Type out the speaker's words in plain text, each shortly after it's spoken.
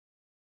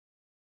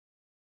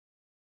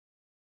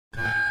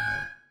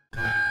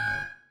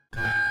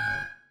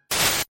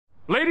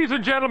Ladies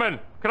and gentlemen,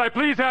 can I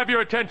please have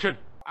your attention?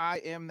 I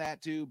am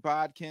that dude,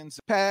 Bodkins.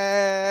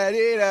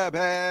 Patty to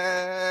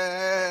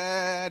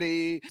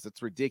patty.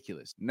 It's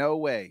ridiculous. No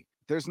way.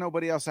 There's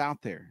nobody else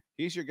out there.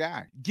 He's your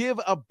guy. Give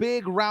a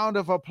big round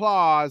of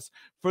applause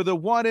for the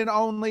one and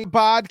only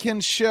Bodkin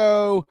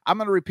Show. I'm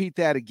going to repeat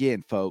that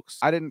again, folks.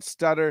 I didn't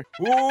stutter.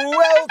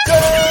 Welcome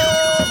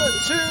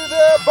to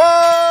the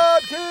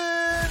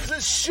Bodkins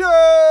Show.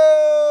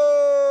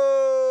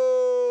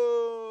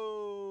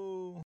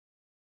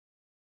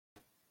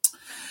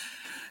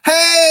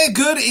 Hey,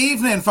 good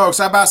evening, folks.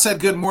 I about said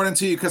good morning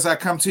to you because I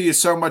come to you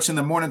so much in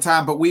the morning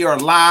time, but we are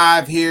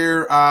live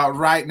here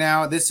right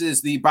now. This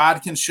is the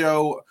Bodkin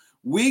Show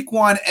Week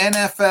 1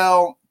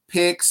 NFL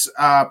picks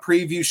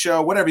preview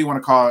show, whatever you want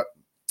to call it.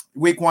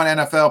 Week 1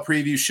 NFL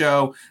preview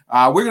show.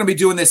 We're going to be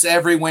doing this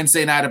every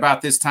Wednesday night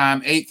about this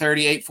time,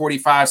 8:30,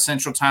 8:45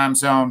 Central Time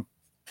Zone.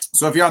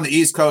 So if you're on the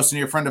East Coast and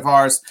you're a friend of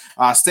ours,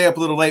 stay up a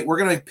little late. We're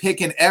going to be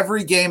picking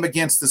every game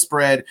against the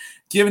spread,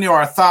 giving you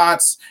our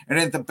thoughts. And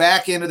at the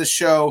back end of the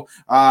show,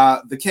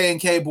 the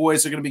K&K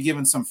boys are going to be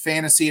giving some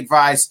fantasy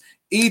advice.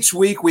 Each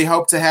week, we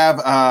hope to have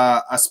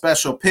a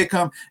special pick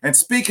 'em. And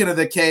speaking of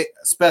the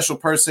special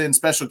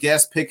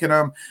guest picking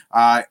them,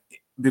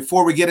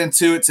 before we get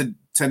into it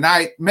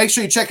tonight, make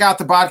sure you check out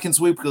the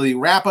Bodkins Weekly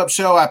Wrap-Up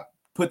Show. I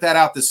put that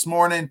out this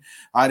morning.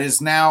 It is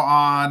now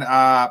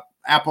on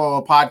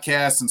Apple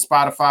Podcasts and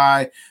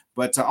Spotify,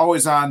 but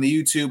always on the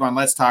YouTube on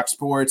Let's Talk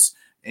Sports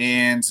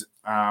and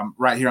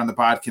right here on the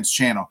Bodkins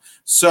channel.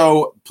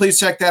 So please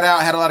check that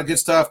out. I had a lot of good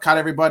stuff. Caught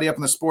everybody up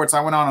in the sports.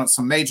 I went on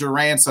some major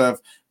rants of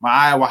my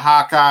Iowa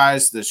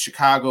Hawkeyes, the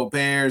Chicago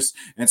Bears.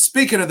 And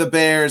speaking of the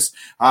Bears,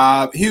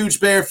 huge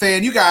Bear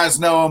fan. You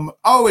guys know him.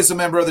 Always a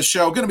member of the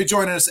show. Going to be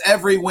joining us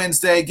every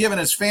Wednesday, giving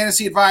us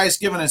fantasy advice,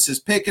 giving us his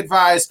pick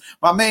advice.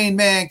 My main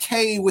man,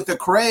 K with the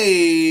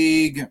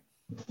Kraig.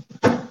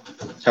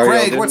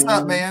 Kraig, what's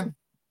up, man?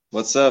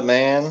 What's up,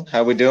 man?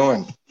 How we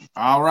doing?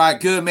 All right,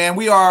 good, man.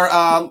 We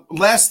are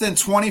less than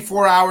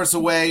 24 hours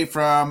away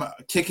from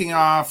kicking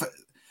off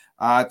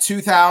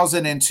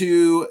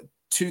 2022,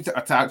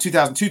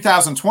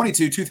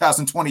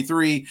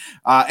 2023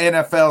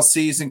 NFL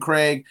season,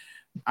 Kraig.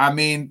 I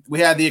mean, we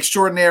had the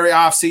extraordinary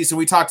offseason.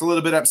 We talked a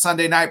little bit up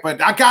Sunday night,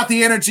 but I got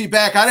the energy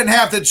back. I didn't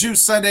have the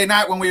juice Sunday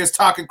night when we was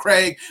talking,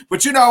 Kraig.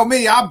 But you know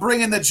me, I'm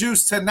bringing the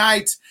juice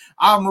tonight.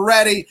 I'm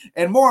ready.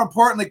 And more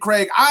importantly,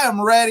 Kraig, I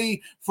am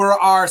ready for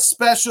our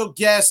special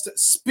guest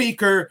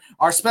speaker,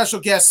 our special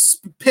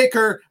guest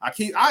picker.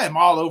 I am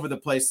all over the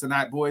place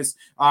tonight, boys.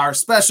 Our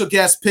special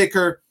guest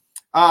picker,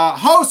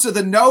 host of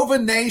the Nova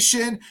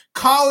Nation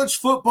College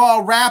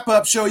Football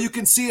Wrap-Up Show. You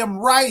can see him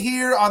right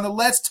here on the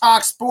Let's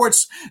Talk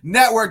Sports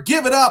Network.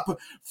 Give it up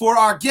for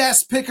our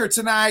guest picker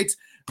tonight,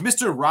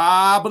 Mr.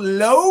 Rob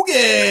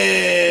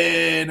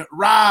Logan.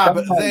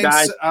 Rob,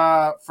 thanks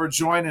for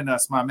joining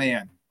us, my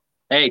man.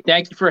 Hey,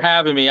 thank you for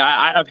having me.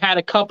 I've had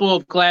a couple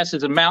of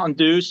glasses of Mountain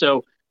Dew,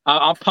 so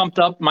I'm pumped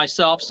up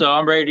myself, so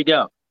I'm ready to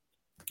go.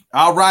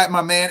 All right,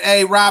 my man.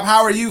 Hey, Rob,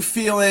 how are you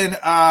feeling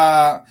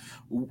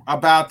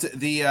about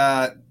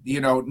the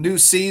new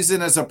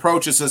season as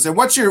approaches us? And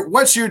what's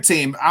your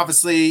team?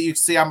 Obviously, you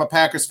see I'm a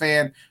Packers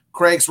fan.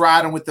 Kraig's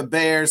riding with the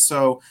Bears,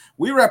 so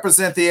we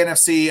represent the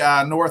NFC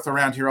North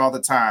around here all the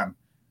time.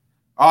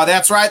 Oh,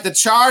 that's right, the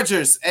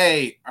Chargers.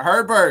 Hey,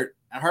 Herbert,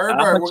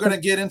 we're going to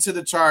get into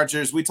the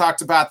Chargers. We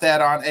talked about that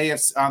on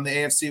the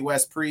AFC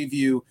West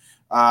preview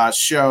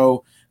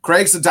show.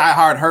 Kraig's a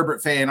diehard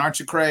Herbert fan, aren't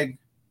you, Kraig?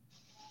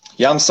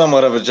 Yeah, I'm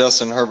somewhat of a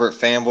Justin Herbert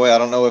fanboy. I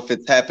don't know if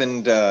it's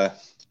happened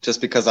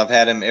just because I've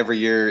had him every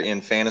year in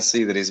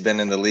fantasy that he's been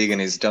in the league and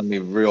he's done me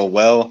real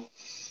well.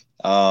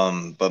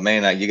 But,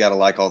 man, you got to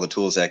like all the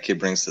tools that kid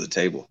brings to the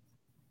table.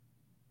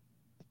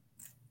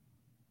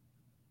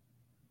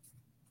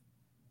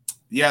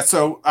 Yeah,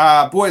 so,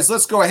 boys,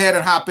 let's go ahead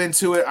and hop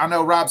into it. I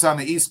know Rob's on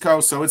the East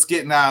Coast, so it's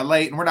getting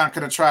late, and we're not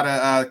going to try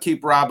to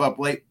keep Rob up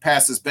late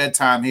past his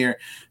bedtime here.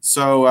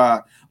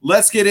 So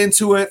let's get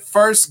into it.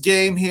 First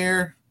game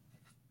here.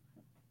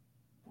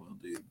 We'll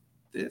do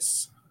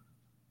this.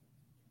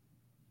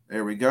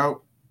 There we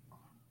go.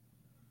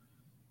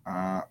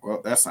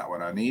 Well, that's not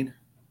what I need.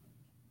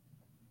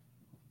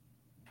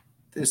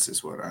 This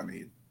is what I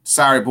need.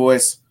 Sorry,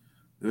 boys.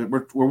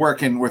 We're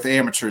working with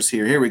amateurs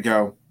here. Here we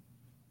go.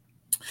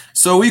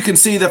 So you can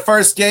see the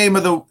first game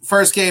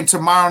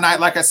tomorrow night.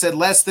 Like I said,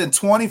 less than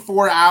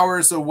 24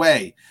 hours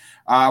away.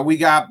 We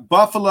got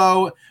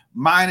Buffalo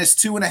minus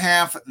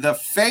 2.5, the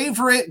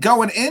favorite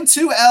going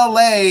into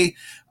LA.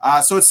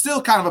 So it's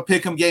still kind of a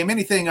pick'em game.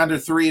 Anything under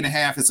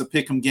 3.5 is a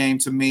pick'em game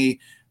to me.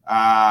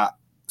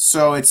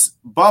 So it's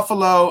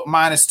Buffalo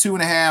minus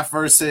 2.5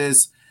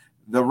 versus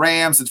the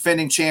Rams, the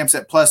defending champs,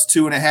 at plus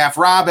 2.5.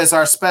 Rob, as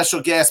our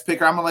special guest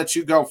picker, I'm going to let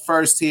you go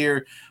first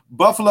here.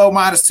 Buffalo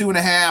minus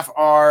 2.5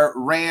 or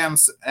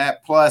Rams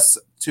at plus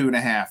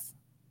 2.5?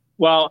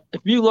 Well,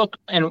 if you look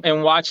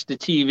and watch the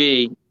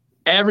TV,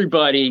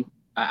 everybody,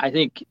 I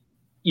think,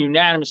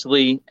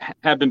 unanimously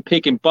have been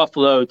picking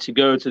Buffalo to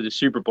go to the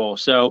Super Bowl.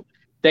 So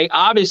they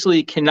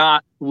obviously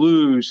cannot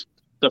lose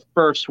the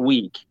first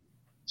week.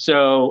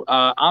 So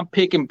I'm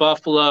picking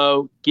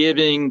Buffalo,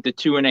 giving the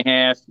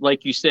 2.5.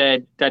 Like you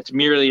said, that's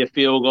merely a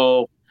field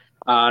goal.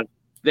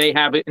 They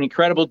have an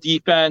incredible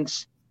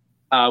defense.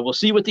 We'll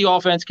see what the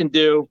offense can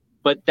do,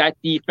 but that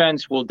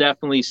defense will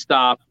definitely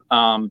stop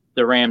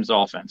the Rams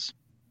offense.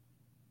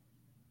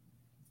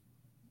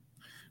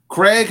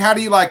 Kraig, how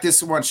do you like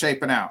this one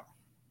shaping out?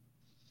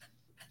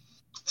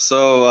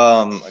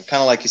 So,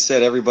 kind of like you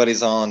said,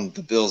 everybody's on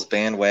the Bills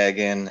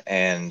bandwagon,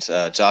 and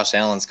Josh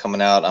Allen's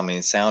coming out. I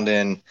mean,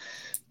 sounding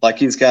like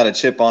he's got a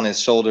chip on his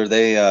shoulder.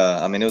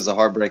 I mean, it was a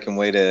heartbreaking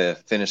way to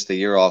finish the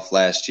year off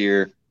last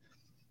year.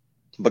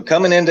 But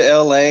coming into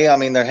LA, I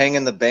mean, they're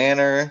hanging the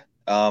banner.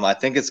 I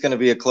think it's going to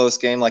be a close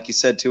game. Like you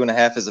said,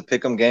 2.5 is a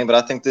pick'em game, but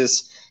I think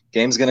this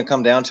game's going to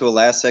come down to a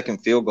last-second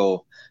field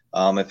goal.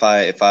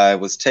 If I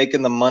was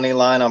taking the money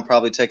line, I'm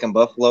probably taking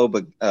Buffalo,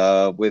 but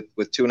with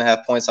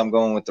 2.5 points, I'm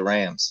going with the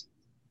Rams.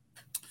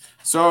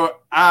 So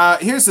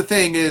here's the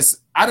thing is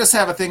I just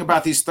have a thing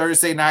about these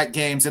Thursday night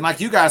games. And like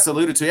you guys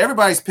alluded to,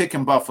 everybody's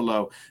picking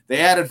Buffalo. They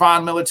added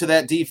Von Miller to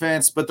that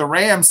defense, but the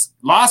Rams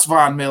lost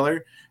Von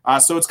Miller.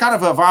 So it's kind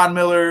of a Von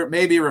Miller,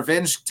 maybe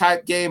revenge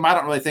type game. I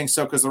don't really think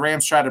so because the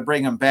Rams try to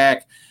bring him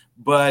back.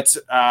 But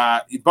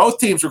both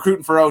teams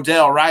recruiting for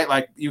Odell, right?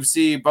 Like you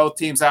see both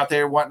teams out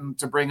there wanting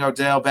to bring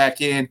Odell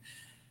back in.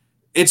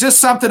 It's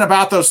just something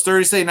about those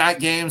Thursday night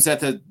games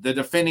that the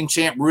defending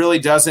champ really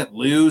doesn't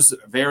lose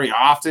very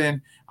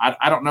often.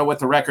 I don't know what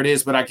the record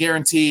is, but I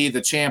guarantee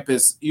the champ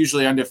is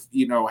usually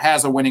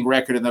has a winning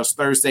record in those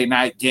Thursday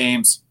night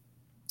games.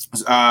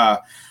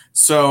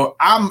 So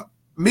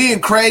me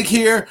and Kraig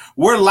here,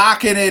 we're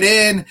locking it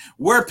in.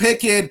 We're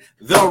picking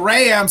the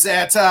Rams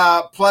at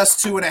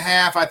plus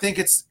 2.5. I think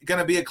it's going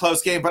to be a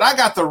close game, but I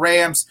got the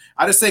Rams.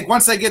 I just think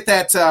once they get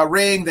that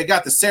ring, they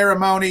got the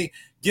ceremony,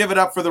 give it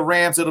up for the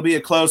Rams. It'll be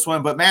a close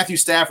one, but Matthew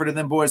Stafford and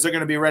them boys, they're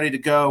going to be ready to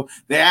go.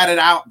 They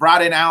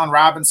brought in Allen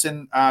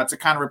Robinson to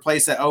kind of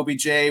replace that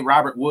OBJ,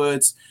 Robert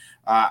Woods.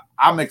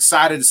 I'm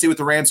excited to see what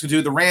the Rams can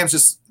do. The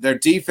Rams, their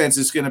defense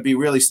is going to be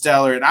really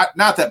stellar.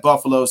 Not that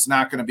Buffalo's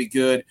not going to be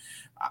good.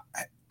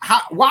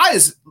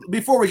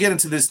 Before we get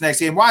into this next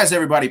game, why is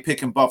everybody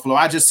picking Buffalo?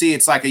 I just see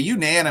it's like a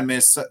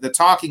unanimous. The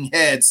talking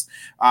heads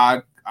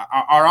are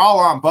all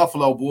on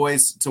Buffalo,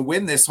 boys, to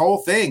win this whole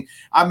thing.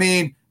 I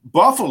mean,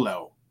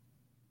 Buffalo.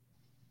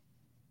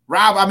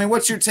 Rob, I mean,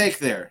 what's your take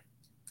there?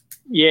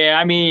 Yeah,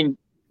 I mean,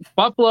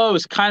 Buffalo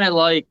is kind of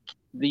like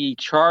the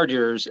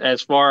Chargers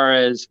as far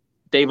as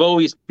they've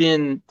always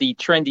been the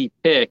trendy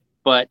pick,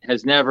 but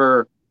has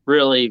never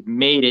really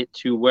made it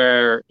to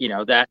where,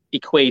 that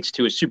equates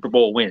to a Super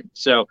Bowl win.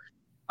 So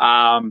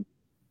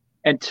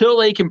until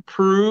they can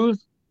prove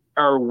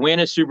or win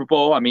a Super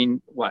Bowl, I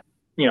mean,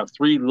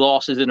 3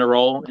 losses in a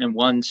row and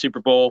 1 Super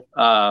Bowl,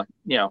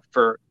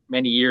 for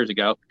many years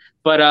ago.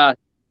 But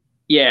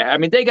yeah, I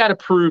mean, they got to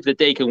prove that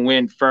they can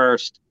win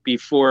first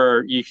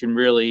before you can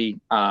really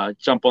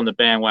jump on the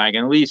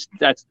bandwagon. At least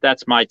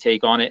that's my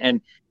take on it.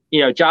 And,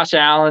 Josh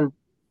Allen,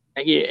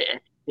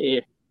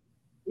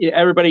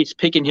 everybody's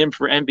picking him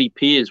for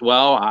MVP as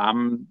well.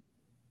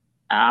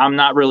 I'm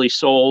not really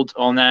sold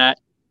on that.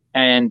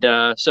 And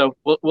so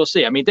we'll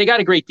see. I mean, they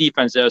got a great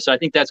defense, though, so I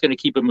think that's going to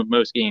keep them in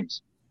most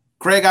games.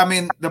 Kraig, I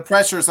mean, the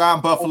pressure's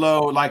on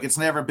Buffalo like it's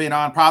never been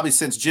on, probably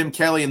since Jim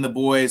Kelly and the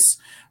boys.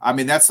 I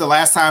mean, that's the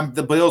last time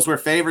the Bills were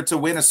favored to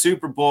win a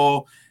Super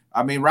Bowl.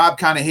 I mean, Rob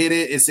kind of hit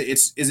it. Is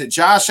it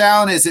Josh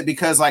Allen? Is it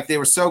because, like, they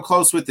were so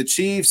close with the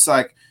Chiefs?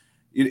 Like,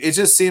 it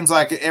just seems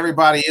like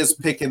everybody is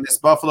picking this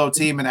Buffalo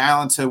team and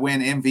Allen to win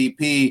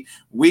MVP.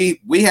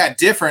 We had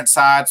different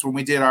sides when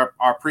we did our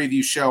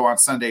preview show on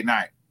Sunday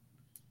night.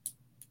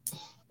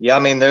 Yeah, I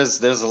mean,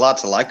 there's a lot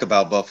to like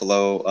about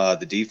Buffalo.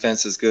 The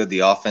defense is good. The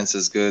offense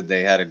is good.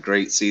 They had a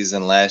great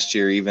season last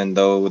year, even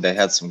though they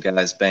had some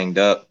guys banged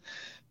up.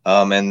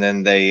 And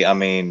then they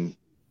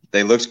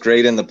looked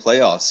great in the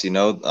playoffs,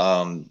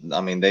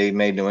 I mean, they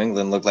made New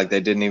England look like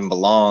they didn't even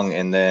belong.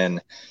 And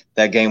then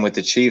that game with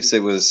the Chiefs,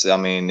 it was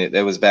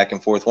back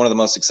and forth. One of the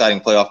most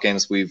exciting playoff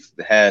games we've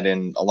had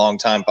in a long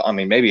time. I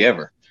mean, maybe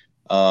ever.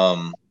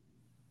 My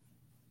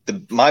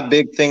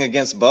big thing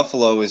against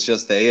Buffalo is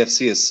just the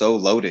AFC is so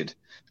loaded.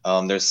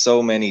 There's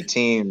so many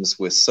teams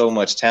with so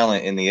much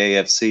talent in the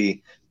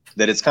AFC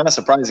that it's kind of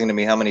surprising to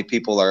me how many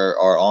people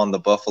are on the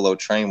Buffalo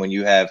train when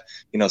you have,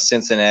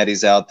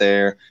 Cincinnati's out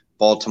there,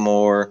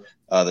 Baltimore,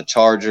 the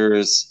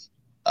Chargers.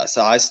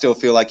 So I still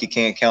feel like you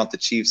can't count the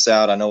Chiefs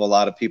out. I know a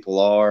lot of people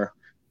are.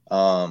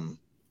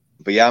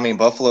 But yeah, I mean,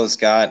 Buffalo's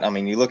got, I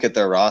mean, you look at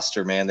their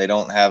roster, man, they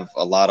don't have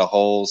a lot of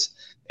holes.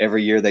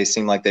 Every year they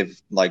seem like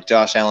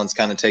Josh Allen's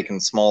kind of taken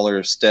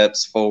smaller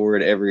steps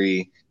forward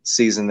every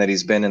season that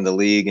he's been in the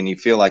league, and you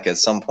feel like at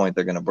some point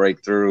they're going to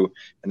break through.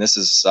 And this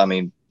is, I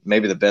mean,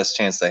 maybe the best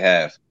chance they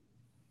have.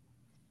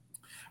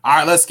 All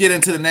right, let's get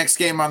into the next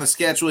game on the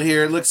schedule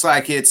here. It looks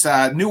like it's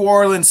New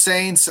Orleans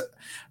Saints,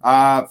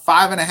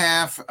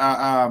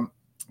 5.5,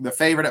 the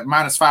favorite at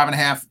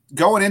 -5.5,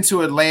 going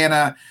into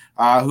Atlanta,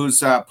 who's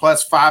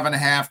plus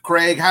 5.5.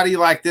 Kraig, how do you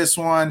like this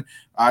one?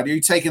 Are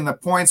you taking the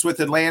points with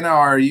Atlanta,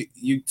 or are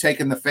you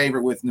taking the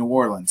favorite with New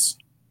Orleans?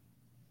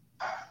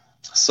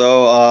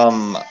 So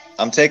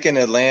I'm taking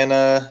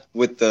Atlanta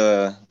with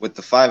the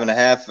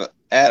 5.5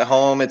 at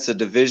home. It's a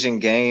division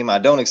game. I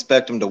don't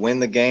expect them to win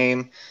the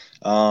game,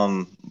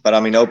 but I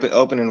mean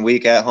opening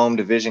week at home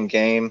division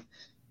game.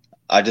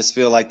 I just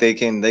feel like they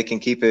can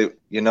keep it,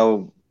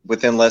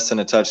 within less than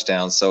a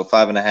touchdown. So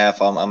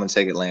 5.5. I'm gonna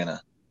take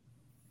Atlanta.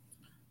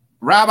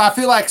 Rob, I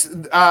feel like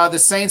the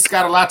Saints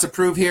got a lot to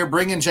prove here.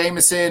 Bringing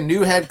Jameis in,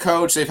 new head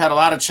coach. They've had a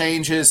lot of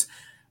changes.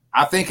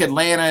 I think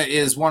Atlanta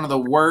is one of the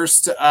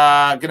worst,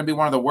 going to be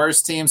one of the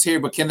worst teams here,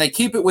 but can they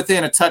keep it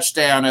within a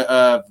touchdown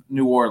of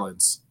New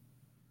Orleans?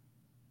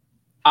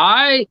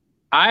 I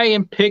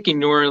am picking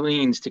New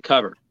Orleans to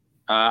cover.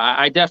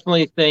 I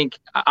definitely think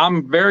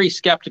I'm very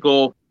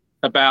skeptical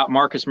about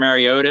Marcus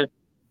Mariota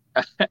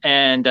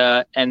and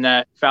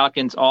that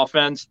Falcons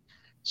offense.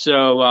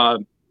 So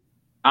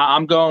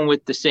I'm going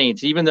with the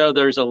Saints, even though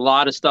there's a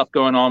lot of stuff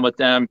going on with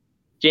them.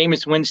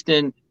 Jameis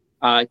Winston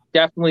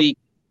definitely,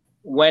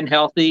 when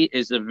healthy,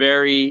 is a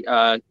very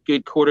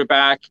good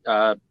quarterback.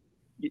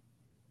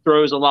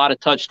 Throws a lot of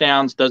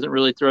touchdowns, doesn't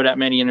really throw that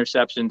many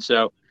interceptions.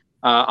 So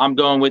I'm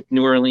going with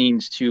New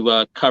Orleans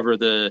to cover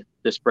the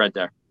spread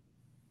there.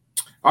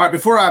 All right,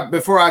 before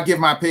I give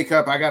my pick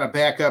up, I got to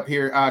back up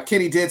here.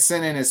 Kenny did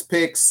send in his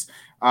picks.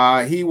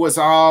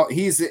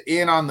 He's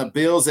in on the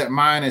Bills at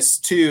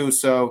 -2.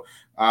 So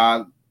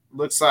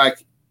looks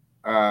like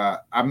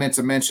I meant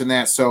to mention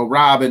that. So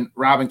Rob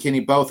and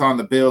Kenny both on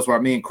the Bills,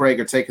 while me and Kraig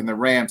are taking the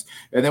Rams.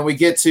 And then we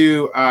get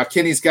to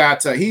Kenny's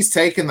got he's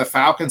taking the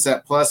Falcons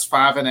at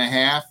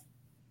 +5.5.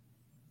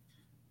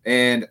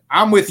 And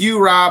I'm with you,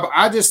 Rob.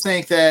 I just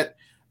think that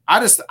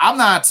I'm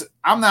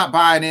not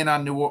buying in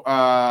on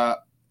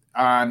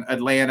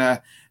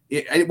Atlanta.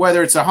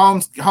 Whether it's a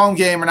home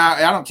game or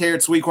not, I don't care.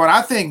 It's week 1.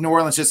 I think New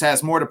Orleans just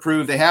has more to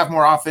prove. They have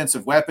more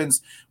offensive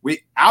weapons.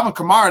 Alvin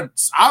Kamara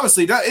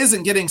obviously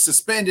isn't getting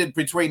suspended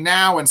between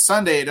now and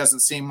Sunday. It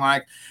doesn't seem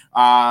like.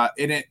 I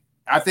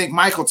think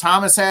Michael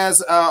Thomas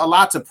has a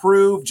lot to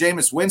prove.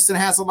 Jameis Winston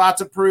has a lot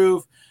to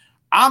prove.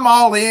 I'm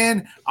all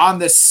in on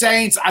the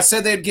Saints. I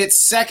said they'd get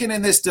second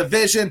in this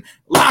division.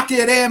 Lock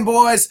it in,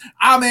 boys.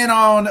 I'm in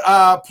on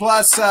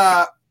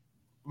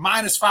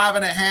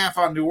 -5.5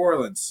 on New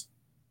Orleans.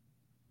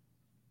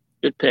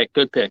 Good pick.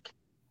 All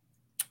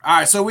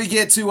right, so we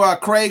get to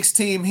Craig's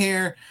team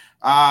here.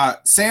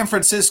 San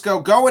Francisco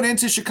going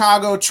into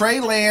Chicago.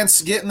 Trey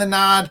Lance getting the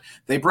nod.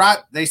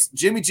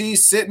 Jimmy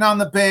G's sitting on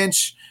the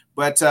bench,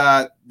 but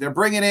they're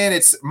bringing in.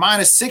 It's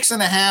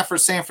 -6.5 for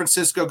San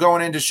Francisco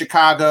going into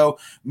Chicago.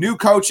 New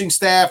coaching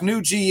staff,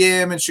 new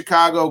GM in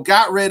Chicago.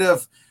 Got rid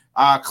of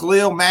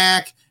Khalil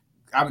Mack.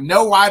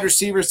 No wide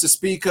receivers to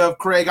speak of.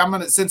 Kraig,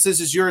 since this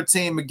is your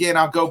team again,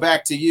 I'll go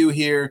back to you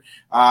here.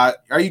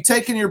 Are you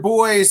taking your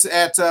boys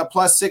at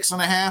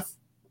 +6.5?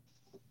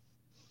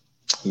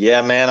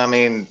 Yeah, man. I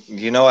mean,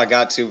 I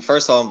got to.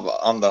 First of all,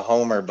 I'm the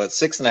homer, but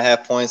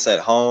 6.5 points at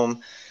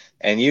home.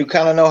 And you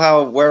kind of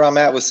know where I'm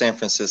at with San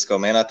Francisco,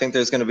 man. I think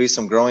there's going to be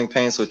some growing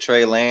pains with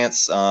Trey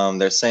Lance.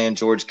 They're saying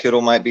George Kittle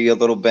might be a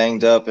little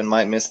banged up and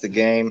might miss the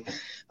game.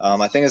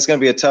 I think it's going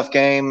to be a tough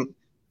game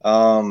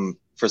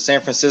for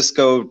San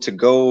Francisco to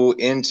go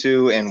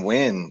into and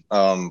win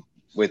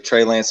with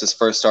Trey Lance's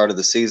first start of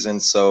the season.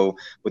 So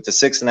with the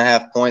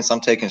 6.5 points,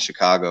 I'm taking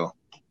Chicago.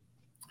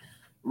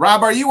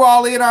 Rob, are you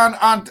all in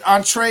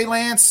on Trey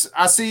Lance?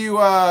 I see you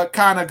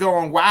kind of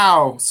going,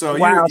 wow. So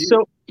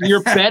so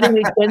you're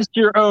betting against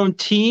your own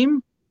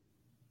team?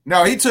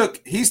 No, you're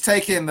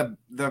taking the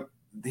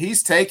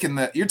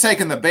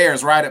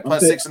Bears, right, at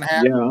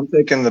 +6.5? Yeah, I'm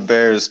taking the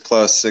Bears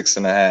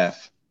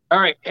 +6.5. All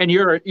right, and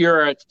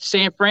you're a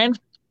San Fran?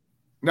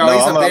 No,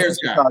 he's a Bears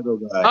guy.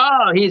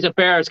 Oh, he's a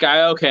Bears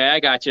guy. Okay, I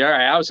got you. All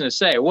right, I was going to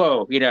say,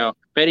 whoa,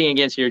 betting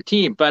against your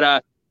team,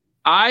 but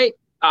I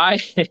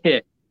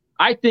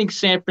think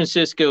San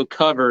Francisco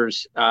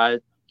covers.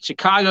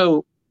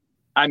 Chicago,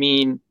 I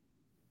mean,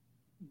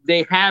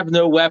 they have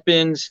no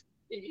weapons.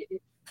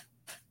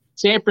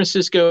 San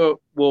Francisco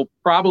will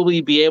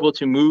probably be able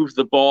to move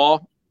the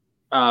ball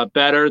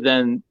better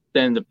than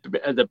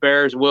the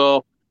Bears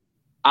will.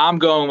 I'm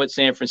going with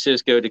San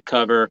Francisco to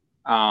cover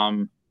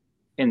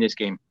in this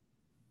game.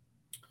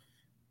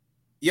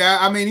 Yeah,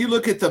 I mean, you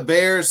look at the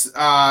Bears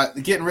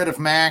getting rid of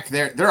Mack.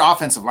 Their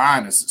offensive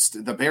line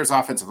the Bears'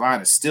 offensive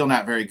line is still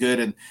not very good,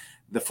 and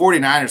the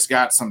 49ers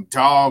got some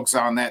dogs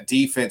on that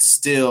defense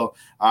still.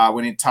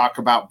 When you talk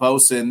about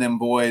Bosa and them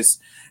boys,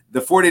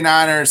 the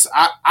 49ers,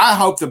 I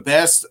hope the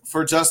best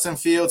for Justin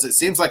Fields. It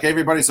seems like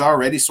everybody's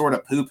already sort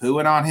of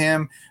poo-pooing on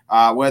him,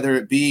 whether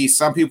it be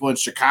some people in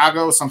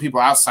Chicago, some people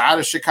outside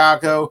of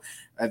Chicago.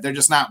 They're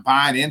just not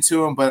buying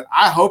into him. But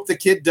I hope the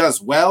kid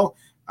does well.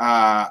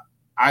 I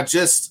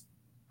just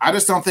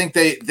don't think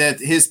that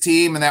his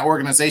team and that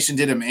organization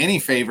did him any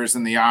favors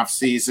in the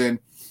offseason.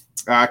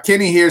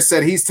 Kenny here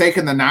said he's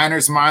taking the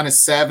Niners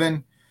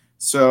 -7.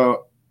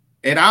 So,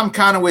 and I'm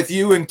kind of with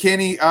you and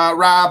Kenny,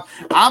 Rob.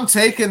 I'm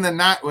taking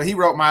he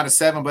wrote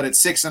 -7, but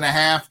it's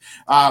 6.5.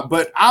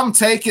 But I'm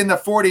taking the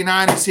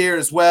 49ers here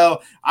as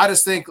well. I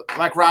just think,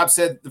 like Rob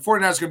said, the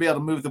 49ers are going to be able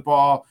to move the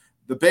ball.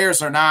 The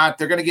Bears are not.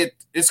 They're going to get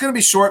 – it's going to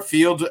be short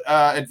field.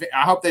 I think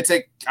it's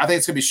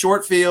going to be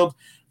short field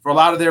for a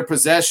lot of their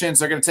possessions.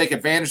 They're going to take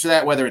advantage of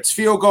that, whether it's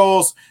field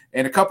goals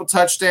and a couple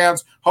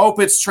touchdowns. Hope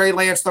it's Trey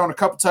Lance throwing a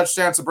couple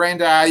touchdowns to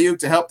Brandon Ayuk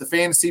to help the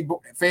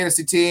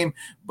fantasy team.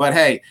 But,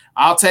 hey,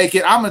 I'll take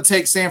it. I'm going to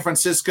take San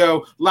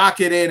Francisco, lock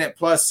it in at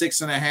plus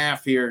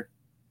 6.5 here.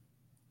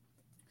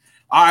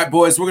 All right,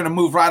 boys, we're going to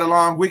move right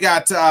along. We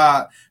got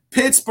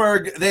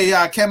Pittsburgh. They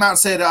came out and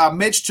said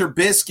Mitch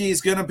Trubisky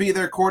is going to be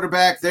their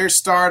quarterback, their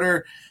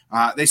starter.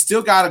 They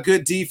still got a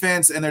good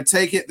defense, and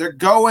they're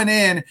going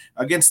in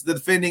against the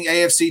defending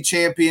AFC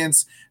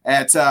champions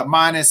at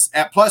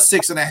plus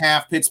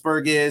 6.5.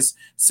 Pittsburgh is.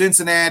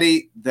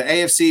 Cincinnati, the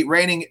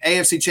reigning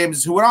AFC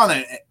champions, who went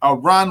on a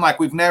run like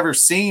we've never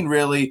seen,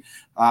 really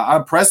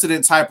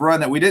unprecedented type run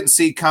that we didn't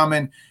see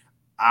coming.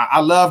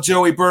 I love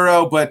Joey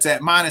Burrow, but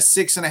at minus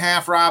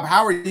 6.5, Rob,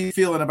 how are you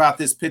feeling about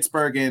this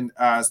Pittsburgh and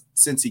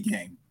Cincy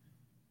game?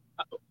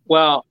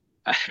 Well,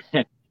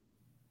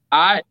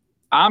 I'm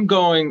just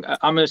going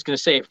to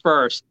say it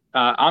first.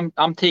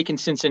 I'm taking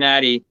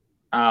Cincinnati,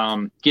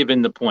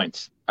 given the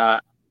points.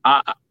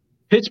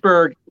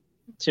 Pittsburgh,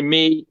 to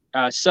me,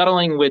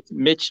 settling with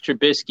Mitch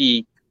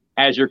Trubisky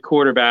as your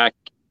quarterback,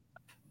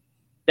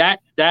 that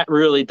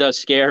really does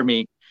scare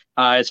me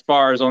as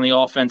far as on the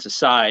offensive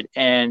side.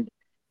 And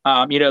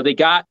they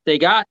got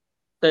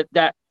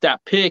that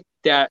pick,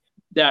 that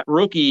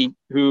rookie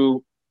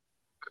who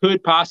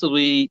could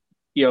possibly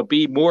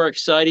be more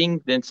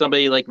exciting than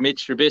somebody like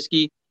Mitch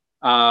Trubisky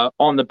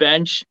on the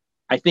bench.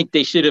 I think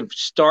they should have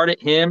started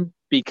him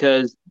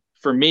because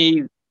for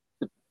me,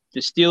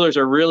 the Steelers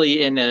are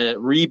really in a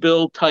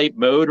rebuild type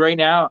mode right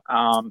now.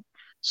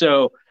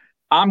 So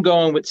I'm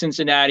going with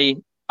Cincinnati.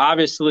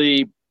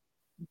 Obviously,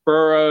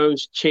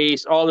 Burrows,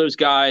 Chase, all those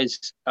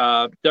guys,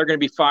 they're going to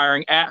be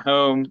firing at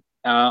home.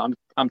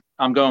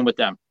 I'm going with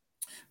them.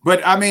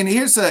 But I mean,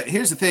 here's the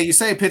thing. You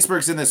say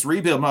Pittsburgh's in this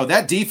rebuild mode.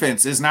 That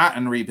defense is not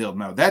in rebuild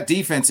mode. That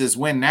defense is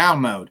win now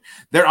mode.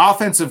 Their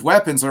offensive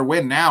weapons are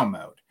win now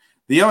mode.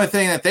 The only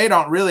thing that they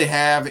don't really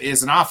have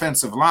is an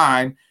offensive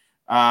line.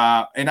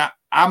 And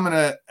I'm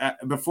gonna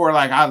before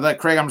I let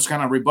Kraig, I'm just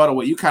gonna rebuttal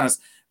what you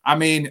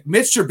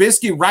Mitch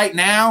Trubisky right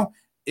now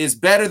is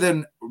better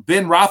than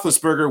Ben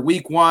Roethlisberger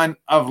week 1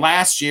 of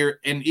last year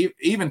and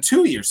even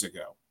 2 years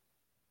ago.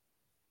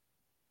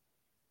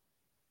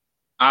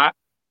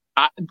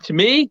 To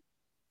me,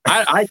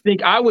 I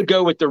think I would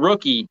go with the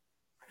rookie.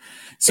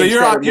 So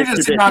you're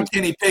just on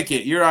Kenny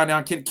Pickett. You're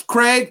on Kenny.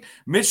 Kraig,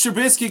 Mitch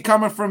Trubisky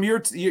coming from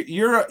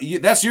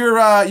that's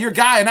your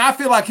guy. And I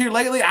feel like here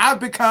lately I've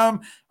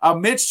become a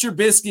Mitch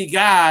Trubisky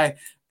guy.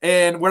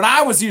 And when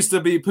I was used to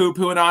be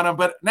poo-pooing on him,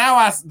 but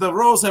now the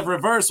roles have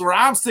reversed where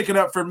I'm sticking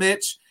up for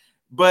Mitch.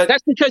 But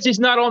that's because he's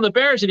not on the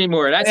Bears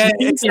anymore. That's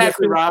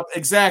exactly, Rob.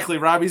 Exactly,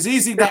 Rob. He's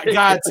easy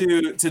guy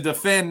to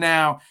defend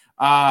now.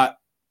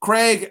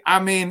 Kraig,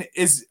 I mean,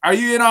 are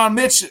you in on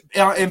Mitch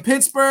in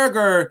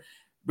Pittsburgh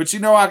but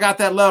I got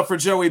that love for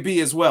Joey B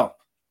as well.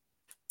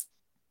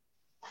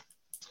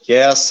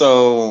 Yeah,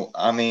 so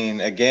I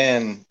mean,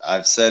 again,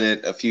 I've said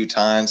it a few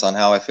times on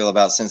how I feel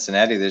about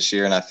Cincinnati this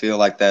year, and I feel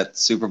like that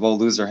Super Bowl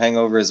loser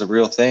hangover is a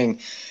real thing.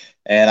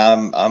 And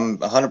I'm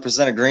 100%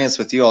 agreeance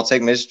with you. I'll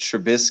take Mitch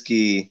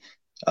Trubisky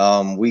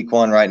week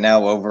 1 right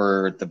now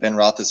over the Ben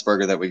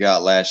Roethlisberger that we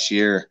got last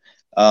year.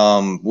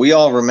 We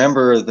all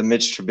remember the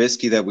Mitch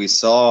Trubisky that we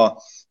saw,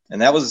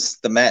 and that was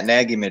the Matt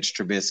Nagy Mitch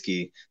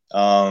Trubisky,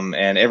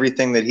 and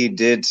everything that he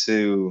did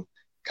to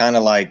kind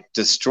of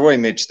destroy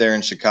Mitch there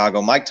in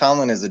Chicago. Mike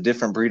Tomlin is a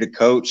different breed of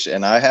coach,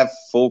 and I have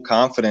full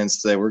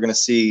confidence that we're going to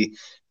see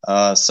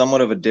somewhat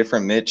of a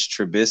different Mitch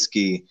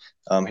Trubisky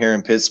here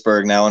in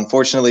Pittsburgh. Now,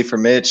 unfortunately for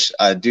Mitch,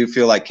 I do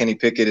feel like Kenny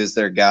Pickett is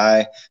their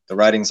guy. The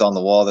writing's on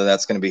the wall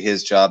that's going to be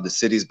his job. The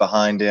city's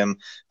behind him.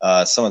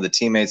 Some of the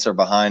teammates are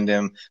behind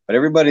him. But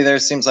everybody there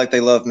seems like they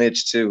love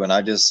Mitch too. And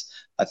I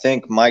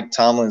think Mike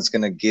Tomlin's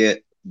going to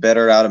get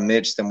better out of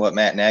Mitch than what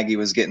Matt Nagy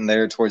was getting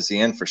there towards the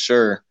end for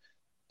sure.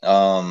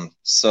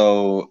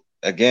 So,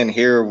 again,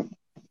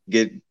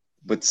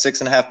 with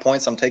 6.5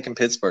 points, I'm taking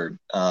Pittsburgh.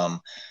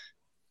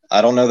 I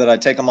don't know that I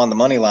take them on the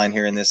money line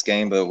here in this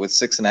game, but with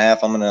 6.5,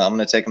 I'm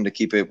gonna take them to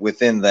keep it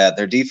within that.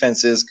 Their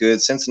defense is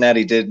good.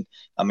 Cincinnati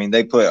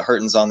they put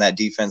hurtings on that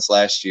defense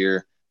last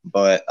year,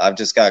 but I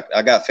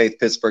got faith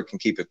Pittsburgh can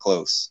keep it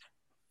close.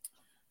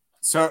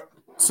 So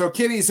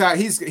Kenny's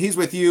he's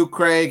with you,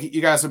 Kraig.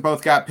 You guys have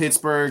both got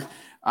Pittsburgh.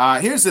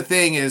 Here's the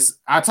thing is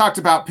I talked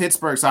about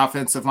Pittsburgh's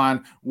offensive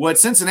line. What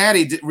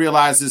Cincinnati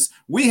realizes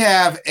we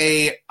have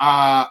a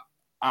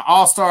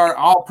all-star,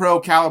 all-pro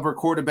caliber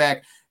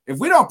quarterback. If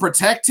we don't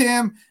protect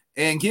him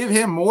and give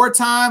him more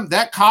time,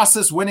 that costs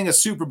us winning a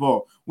Super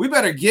Bowl. We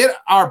better get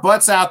our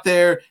butts out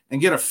there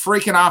and get a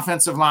freaking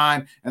offensive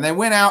line. And they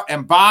went out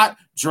and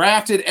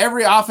drafted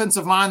every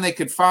offensive line they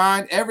could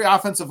find, every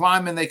offensive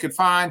lineman they could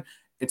find.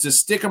 It's to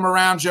stick them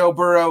around Joe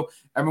Burrow.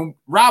 I mean,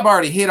 Rob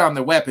already hit on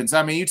the weapons.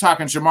 I mean, you're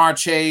talking Jamar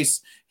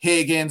Chase,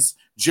 Higgins,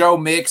 Joe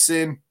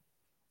Mixon.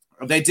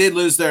 They did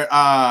lose their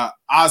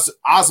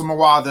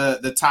Osamawa,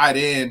 the tight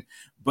end.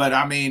 But,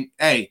 I mean,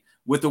 hey,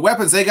 with the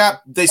weapons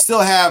they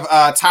still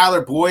have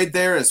Tyler Boyd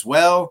there as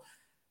well.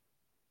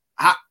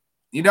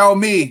 You know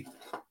me,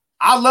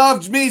 I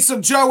loved me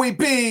some Joey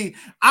B.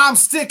 I'm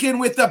sticking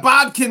with the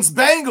Bodkins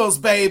Bengals,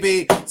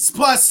 baby. It's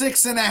plus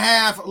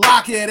 6.5.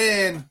 Lock it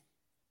in.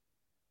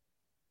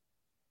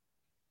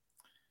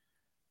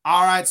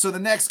 All right, so the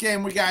next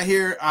game we got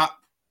here,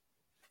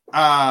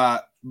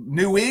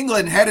 New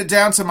England headed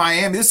down to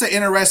Miami. This is an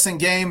interesting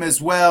game as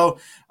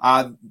well.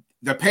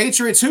 The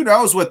Patriots, who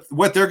knows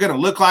what they're going to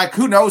look like?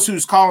 Who knows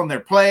who's calling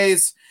their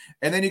plays?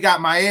 And then you got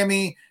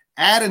Miami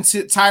adding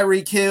to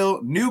Tyreek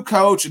Hill, new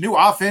coach, new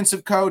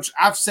offensive coach.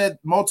 I've said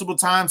multiple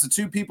times the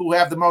two people who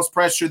have the most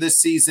pressure this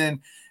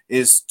season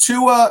is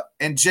Tua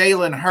and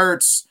Jalen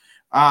Hurts.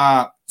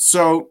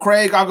 So,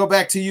 Kraig, I'll go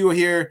back to you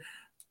here.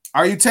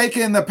 Are you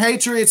taking the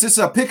Patriots? This is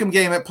a pick'em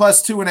game at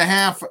plus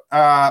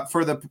 2.5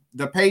 for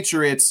the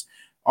Patriots.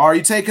 Or are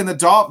you taking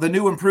the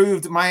new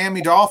improved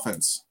Miami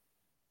Dolphins?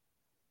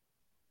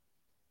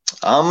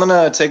 I'm going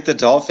to take the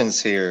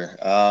Dolphins here.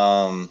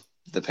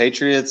 The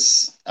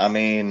Patriots, I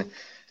mean,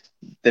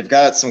 they've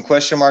got some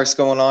question marks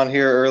going on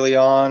here early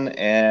on,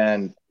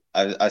 and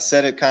I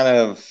said it kind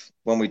of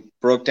when we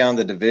broke down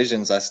the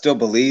divisions. I still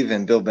believe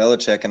in Bill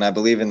Belichick, and I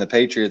believe in the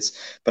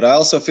Patriots, but I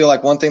also feel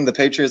like one thing the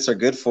Patriots are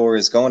good for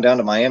is going down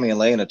to Miami and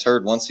laying a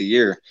turd once a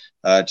year.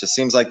 It just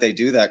seems like they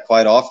do that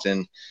quite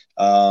often.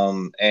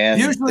 And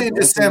usually in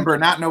December,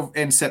 not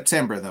in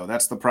September, though.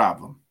 That's the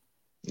problem.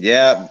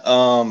 Yeah.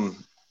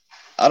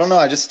 I don't know.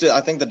 I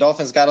think the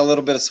Dolphins got a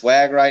little bit of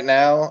swag right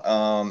now,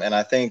 and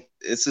I think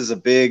this is a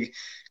big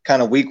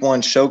kind of week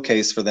one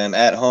showcase for them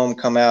at home,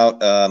 come out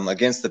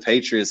against the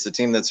Patriots, the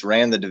team that's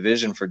ran the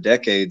division for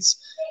decades.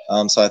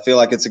 So I feel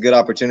like it's a good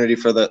opportunity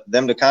for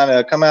them to kind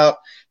of come out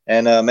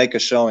and make a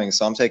showing.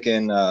 So I'm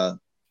taking the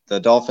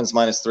Dolphins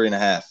minus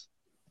 3.5.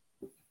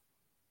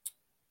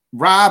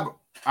 Rob,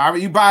 are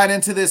you buying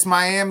into this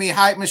Miami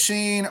hype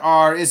machine,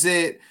 or is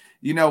it,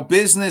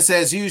 business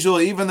as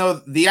usual, even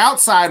though the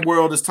outside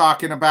world is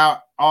talking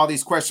about all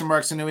these question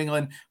marks in New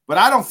England? But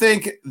I don't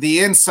think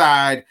the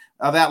inside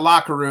of that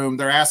locker room,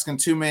 they're asking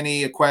too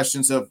many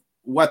questions of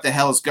what the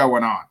hell is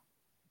going on.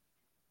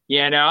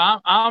 Yeah, no,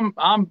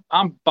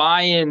 I'm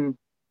buying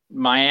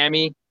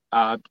Miami.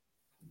 At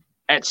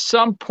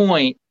some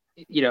point,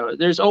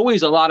 there's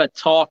always a lot of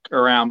talk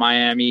around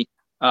Miami.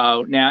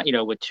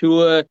 Now, with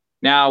Tua,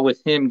 now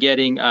with him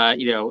getting,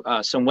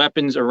 some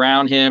weapons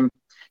around him,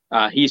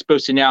 he's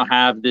supposed to now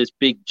have this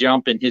big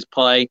jump in his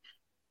play.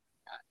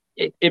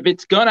 If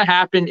it's going to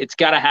happen, it's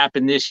got to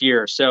happen this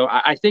year. So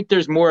I think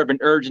there's more of an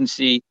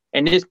urgency,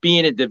 and this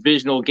being a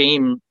divisional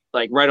game,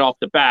 like right off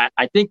the bat,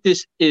 I think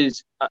this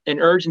is an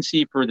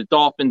urgency for the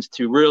Dolphins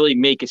to really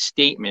make a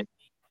statement.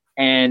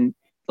 And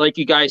like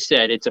you guys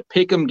said, it's a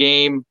pick'em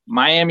game.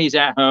 Miami's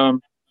at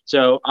home.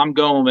 So I'm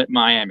going with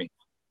Miami.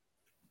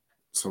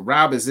 So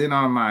Rob is in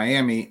on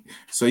Miami.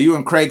 So you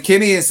and Kraig.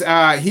 Kenny is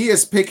he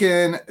is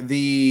picking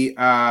he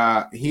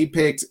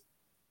picked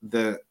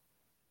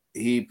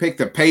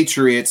the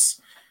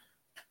Patriots.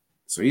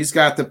 So he's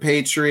got the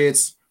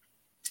Patriots.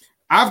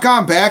 I've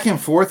gone back and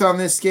forth on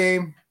this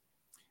game,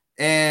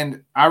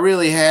 and I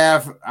really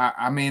have.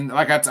 I mean,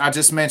 like I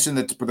just mentioned,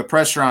 the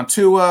pressure on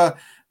Tua,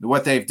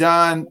 what they've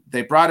done.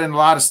 They brought in a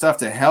lot of stuff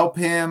to help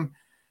him.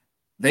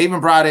 They even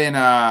brought in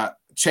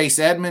Chase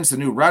Edmonds, the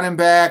new running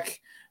back.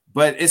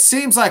 But it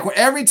seems like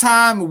every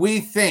time we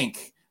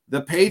think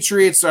the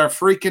Patriots are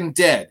freaking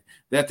dead,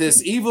 that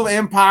this evil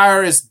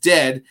empire is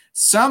dead,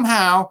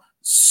 somehow,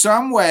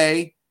 some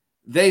way,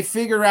 they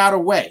figure out a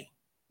way.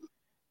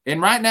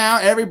 And right now,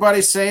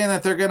 everybody's saying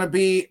that they're going to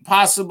be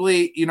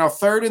possibly,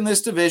 third in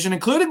this division,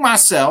 including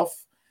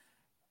myself.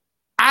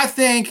 I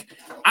think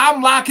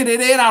I'm locking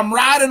it in. I'm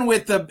riding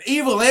with the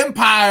evil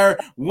empire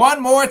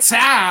one more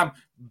time.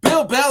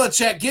 Bill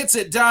Belichick gets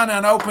it done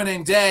on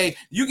opening day.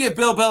 You give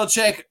Bill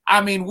Belichick,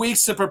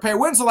 weeks to prepare.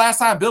 When's the last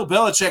time Bill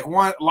Belichick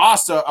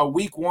lost a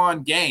week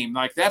one game?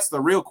 Like, that's the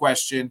real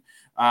question.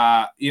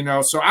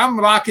 So I'm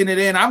locking it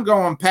in. I'm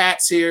going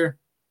Pats here.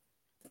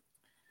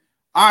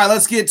 All right,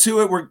 let's get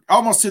to it. We're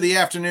almost to the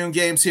afternoon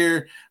games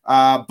here.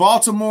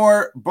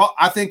 Baltimore,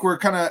 I think we're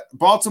kind of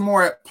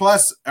Baltimore at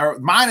plus or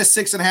minus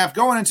 6.5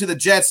 going into the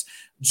Jets.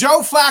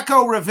 Joe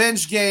Flacco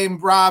revenge game,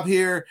 Rob,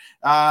 here.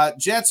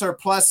 Jets are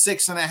plus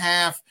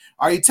 6.5.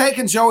 Are you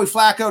taking Joey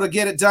Flacco to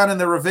get it done in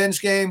the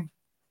revenge game?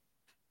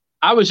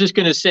 I was just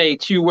going to say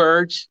 2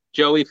 words,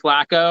 Joey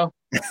Flacco,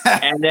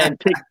 and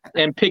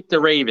then pick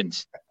the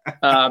Ravens,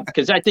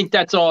 because I think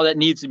that's all that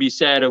needs to be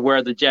said of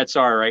where the Jets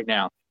are right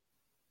now.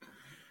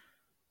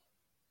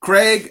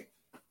 Kraig,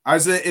 are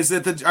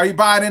you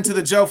buying into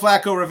the Joe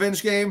Flacco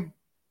revenge game?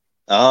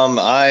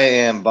 I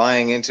am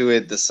buying into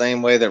it the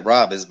same way that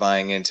Rob is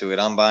buying into it.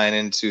 I'm buying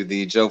into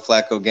the Joe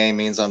Flacco game.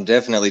 Means I'm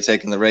definitely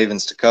taking the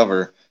Ravens to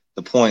cover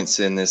the points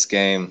in this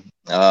game.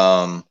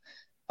 I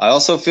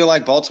also feel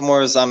like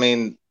Baltimore is,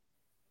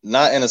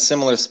 not in a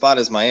similar spot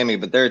as Miami,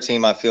 but they're a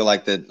team I feel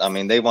like that,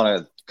 they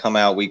want to come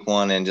out week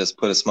one and just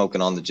put a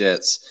smoking on the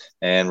Jets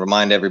and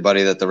remind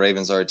everybody that the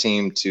Ravens are a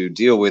team to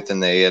deal with in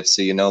the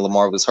AFC. You know,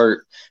 Lamar was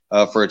hurt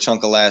for a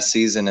chunk of last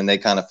season, and they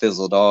kind of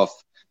fizzled off.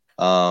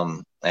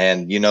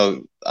 And, you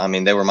know, I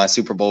mean, they were my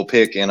Super Bowl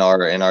pick in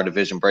our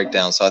division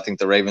breakdown. So I think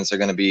the Ravens are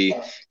going to be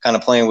kind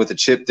of playing with a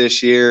chip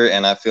this year,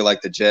 and I feel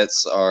like the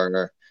Jets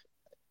are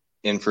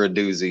in for a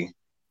doozy.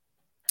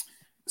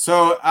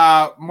 So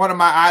one of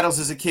my idols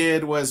as a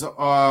kid was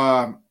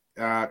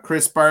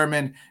Chris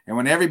Berman, and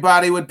when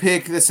everybody would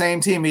pick the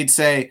same team, he'd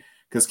say,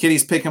 because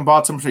Kitty's picking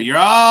Baltimore, you're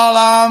all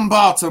on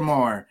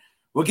Baltimore.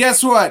 Well,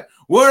 guess what?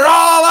 We're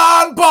all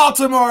on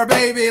Baltimore,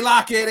 baby.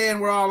 Lock it in.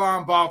 We're all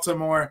on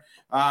Baltimore.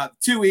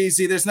 Too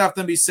easy. There's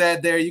nothing to be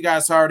said there. You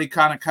guys already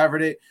kind of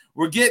covered it.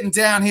 We're getting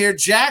down here.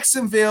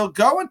 Jacksonville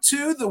going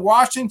to the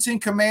Washington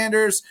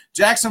Commanders.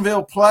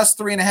 Jacksonville plus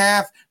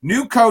 3.5.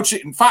 New coach,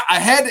 a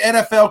head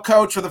NFL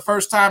coach for the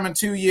first time in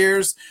 2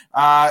 years.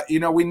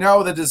 We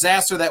know the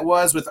disaster that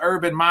was with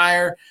Urban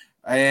Meyer.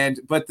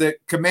 But the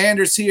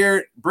Commanders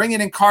here bringing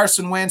in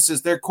Carson Wentz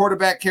as their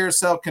quarterback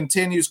carousel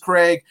continues.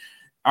 Kraig,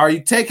 are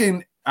you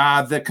taking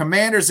the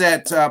Commanders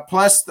at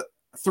plus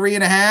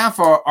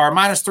 3.5 or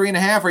minus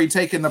 3.5? Or are you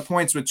taking the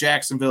points with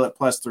Jacksonville at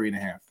plus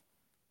 3.5?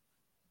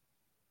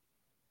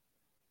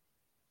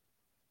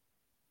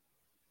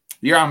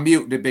 You're on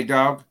mute, the big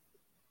dog.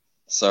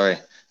 Sorry.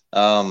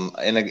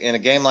 In a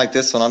game like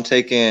this one, I'm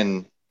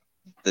taking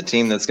the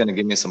team that's going to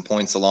give me some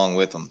points along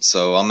with them.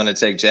 So I'm going to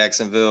take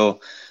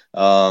Jacksonville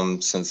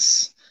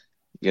since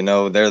they're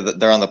on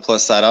the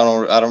plus side.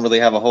 I don't really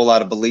have a whole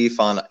lot of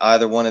belief on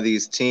either one of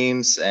these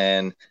teams.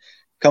 And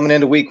coming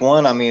into week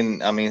one, I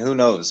mean, who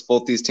knows?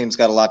 Both these teams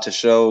got a lot to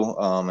show,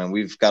 and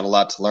we've got a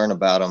lot to learn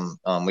about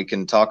them. We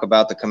can talk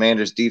about the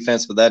Commanders'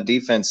 defense, but that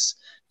defense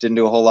didn't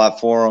do a whole lot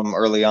for them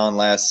early on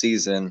last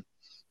season.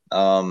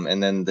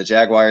 And then the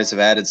Jaguars have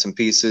added some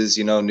pieces,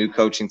 new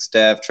coaching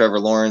staff, Trevor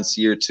Lawrence,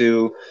 year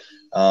 2,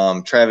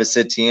 Travis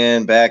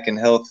Etienne back and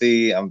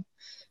healthy.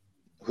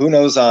 Who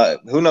knows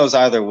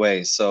either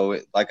way. So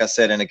like I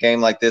said, in a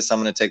game like this,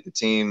 I'm going to take the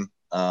team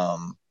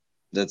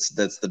that's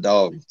the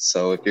dog.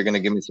 So if you're going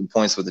to give me some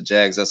points with the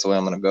Jags, that's the way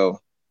I'm going to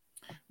go.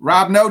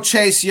 Rob, no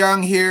Chase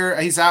Young here.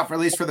 He's out for at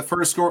least for the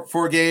first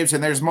 4 games,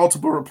 and there's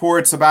multiple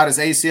reports about his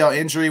ACL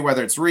injury,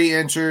 whether it's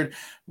re-injured,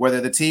 whether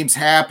the team's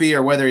happy,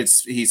 or whether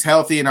he's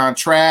healthy and on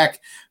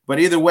track. But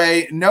either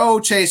way, no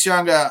Chase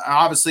Young.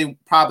 Obviously,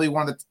 probably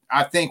one of the.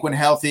 I think when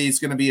healthy, it's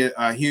going to be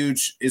a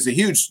huge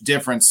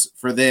difference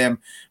for them.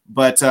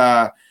 But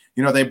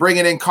they bring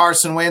it in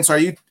Carson Wentz. Are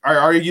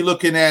you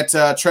looking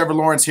at Trevor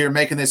Lawrence here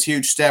making this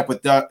huge step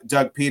with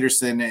Doug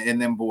Peterson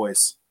and them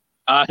boys?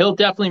 He'll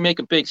definitely make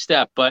a big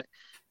step, but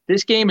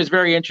this game is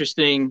very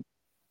interesting.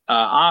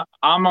 I'm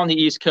on the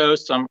East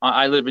Coast.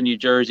 I live in New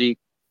Jersey.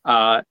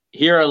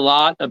 Hear a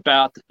lot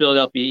about the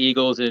Philadelphia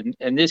Eagles,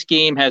 and this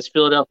game has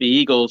Philadelphia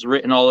Eagles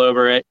written all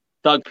over it.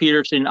 Doug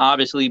Peterson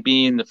obviously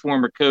being the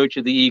former coach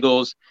of the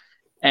Eagles,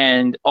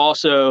 and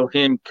also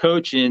him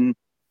coaching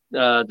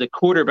the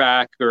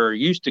quarterback, or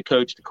used to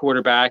coach the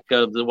quarterback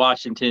of the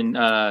Washington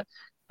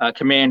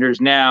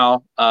Commanders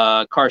now,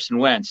 Carson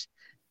Wentz.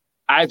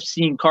 I've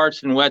seen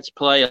Carson Wentz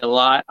play a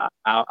lot.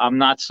 I'm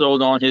not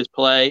sold on his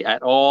play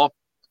at all.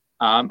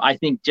 I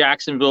think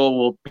Jacksonville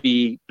will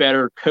be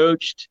better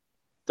coached.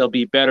 They'll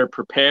be better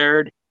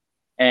prepared.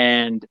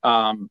 And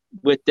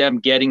with them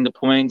getting the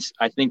points,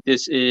 I think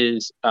this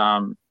is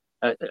a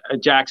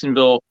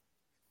Jacksonville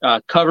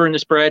covering the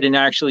spread and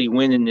actually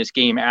winning this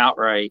game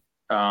outright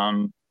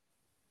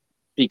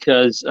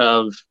because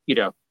of,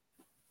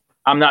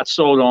 I'm not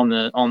sold on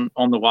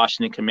the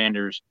Washington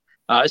Commanders,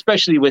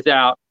 especially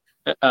without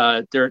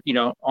they're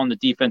on the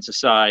defensive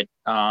side,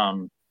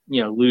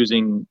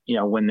 losing,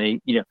 when they,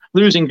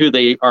 losing who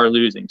they are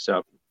losing.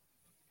 So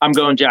I'm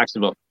going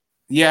Jacksonville.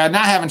 Yeah,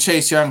 not having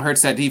Chase Young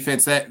hurts that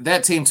defense.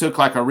 That team took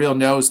like a real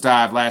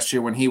nosedive last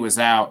year when he was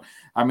out.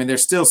 I mean, they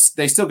still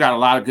got a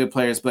lot of good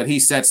players, but he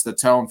sets the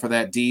tone for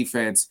that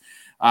defense.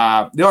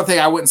 The only thing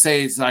I wouldn't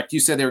say is, like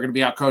you said, they were going to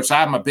be out coached.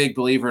 I'm a big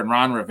believer in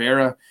Ron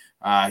Rivera.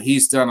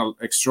 He's done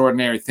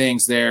extraordinary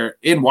things there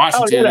in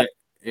Washington.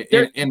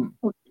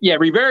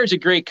 Rivera's a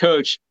great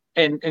coach,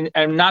 and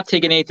I'm not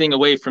taking anything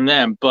away from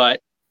them,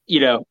 but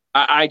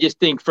I just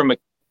think from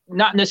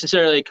not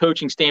necessarily a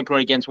coaching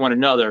standpoint against one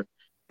another,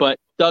 but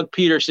Doug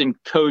Peterson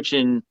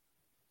coaching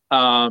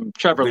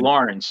Trevor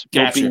Lawrence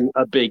will be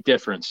a big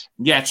difference.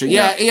 Gotcha.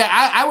 Yeah.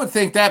 I would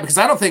think that, because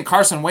I don't think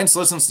Carson Wentz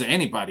listens to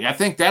anybody. I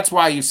think that's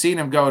why you've seen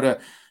him go to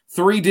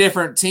 3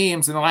 different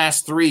teams in the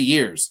last 3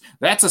 years.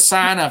 That's a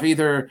sign of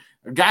either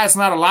a guy's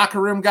not a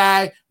locker room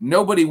guy,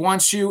 nobody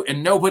wants you,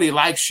 and nobody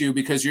likes you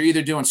because you're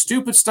either doing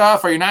stupid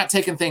stuff or you're not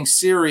taking things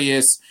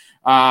serious.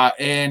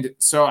 And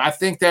so I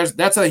think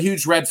that's a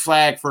huge red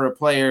flag for a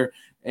player.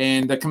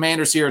 And the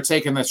Commanders here are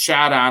taking the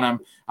shot on him.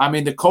 I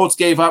mean, the Colts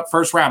gave up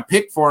first-round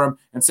pick for him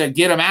and said,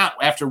 get him out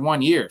after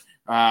 1 year,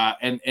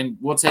 and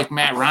we'll take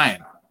Matt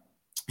Ryan.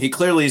 He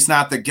clearly is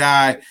not the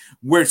guy.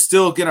 We're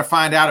still going to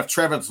find out if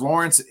Trevor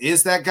Lawrence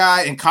is that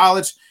guy. In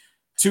college,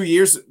 2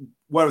 years,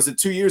 what was it,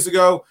 2 years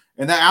ago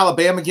in that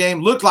Alabama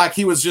game, looked like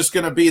he was just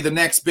going to be the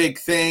next big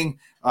thing.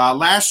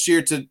 Last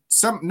year, to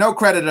no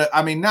credit,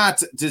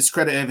 not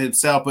discredit of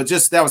himself, but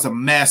just that was a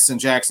mess in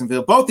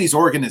Jacksonville. Both these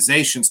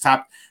organizations,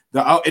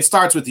 it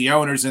starts with the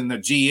owners and the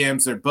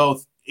GMs. They're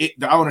both,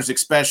 the owners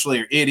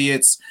especially, are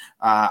idiots.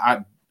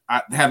 I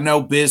have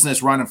no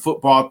business running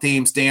football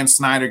teams. Dan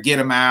Snyder, get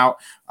him out.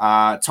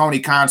 Tony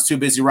Khan's too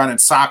busy running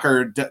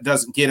soccer,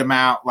 doesn't get him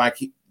out.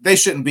 They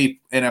shouldn't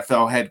be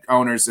NFL head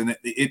owners, and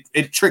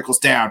it trickles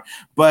down.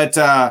 But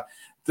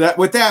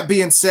with that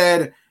being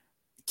said,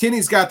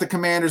 Kenny's got the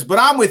Commanders, but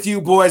I'm with you,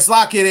 boys.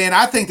 Lock it in.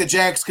 I think the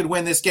Jags could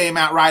win this game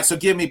outright, so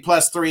give me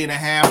plus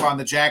 3.5 on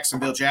the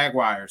Jacksonville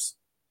Jaguars.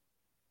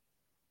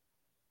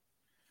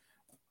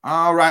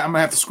 All right, I'm going to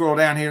have to scroll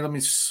down here. Let me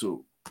see.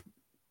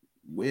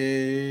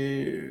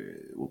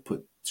 We'll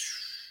put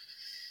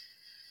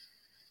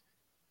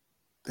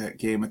that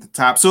game at the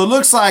top. So it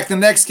looks like the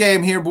next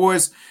game here,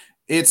 boys,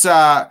 it's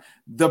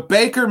the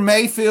Baker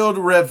Mayfield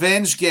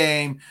revenge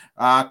game.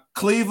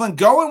 Cleveland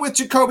going with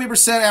Jacoby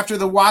Brissett after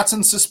the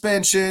Watson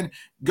suspension,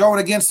 going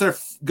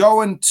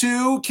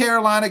to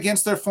Carolina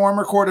against their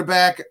former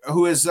quarterback,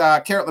 who is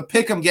the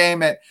Pick'em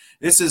game.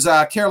 This is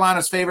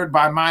Carolina's favored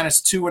by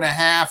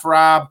 -2.5.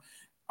 Rob,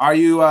 are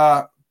you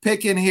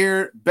picking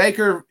here?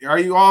 Baker, are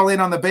you all in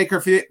on the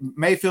Baker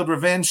Mayfield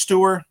revenge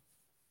tour?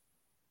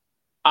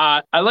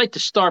 I like to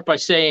start by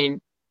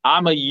saying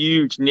I'm a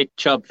huge Nick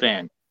Chubb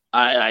fan.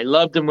 I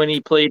loved him when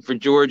he played for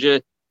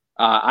Georgia.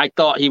 I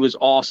thought he was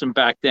awesome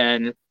back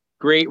then.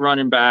 Great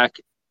running back.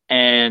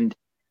 And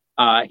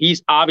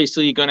he's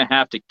obviously going to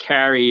have to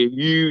carry a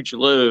huge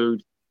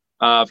load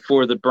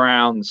for the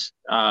Browns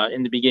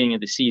in the beginning of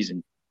the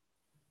season.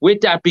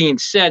 With that being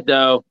said,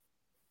 though,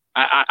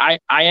 I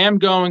am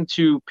going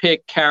to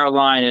pick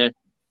Carolina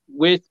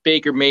with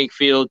Baker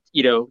Mayfield,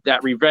 that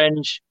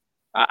revenge.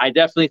 I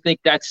definitely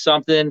think that's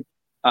something.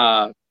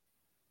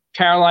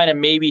 Carolina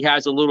maybe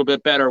has a little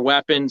bit better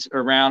weapons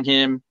around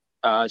him.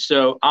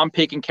 So I'm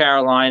picking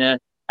Carolina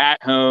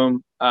at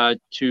home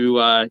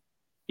to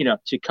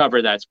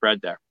cover that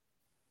spread there.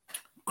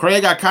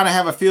 Kraig, I kind of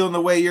have a feeling the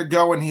way you're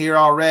going here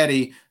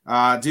already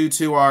due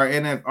to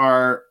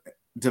our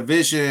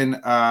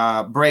division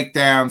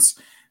breakdowns.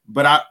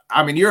 But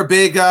I mean, you're a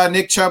big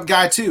Nick Chubb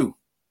guy too.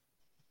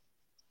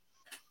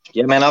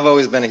 Yeah, man, I've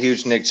always been a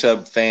huge Nick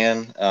Chubb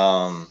fan.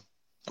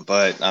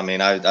 But I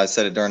mean, I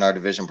said it during our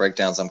division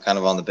breakdowns. I'm kind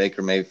of on the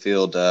Baker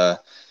Mayfield,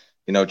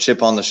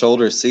 chip on the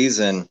shoulder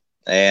season.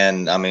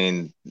 And I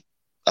mean,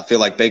 I feel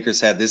like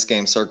Baker's had this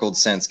game circled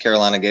since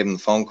Carolina gave him the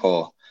phone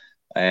call.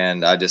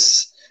 And I'm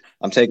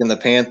taking the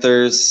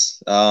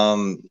Panthers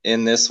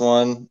in this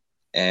one.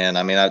 And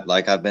I mean,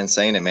 I've been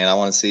saying it, man. I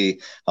want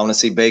to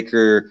see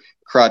Baker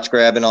crotch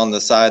grabbing on the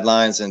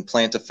sidelines and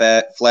plant a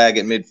flag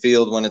at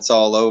midfield when it's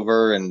all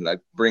over, and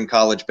bring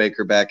college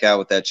Baker back out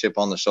with that chip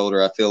on the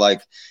shoulder. I feel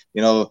like,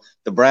 the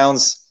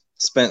Browns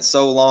spent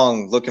so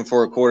long looking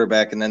for a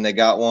quarterback, and then they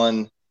got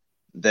one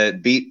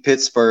that beat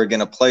Pittsburgh in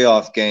a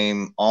playoff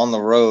game on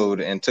the road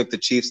and took the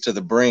Chiefs to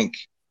the brink,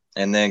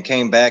 and then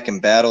came back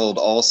and battled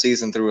all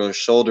season through a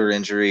shoulder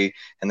injury.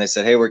 And they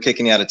said, hey, we're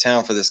kicking you out of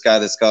town for this guy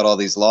that's got all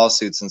these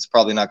lawsuits and is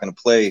probably not going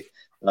to play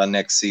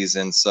next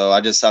season. So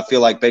I feel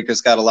like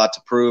Baker's got a lot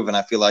to prove, and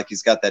I feel like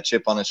he's got that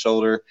chip on his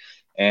shoulder.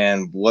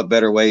 And what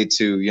better way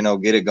to,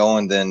 get it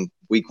going than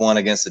week one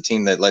against a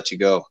team that let you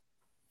go?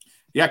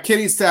 Yeah,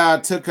 Kitty's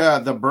took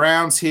the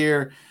Browns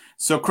here.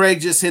 So Kraig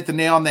just hit the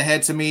nail on the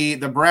head to me.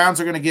 The Browns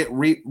are going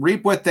to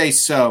reap what they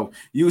sow.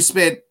 You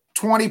spent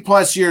 20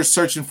 plus years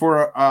searching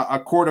for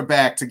a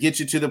quarterback to get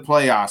you to the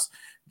playoffs.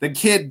 The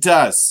kid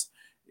does.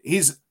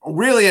 He's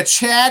really a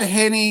Chad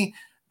Henne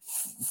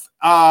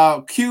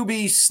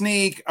QB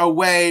sneak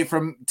away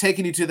from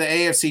taking you to the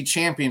AFC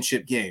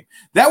Championship game.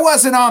 That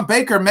wasn't on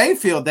Baker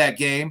Mayfield that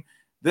game.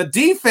 The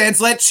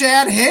defense let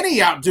Chad Henne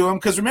outdo him,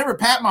 because remember,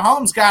 Pat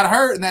Mahomes got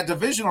hurt in that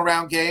divisional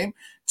round game.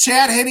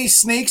 Chad Henne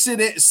sneaks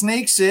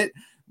it.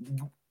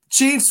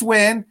 Chiefs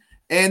win,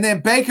 and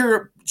then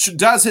Baker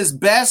does his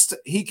best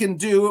he can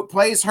do,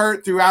 plays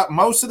hurt throughout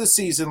most of the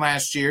season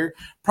last year.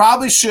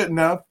 Probably shouldn't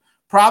have.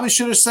 Probably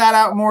should have sat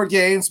out more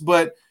games,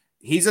 but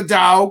he's a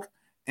dog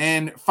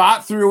and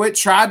fought through it,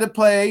 tried to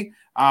play,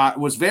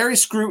 was very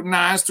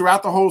scrutinized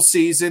throughout the whole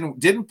season,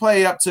 didn't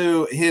play up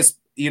to his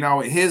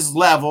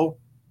level.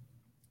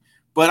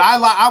 But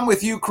I'm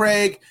with you,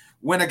 Kraig.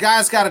 When a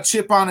guy's got a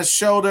chip on his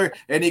shoulder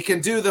and he can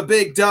do the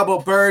big double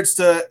birds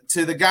to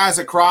the guys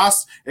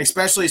across,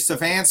 especially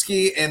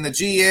Stefanski and the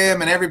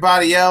GM and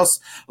everybody else,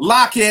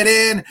 lock it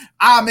in.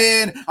 I'm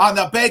in on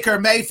the Baker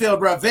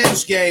Mayfield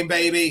revenge game,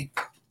 baby.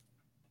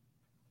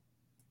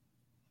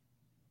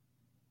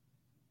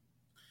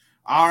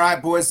 All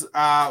right, boys,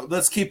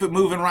 let's keep it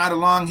moving right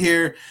along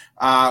here.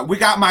 We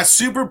got my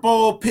Super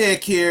Bowl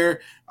pick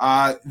here,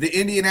 the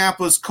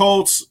Indianapolis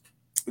Colts.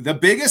 The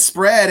biggest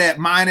spread at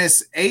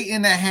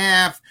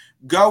 -8.5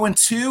 going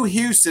to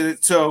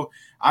Houston. So,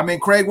 I mean,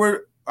 Kraig,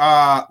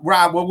 Rob,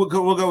 we'll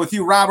go with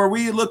you. Rob, are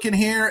we looking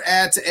here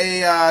at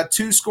a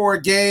 2-score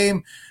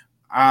game?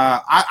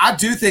 I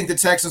do think the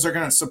Texans are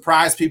going to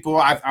surprise people.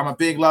 I'm a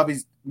big Lovey.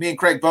 Me and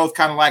Kraig both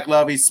kind of like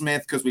Lovey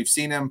Smith because we've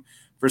seen him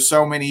for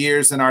so many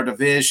years in our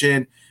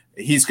division.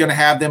 He's going to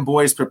have them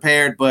boys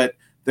prepared, but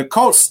the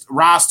Colts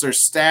roster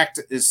stacked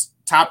is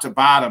top to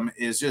bottom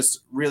is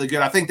just really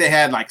good. I think they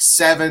had like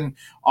 7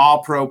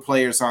 all-pro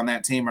players on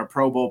that team or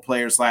Pro Bowl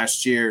players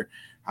last year.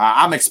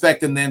 I'm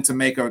expecting them to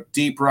make a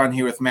deep run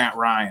here with Matt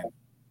Ryan.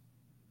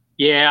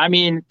 Yeah, I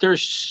mean,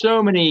 there's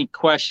so many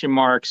question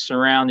marks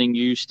surrounding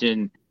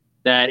Houston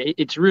that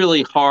it's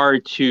really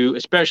hard to,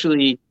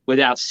 especially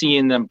without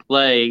seeing them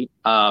play,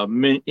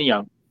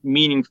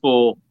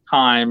 meaningful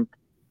time.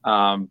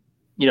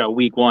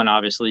 Week one,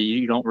 obviously,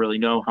 you don't really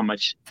know how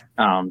much,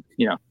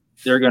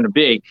 they're going to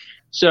be.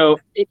 So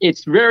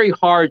it's very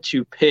hard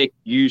to pick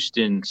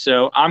Houston.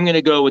 So I'm going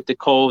to go with the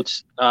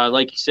Colts.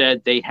 Like you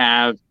said, they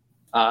have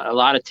a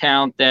lot of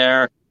talent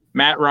there.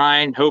 Matt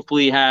Ryan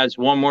hopefully has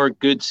one more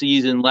good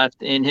season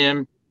left in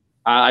him.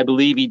 I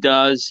believe he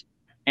does.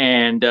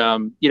 And,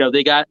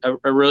 they got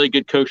a really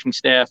good coaching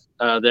staff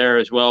there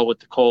as well with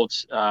the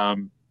Colts.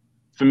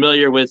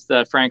 Familiar with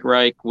Frank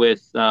Reich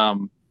with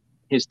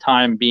his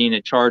time being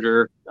a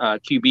Charger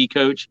QB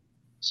coach.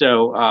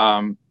 So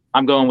I'm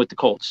going with the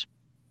Colts.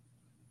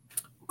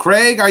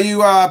 Kraig, are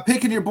you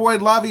picking your boy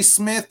Lovey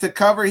Smith to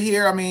cover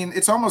here? I mean,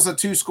 it's almost a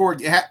 2-score,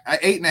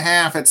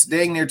 8.5. It's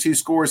dang near 2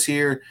 scores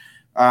here.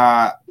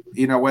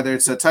 Whether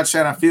it's a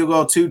touchdown, a field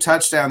goal, 2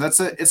 touchdowns.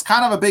 It's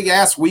kind of a big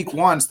ass week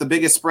one. It's the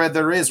biggest spread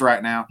there is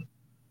right now.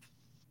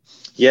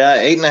 Yeah,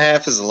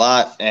 8.5 is a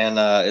lot, and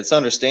it's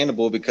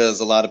understandable because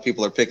a lot of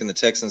people are picking the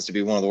Texans to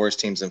be one of the worst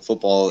teams in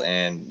football,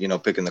 and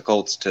picking the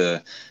Colts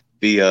to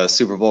be a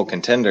Super Bowl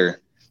contender.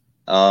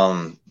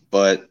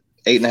 But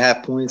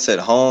 8.5 points at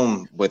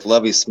home with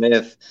Lovey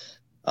Smith,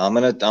 I'm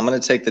gonna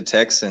take the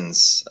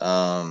Texans.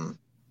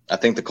 I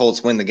think the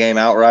Colts win the game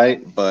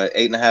outright, but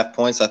 8.5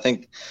 points. I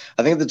think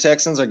the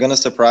Texans are going to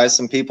surprise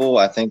some people.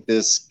 I think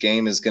this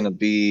game is going to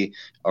be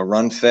a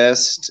run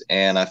fest,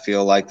 and I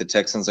feel like the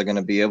Texans are going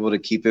to be able to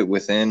keep it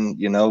within,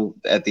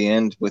 at the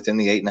end within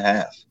the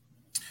 8.5.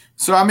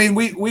 So, I mean,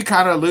 we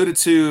kind of alluded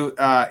to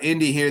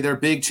Indy here. Their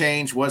big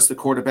change was the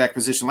quarterback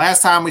position.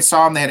 Last time we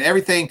saw them, they had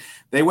everything.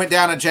 They went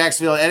down to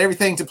Jacksonville, had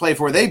everything to play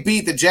for. They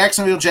beat the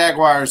Jacksonville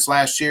Jaguars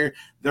last year.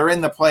 They're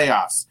in the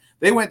playoffs.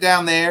 They went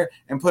down there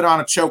and put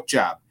on a choke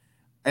job.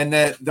 And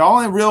the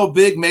only real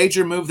big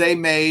major move they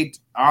made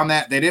on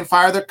that, they didn't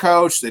fire their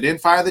coach. They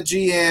didn't fire the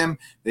GM.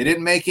 They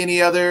didn't make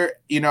any other,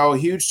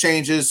 huge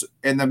changes.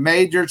 And the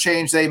major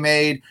change they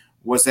made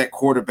was that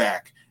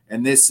quarterback.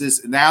 And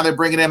now they're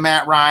bringing in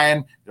Matt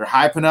Ryan. They're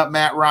hyping up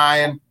Matt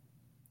Ryan.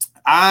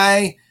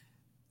 I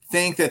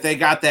think that they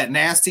got that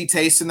nasty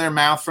taste in their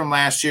mouth from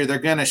last year. They're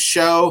going to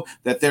show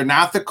that they're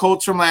not the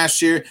Colts from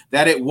last year,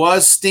 that it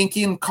was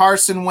stinking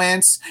Carson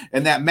Wentz,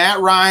 and that Matt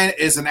Ryan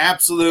is an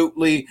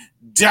absolutely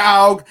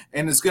dog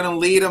and is going to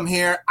lead them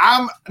here.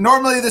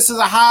 Normally this is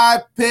a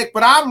high pick,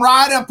 but I'm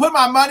riding. I'm putting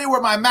my money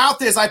where my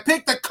mouth is. I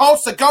picked the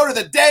Colts to go to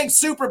the dang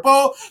Super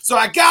Bowl, so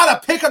I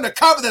got to pick them to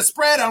cover the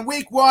spread on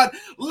week one.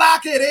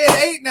 Lock it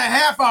in,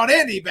 8.5 on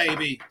Indy,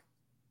 baby.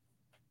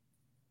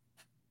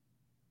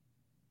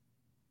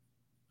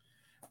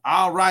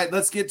 All right,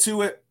 let's get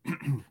to it.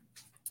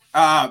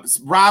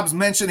 Rob's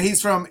mentioned he's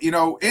from,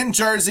 in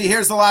Jersey.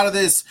 Here's a lot of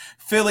this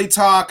Philly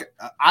talk.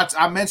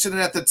 I mentioned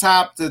it at the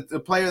top. One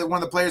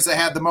of the players that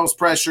had the most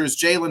pressure is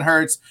Jalen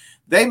Hurts.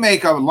 They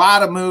make a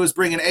lot of moves,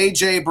 bringing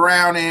A.J.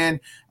 Brown in.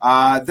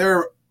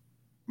 They're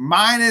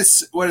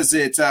minus,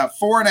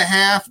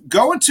 4.5.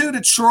 Going to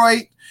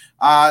Detroit.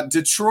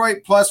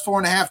 Detroit plus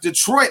 4.5.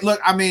 Detroit, look,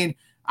 I mean,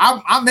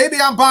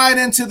 I'm buying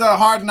into the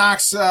Hard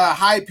Knocks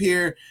hype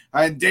here.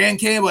 Dan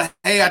Campbell,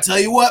 hey, I tell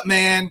you what,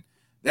 man,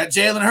 that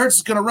Jalen Hurts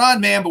is gonna run,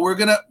 man, but we're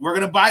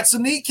gonna bite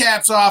some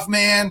kneecaps off,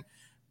 man.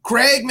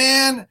 Kraig,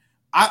 man,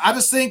 I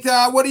just think,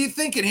 what are you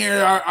thinking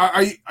here?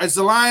 Is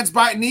the Lions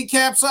biting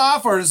kneecaps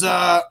off, or is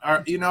the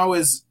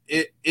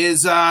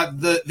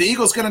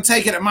Eagles gonna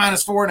take it at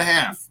minus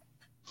 4.5?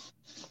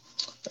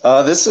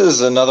 This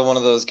is another one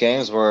of those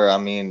games where,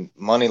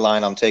 money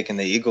line, I'm taking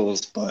the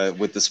Eagles, but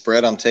with the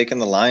spread, I'm taking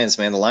the Lions,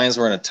 man. The Lions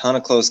were in a ton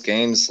of close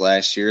games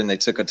last year, and they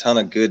took a ton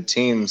of good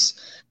teams,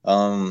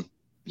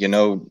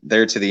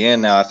 there to the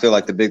end. Now, I feel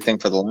like the big thing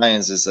for the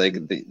Lions is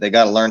they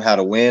got to learn how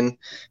to win,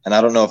 and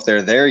I don't know if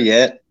they're there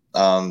yet,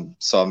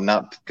 so I'm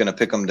not going to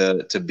pick them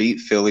to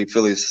beat Philly.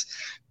 Philly's,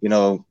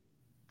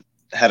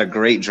 had a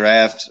great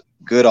draft,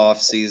 good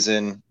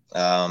offseason.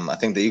 I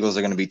think the Eagles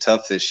are going to be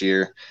tough this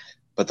year.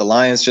 But the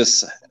Lions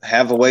just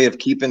have a way of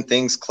keeping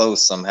things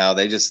close somehow.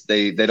 They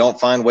don't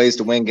find ways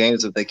to win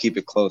games if they keep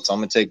it close. So I'm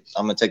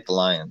gonna take the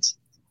Lions.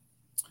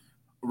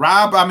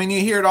 Rob,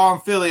 you hear it all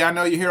in Philly. I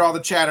know you hear all the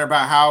chatter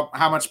about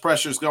how much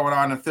pressure is going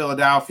on in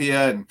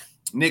Philadelphia and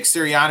Nick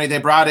Sirianni. They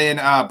brought in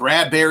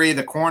Bradbury,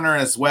 the corner,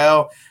 as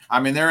well.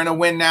 They're in a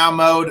win now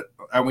mode,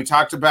 and we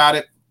talked about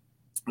it.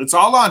 It's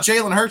all on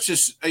Jalen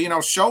Hurts'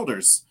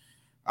 shoulders.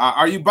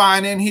 Are you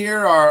buying in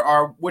here,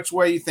 or which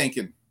way are you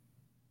thinking?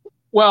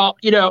 Well,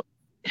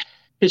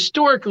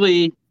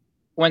 historically,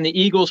 when the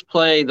Eagles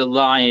play the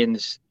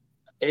Lions,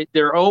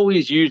 they're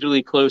always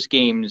usually close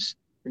games,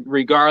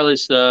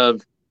 regardless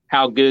of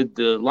how good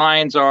the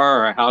Lions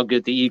are or how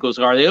good the Eagles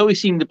are. They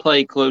always seem to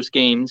play close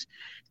games.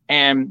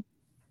 And,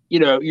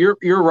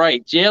 you're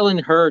right.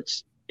 Jalen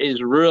Hurts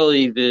is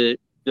really the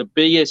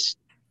biggest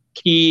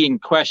key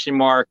and question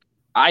mark,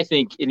 I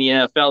think, in the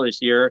NFL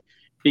this year,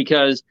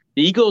 because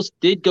the Eagles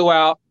did go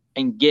out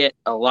and get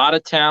a lot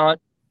of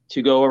talent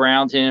to go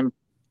around him.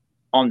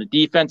 On the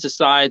defensive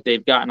side,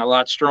 they've gotten a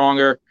lot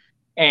stronger.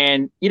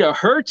 And,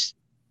 Hurts,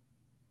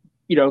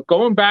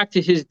 going back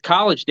to his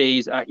college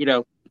days,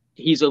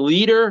 he's a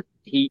leader.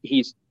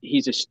 He's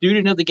a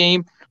student of the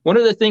game. One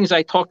of the things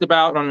I talked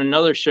about on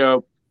another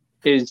show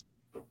is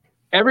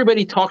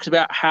everybody talks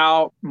about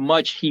how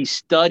much he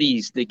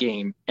studies the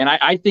game. And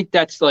I think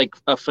that's like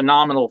a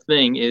phenomenal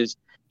thing is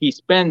he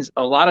spends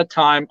a lot of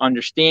time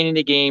understanding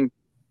the game.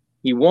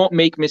 He won't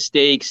make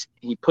mistakes.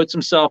 He puts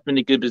himself in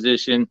a good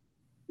position.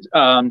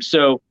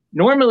 So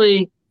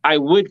normally I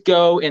would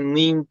go and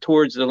lean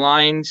towards the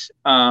Lions,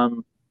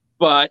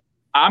 but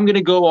I'm going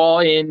to go all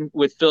in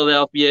with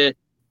Philadelphia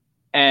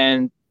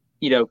and,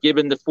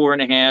 given the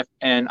 4.5,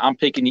 and I'm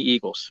picking the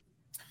Eagles.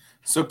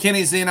 So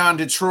Kenny's in on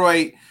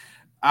Detroit.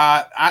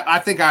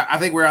 I think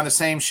we were on the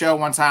same show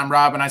one time,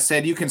 Rob, and I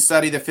said you can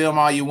study the film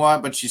all you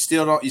want, but you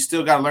still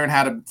got to learn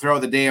how to throw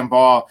the damn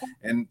ball.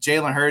 And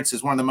Jalen Hurts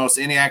is one of the most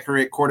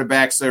inaccurate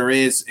quarterbacks there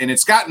is, and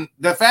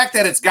the fact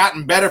that it's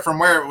gotten better from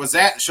where it was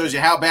at shows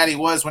you how bad he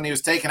was when he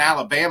was taking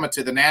Alabama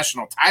to the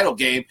national title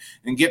game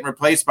and getting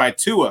replaced by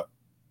Tua.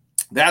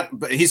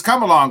 But he's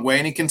come a long way,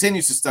 and he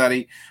continues to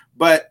study.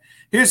 But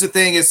here's the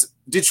thing: is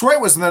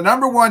Detroit was the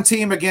number one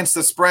team against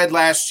the spread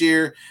last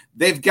year.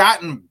 They've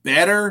gotten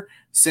better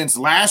since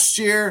last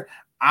year.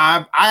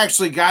 I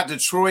actually got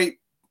Detroit.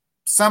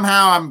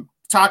 Somehow I'm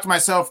talked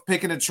myself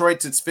picking Detroit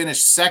to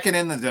finish second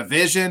in the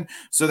division.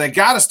 So they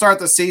got to start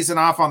the season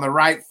off on the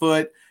right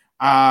foot.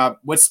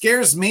 What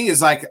scares me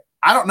is I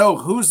don't know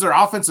who's their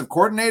offensive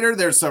coordinator.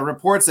 There's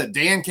reports that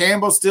Dan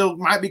Campbell still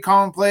might be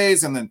calling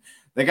plays, and then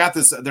they got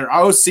their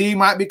OC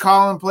might be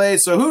calling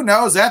plays. So who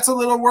knows? That's a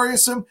little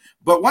worrisome.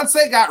 But once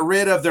they got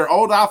rid of their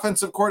old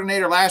offensive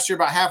coordinator last year,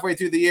 about halfway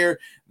through the year,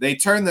 they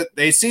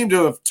seem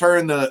to have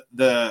turned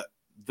the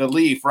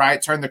leaf,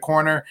 right? Turned the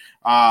corner.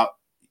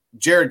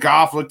 Jared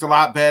Goff looked a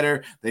lot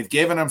better. They've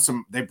given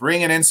him they're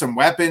bringing in some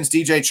weapons.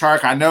 DJ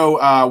Chark, I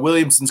know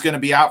Williamson's going to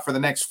be out for the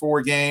next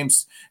 4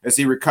 games as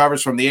he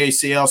recovers from the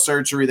ACL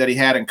surgery that he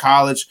had in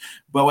college.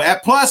 But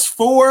at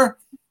 +4,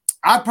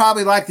 I'd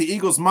probably like the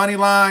Eagles money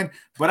line,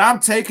 but I'm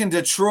taking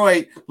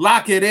Detroit.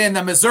 Lock it in.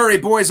 The Missouri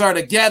boys are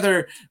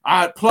together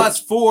at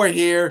 +4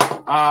 here,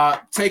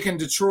 taking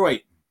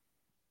Detroit.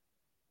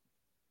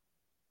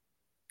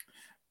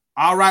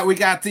 All right, we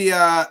got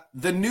the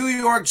New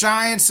York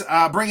Giants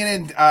bringing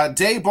in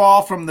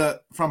Dayball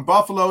from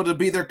Buffalo to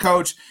be their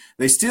coach.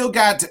 They still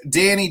got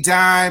Danny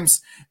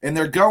Dimes, and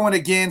they're going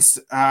against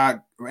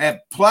at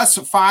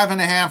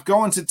 +5.5,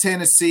 going to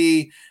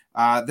Tennessee.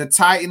 The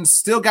Titans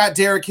still got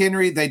Derrick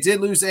Henry. They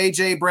did lose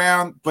A.J.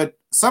 Brown, but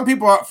some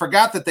people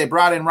forgot that they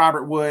brought in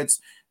Robert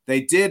Woods.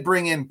 They did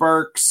bring in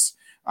Burks.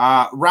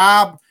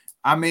 Rob,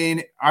 I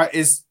mean,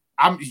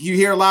 you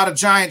hear a lot of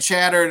Giant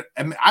chatter.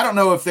 I don't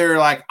know if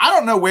I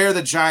don't know where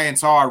the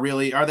Giants are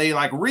really. Are they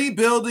like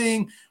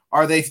rebuilding?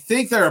 Or they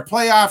think they're a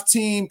playoff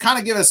team? Kind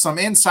of give us some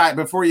insight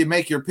before you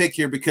make your pick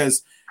here,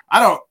 because I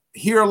don't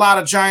hear a lot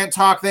of Giant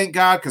talk, thank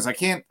God, because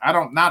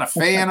not a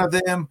fan of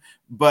them.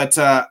 But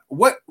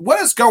what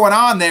is going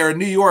on there in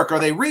New York? Are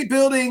they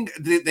rebuilding?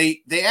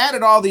 They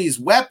added all these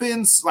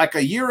weapons like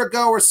a year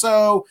ago or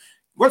so.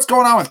 What's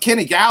going on with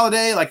Kenny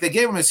Galladay? Like, they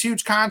gave him this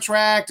huge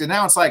contract, and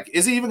now it's like,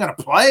 is he even going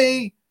to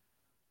play?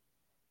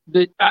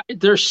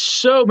 There's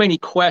so many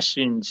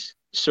questions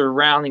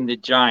surrounding the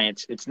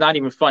Giants. It's not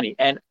even funny.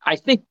 And I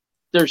think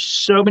there's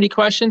so many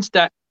questions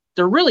that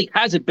there really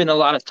hasn't been a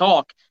lot of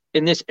talk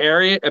in this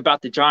area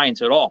about the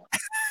Giants at all.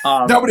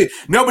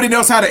 Nobody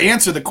knows how to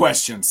answer the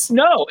questions.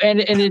 No, and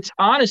it's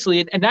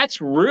honestly, and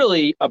that's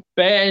really a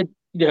bad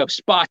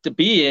spot to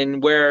be in,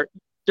 where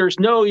there's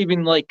no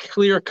even like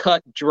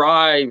clear-cut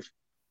drive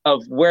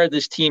of where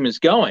this team is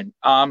going.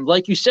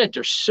 Like you said,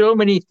 there's so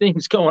many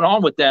things going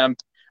on with them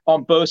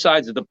on both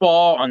sides of the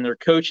ball, on their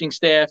coaching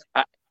staff.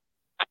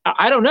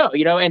 I don't know,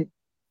 and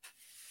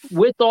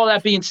with all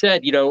that being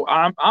said,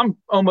 I'm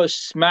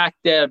almost smack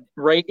dab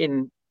right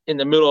in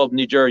the middle of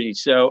New Jersey.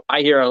 So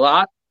I hear a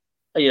lot,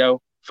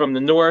 from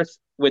the north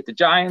with the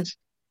Giants,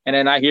 and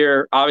then I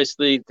hear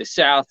obviously the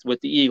south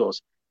with the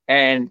Eagles.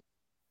 And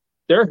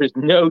there is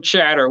no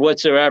chatter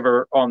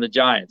whatsoever on the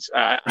Giants.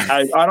 I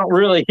don't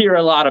really hear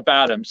a lot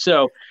about them.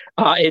 So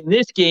in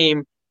this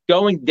game,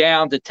 going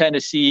down to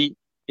Tennessee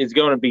is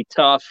going to be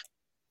tough.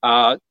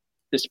 The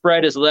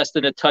spread is less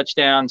than a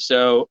touchdown,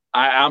 so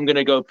I'm going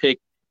to go pick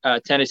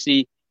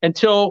Tennessee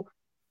until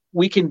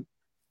we can,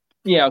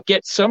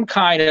 get some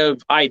kind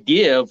of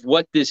idea of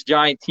what this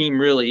Giant team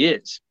really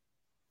is.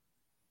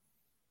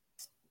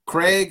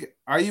 Kraig,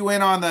 are you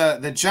in on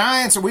the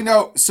Giants? Or we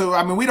know, so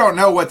I mean, we don't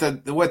know what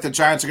the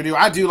Giants are going to do.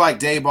 I do like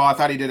Dayball. I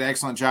thought he did an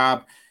excellent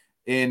job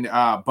in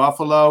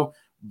Buffalo,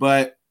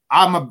 but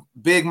I'm a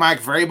big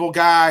Mike Vrabel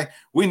guy.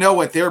 We know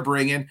what they're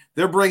bringing.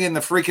 They're bringing the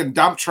freaking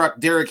dump truck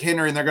Derrick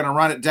Henry, and they're going to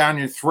run it down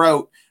your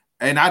throat.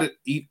 And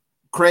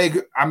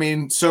Kraig, I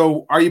mean,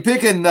 so are you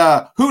picking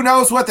the who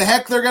knows what the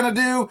heck they're going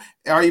to do?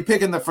 Are you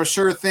picking the for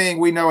sure thing?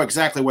 We know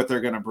exactly what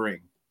they're going to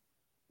bring.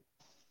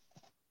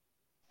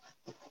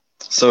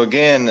 So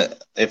again,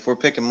 if we're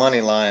picking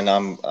money line,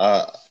 I'm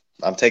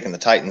taking the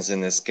Titans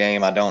in this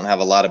game. I don't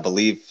have a lot of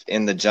belief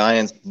in the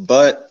Giants,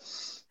 but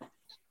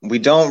we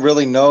don't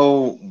really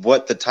know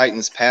what the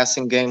Titans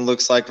passing game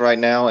looks like right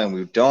now, and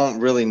we don't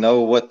really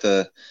know what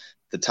the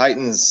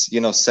Titans,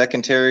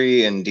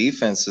 secondary and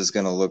defense is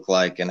going to look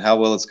like and how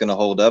well it's going to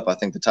hold up. I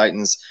think the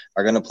Titans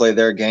are going to play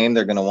their game.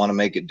 They're going to want to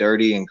make it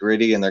dirty and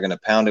gritty, and they're going to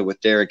pound it with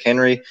Derrick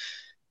Henry,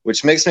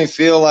 which makes me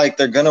feel like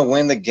they're going to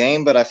win the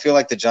game, but I feel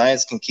like the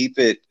Giants can keep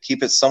it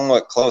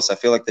somewhat close. I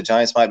feel like the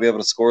Giants might be able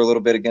to score a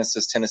little bit against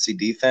this Tennessee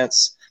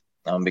defense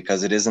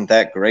because it isn't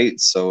that great.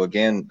 So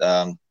again,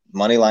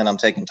 money line, I'm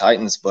taking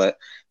Titans, but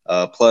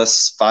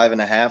plus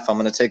 5.5, I'm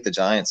going to take the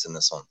Giants in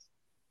this one.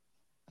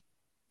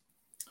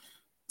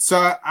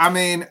 So, I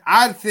mean,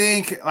 I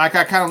think, like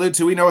I kind of alluded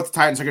to, we know what the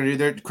Titans are going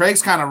to do.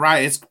 Craig's kind of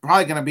right. It's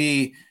probably going to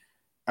be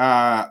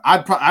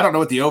I don't know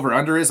what the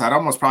over-under is. I'd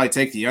almost probably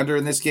take the under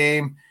in this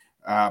game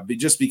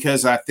just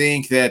because I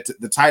think that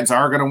the Titans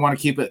are going to want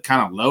to keep it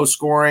kind of low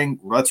scoring.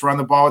 Let's run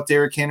the ball with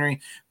Derrick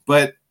Henry.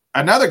 But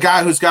another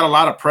guy who's got a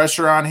lot of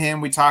pressure on him,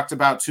 we talked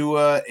about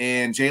Tua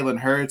and Jalen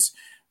Hurts.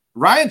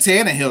 Ryan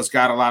Tannehill's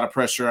got a lot of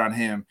pressure on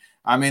him.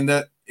 I mean,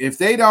 if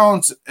they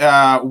don't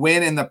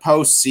win in the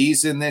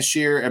postseason this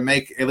year and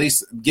at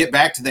least get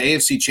back to the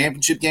AFC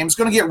Championship game, it's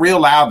going to get real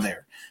loud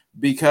there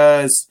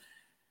because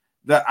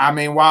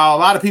while a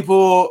lot of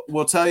people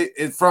will tell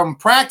you from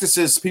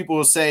practices, people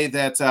will say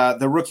that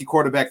the rookie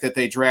quarterback that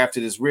they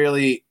drafted is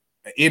really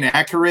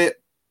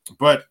inaccurate,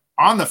 but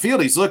on the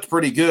field, he's looked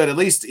pretty good. At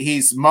least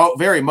he's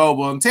very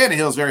mobile, and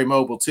Tannehill's very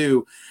mobile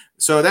too.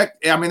 So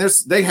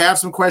they have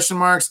some question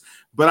marks.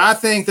 But I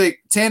think that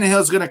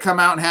Tannehill's going to come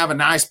out and have a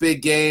nice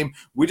big game.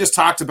 We just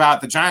talked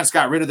about the Giants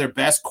got rid of their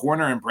best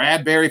corner in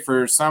Bradbury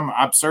for some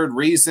absurd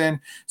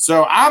reason.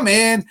 So I'm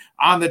in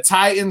on the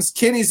Titans.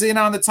 Kenny's in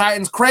on the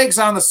Titans. Craig's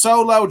on the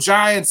solo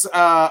Giants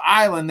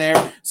island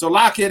there. So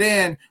lock it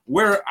in.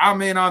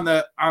 I'm in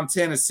on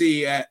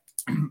Tennessee at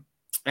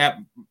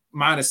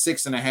minus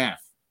 6.5.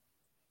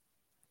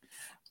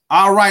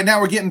 All right,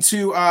 now we're getting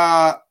to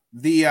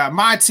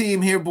my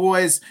team here,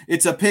 boys.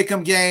 It's a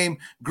pick'em game.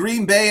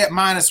 Green Bay at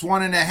minus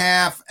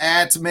 1.5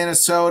 at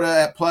Minnesota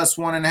at plus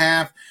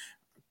 1.5.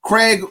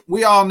 Kraig,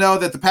 we all know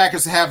that the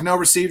Packers have no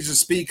receivers to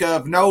speak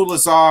of, no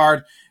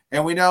Lazard,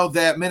 and we know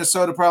that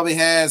Minnesota probably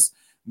has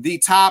the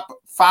top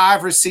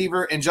 5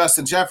 receiver in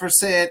Justin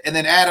Jefferson, and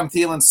then Adam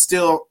Thielen's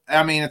still,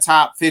 a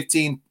top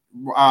 15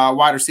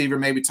 wide receiver,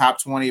 maybe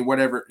top 20,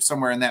 whatever,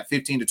 somewhere in that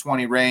 15 to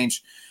 20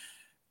 range.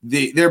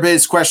 Their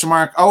biggest question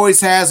mark always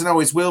has and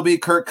always will be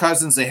Kirk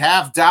Cousins. They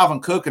have Dalvin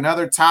Cook,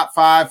 another top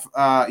 5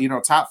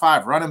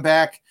 running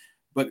back.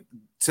 But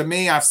to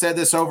me, I've said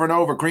this over and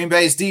over, Green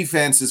Bay's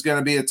defense is going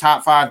to be a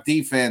top 5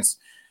 defense.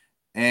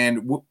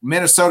 And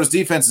Minnesota's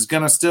defense is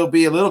going to still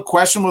be a little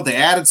questionable. They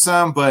added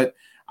some, but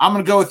I'm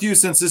going to go with you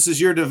since this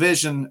is your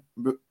division.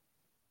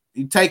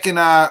 You taking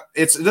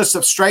it's just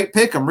a straight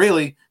pick 'em,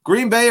 really.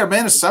 Green Bay or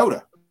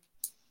Minnesota?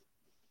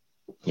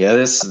 Yeah,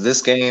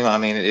 this game,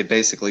 it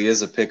basically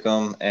is a pick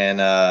 'em, and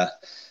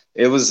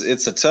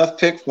it's a tough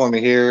pick for me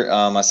here.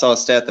 I saw a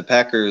stat: the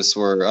Packers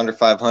were under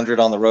 500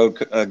 on the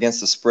road against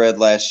the spread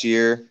last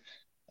year,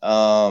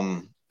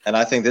 and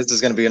I think this is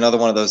going to be another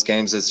one of those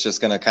games that's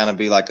just going to kind of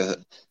be like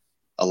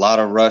a lot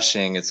of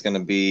rushing. It's going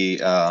to be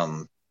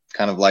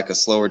kind of like a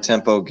slower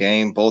tempo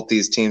game. Both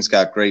these teams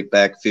got great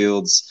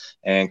backfields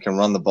and can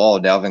run the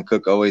ball. Dalvin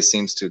Cook always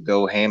seems to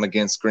go ham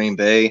against Green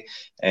Bay.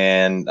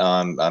 And,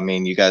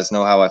 you guys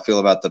know how I feel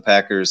about the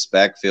Packers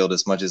backfield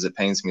as much as it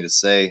pains me to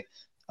say.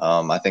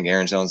 I think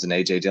Aaron Jones and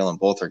A.J. Dillon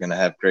both are going to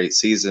have great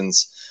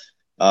seasons.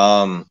 But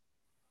I'm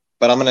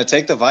going to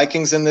take the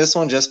Vikings in this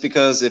one just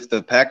because if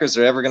the Packers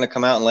are ever going to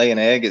come out and lay an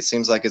egg, it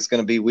seems like it's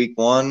going to be week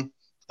 1.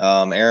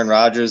 Aaron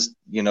Rodgers,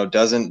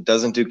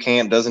 doesn't do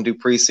camp, doesn't do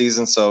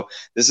preseason. So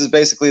this is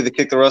basically the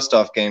kick the rust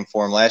off game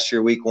for him. Last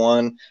year, week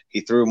 1, he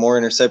threw more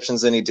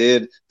interceptions than he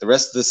did the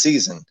rest of the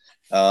season.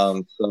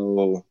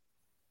 So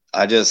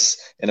I just,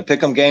 in a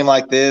pick'em game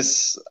like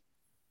this,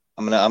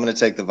 I'm gonna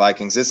take the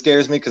Vikings. It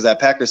scares me because that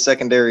Packers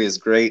secondary is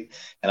great,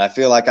 and I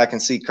feel like I can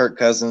see Kirk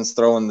Cousins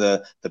throwing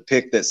the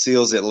pick that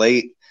seals it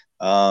late.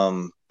 But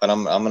I'm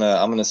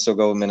gonna still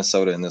go with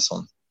Minnesota in this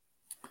one.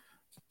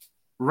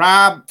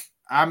 Rob,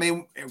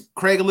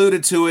 Kraig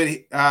alluded to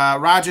it.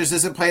 Rodgers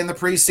isn't playing the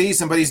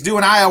preseason, but he's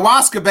doing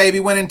ayahuasca, baby,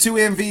 winning 2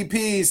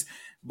 MVPs.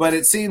 But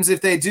it seems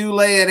if they do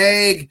lay an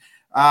egg,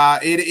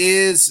 it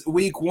is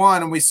week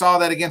 1, and we saw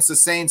that against the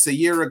Saints a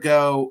year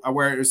ago,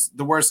 where it was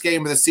the worst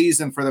game of the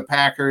season for the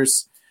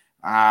Packers.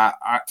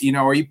 Are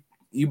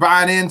you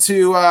buying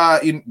into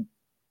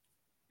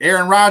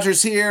Aaron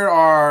Rodgers here,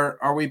 or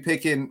are we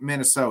picking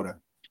Minnesota?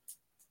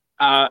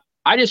 I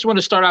just want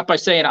to start off by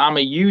saying I'm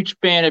a huge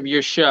fan of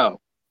your show.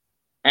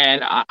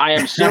 and I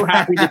am so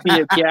happy to be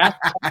a guest,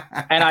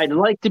 and I'd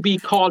like to be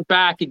called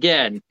back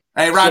again.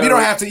 Hey, Rob, you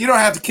don't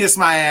have to kiss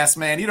my ass,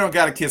 man. You don't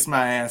got to kiss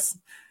my ass.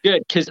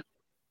 Good, because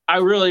I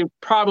really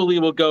probably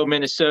will go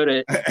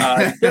Minnesota,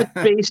 just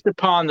based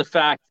upon the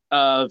fact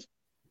of,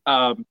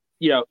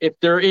 if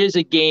there is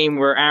a game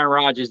where Aaron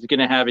Rodgers is going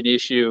to have an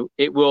issue,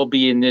 it will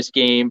be in this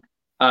game.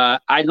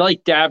 I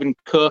like Dalvin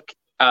Cook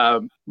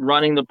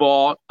running the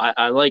ball.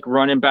 I like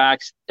running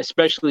backs,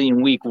 especially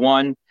in week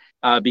one,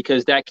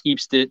 because that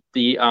keeps the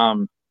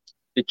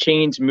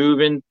chains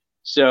moving.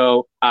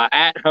 So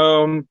at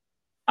home,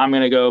 I'm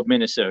going to go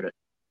Minnesota.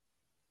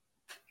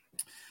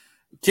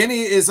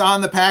 Kenny is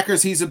on the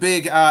Packers. He's a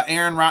big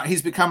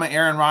he's become an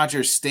Aaron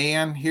Rodgers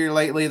stan here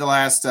lately, the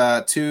last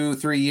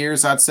 2-3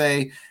 years, I'd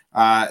say.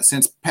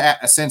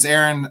 Since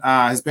Aaron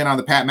has been on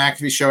the Pat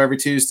McAfee show every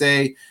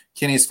Tuesday,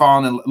 Kenny has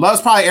fallen and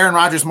loves probably Aaron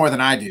Rodgers more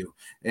than I do.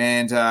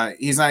 And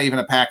he's not even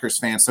a Packers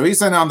fan. So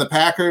he's in on the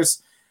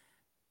Packers.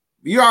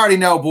 You already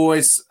know,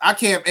 boys, I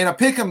can't, in a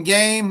pick'em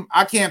game,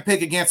 I can't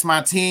pick against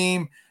my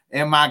team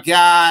and my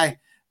guy.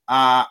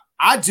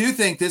 I do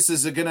think this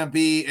is going to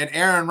be an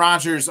Aaron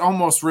Rodgers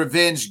almost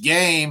revenge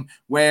game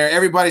where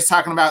everybody's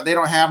talking about they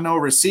don't have no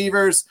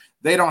receivers.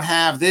 They don't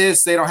have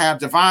this. They don't have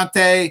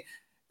Devontae.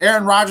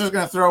 Aaron Rodgers is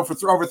going to throw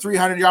for over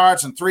 300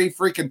 yards and 3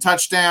 freaking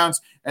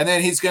touchdowns, and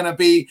then he's going to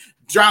be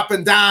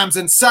dropping dimes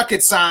and suck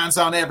it signs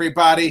on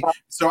everybody.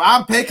 So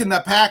I'm picking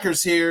the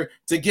Packers here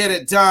to get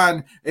it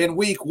done in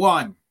week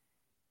one.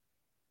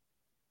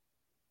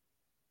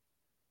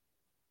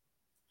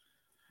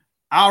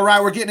 All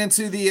right, we're getting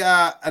into the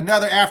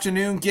another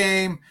afternoon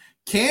game.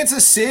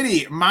 Kansas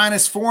City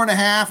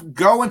 -4.5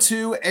 going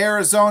to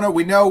Arizona.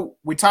 We know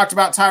we talked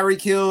about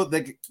Tyreek Hill,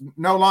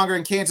 no longer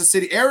in Kansas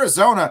City.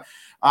 Arizona,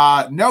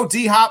 no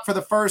D-Hop for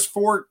the first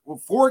four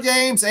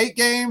games, 8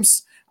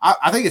 games.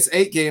 I think it's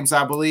 8 games,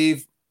 I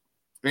believe.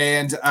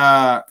 And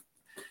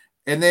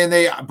then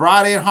they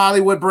brought in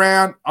Hollywood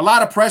Brown. A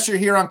lot of pressure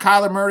here on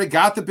Kyler Murray.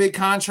 Got the big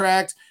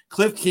contract.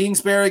 Cliff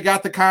Kingsbury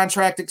got the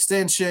contract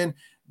extension.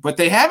 But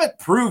they haven't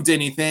proved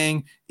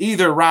anything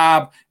either,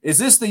 Rob. Is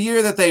this the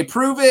year that they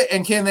prove it?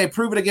 And can they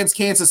prove it against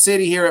Kansas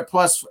City here at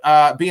plus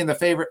being the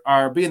favorite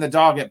or being the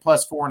dog at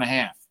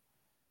 +4.5?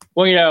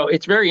 Well,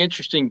 it's very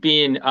interesting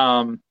being,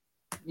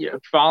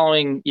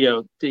 following,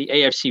 the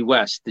AFC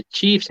West. The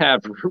Chiefs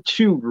have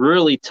 2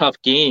 really tough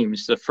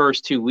games the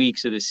first 2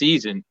 weeks of the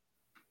season.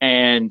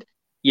 And,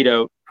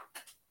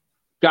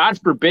 God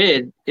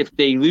forbid if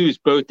they lose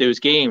both those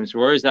games,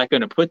 where is that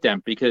going to put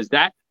them? Because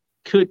that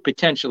could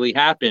potentially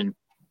happen.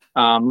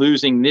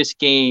 Losing this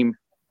game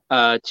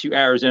to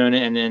Arizona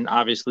and then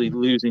obviously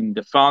losing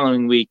the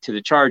following week to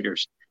the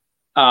Chargers.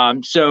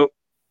 So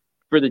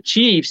for the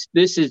Chiefs,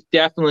 this is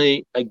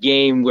definitely a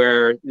game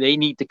where they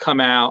need to come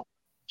out,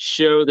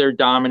 show their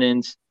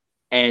dominance,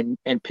 and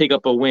pick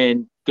up a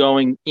win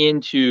going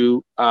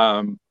into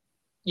a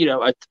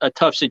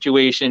tough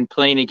situation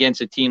playing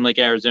against a team like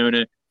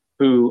Arizona,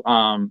 who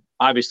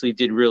obviously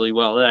did really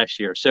well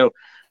last year. So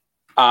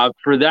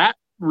for that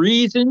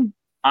reason,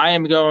 I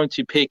am going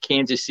to pick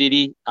Kansas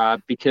City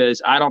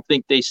because I don't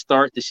think they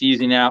start the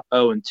season out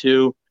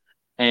 0-2,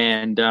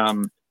 and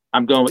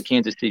I'm going with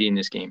Kansas City in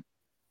this game.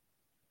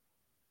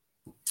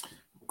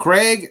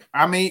 Kraig,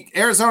 I mean,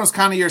 Arizona's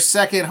kind of your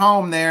second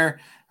home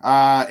there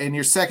and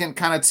your second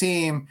kind of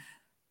team,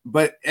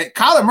 but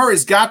Kyler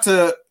Murray's got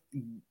to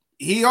 –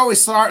 he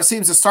always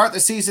seems to start the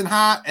season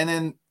hot and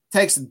then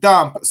takes a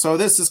dump. So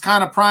this is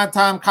kind of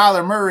primetime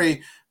Kyler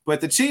Murray,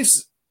 but the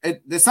Chiefs –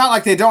 it's not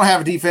like they don't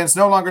have a defense.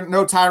 No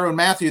Tyrann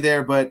Mathieu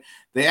there, but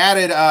they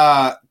added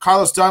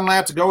Carlos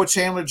Dunlap to go with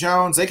Chandler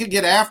Jones. They could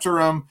get after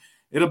him.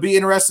 It'll be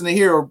interesting to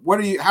hear.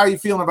 How are you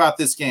feeling about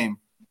this game?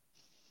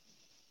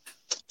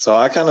 So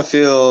I kind of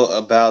feel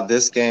about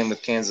this game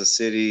with Kansas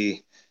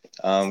City,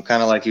 kind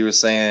of like you were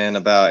saying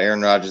about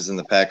Aaron Rodgers and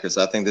the Packers.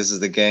 I think this is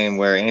the game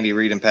where Andy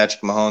Reid and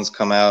Patrick Mahomes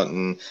come out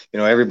and,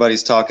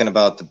 everybody's talking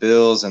about the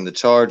Bills and the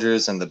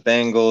Chargers and the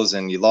Bengals,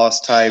 and you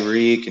lost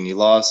Tyreek and you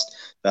lost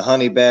the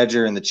Honey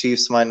Badger, and the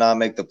Chiefs might not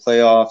make the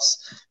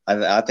playoffs.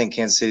 I think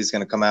Kansas City is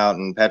going to come out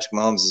and Patrick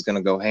Mahomes is going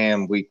to go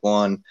ham week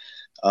one.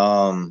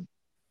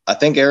 I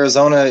think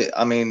Arizona,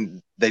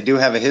 they do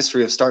have a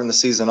history of starting the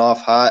season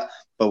off hot,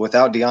 but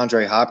without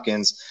DeAndre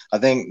Hopkins, I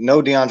think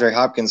no DeAndre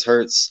Hopkins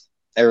hurts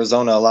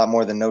Arizona a lot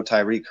more than no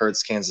Tyreek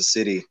hurts Kansas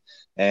City.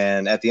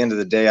 And at the end of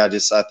the day, I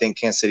think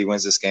Kansas City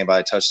wins this game by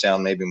a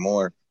touchdown, maybe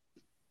more.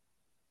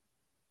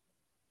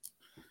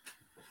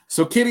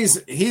 So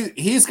Kitty's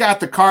he's got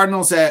the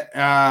Cardinals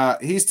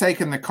at he's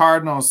taken the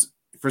Cardinals.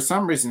 For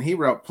some reason he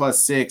wrote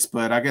 +6,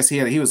 but I guess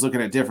he was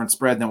looking at a different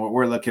spread than what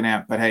we're looking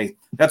at. But hey,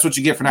 that's what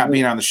you get for not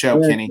being on the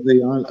show, Kenny.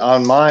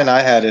 On mine,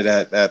 I had it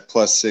at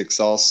 +6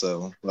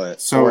 also.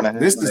 But so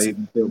this is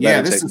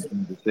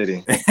the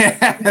City,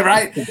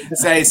 right?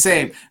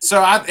 Same.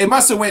 So it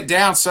must have went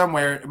down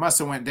somewhere. It must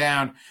have went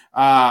down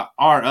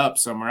or up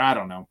somewhere. I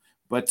don't know.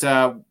 But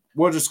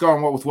we'll just go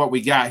on with what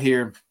we got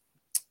here.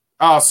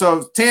 Oh,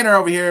 so Tanner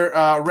over here,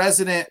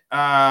 resident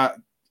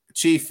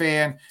Chief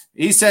fan.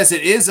 He says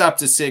it is up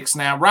to 6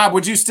 now. Rob,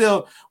 would you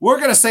still? We're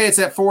going to say it's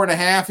at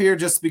 4.5 here,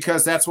 just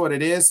because that's what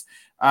it is.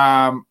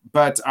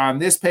 But on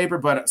this paper,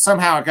 but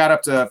somehow it got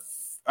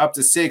up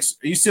to 6.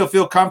 You still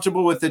feel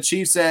comfortable with the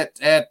Chiefs at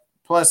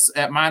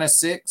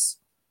 -6?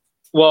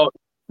 Well,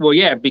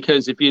 yeah,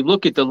 because if you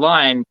look at the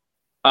line,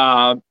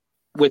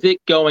 with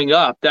it going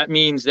up, that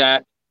means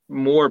that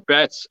more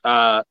bets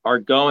are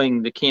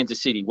going the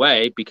Kansas City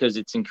way, because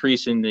it's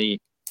increasing the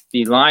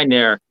line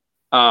there,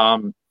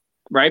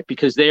 right?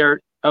 Because they're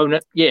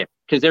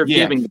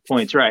giving the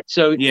points, right?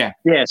 So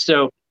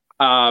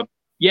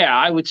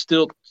I would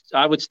still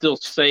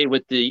say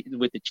with the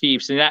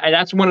Chiefs, and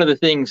that's one of the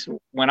things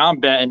when I'm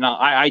betting.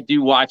 I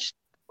do watch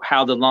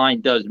how the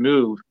line does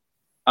move.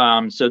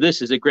 So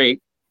this is a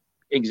great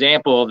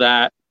example of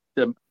that.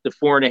 The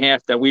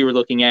 4.5 that we were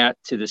looking at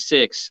to the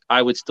 6,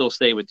 I would still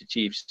stay with the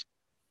Chiefs.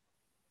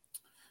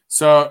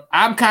 So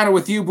I'm kind of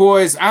with you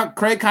boys.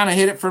 Kraig kind of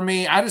hit it for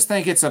me. I just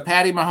think it's a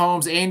Patty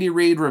Mahomes, Andy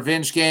Reid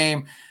revenge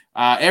game.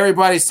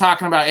 Everybody's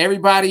talking about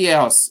everybody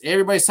else.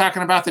 Everybody's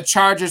talking about the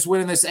Chargers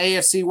winning this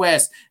AFC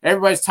West.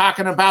 Everybody's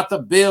talking about the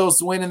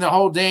Bills winning the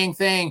whole dang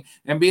thing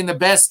and being the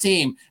best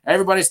team.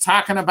 Everybody's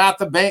talking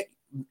about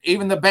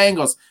even the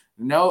Bengals.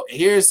 No,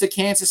 here's the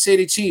Kansas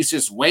City Chiefs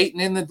just waiting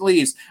in the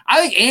leaves.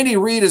 I think Andy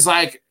Reid is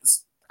like,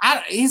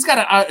 he's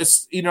got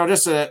just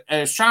an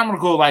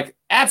astronomical, like,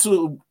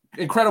 absolute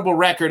incredible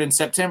record in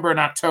September and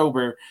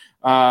October.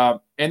 And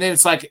then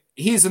it's like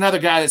he's another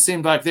guy that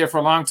seemed like there for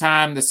a long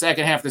time. The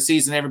second half of the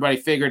season, everybody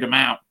figured him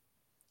out,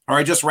 or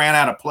he just ran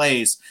out of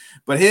plays.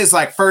 But his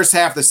like first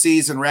half of the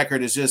season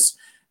record is just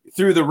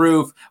through the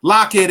roof.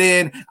 Lock it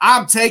in.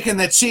 I'm taking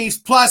the Chiefs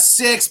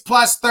 +6,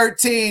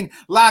 +13.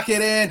 Lock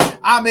it in.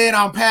 I'm in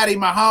on Patty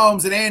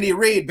Mahomes and Andy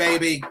Reid,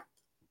 baby.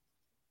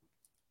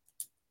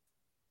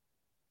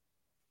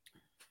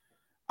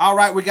 All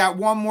right, we got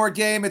one more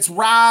game. It's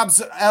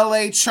Rob's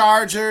LA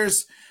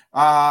Chargers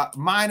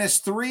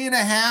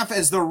 -3.5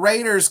 as the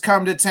Raiders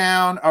come to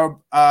town. A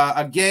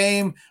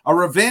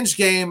revenge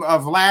game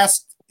of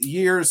last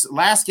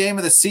game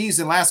of the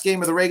season, last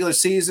game of the regular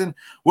season,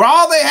 where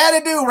all they had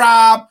to do,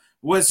 Rob,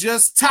 was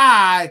just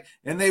tie,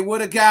 and they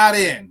would have got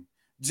in.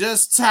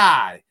 Just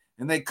tie,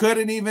 and they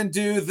couldn't even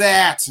do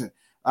that.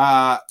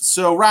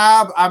 So,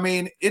 Rob, I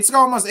mean, it's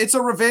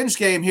a revenge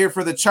game here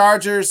for the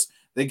Chargers.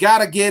 They got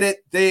to get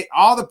it.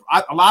 A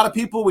lot of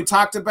people, we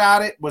talked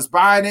about it, was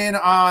buying in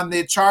on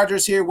the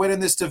Chargers here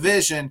winning this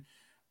division.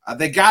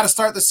 They got to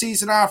start the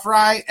season off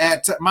right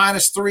at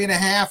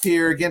 -3.5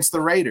 here against the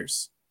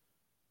Raiders.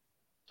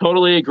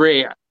 Totally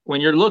agree.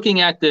 When you're looking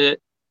at the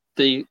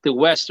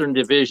Western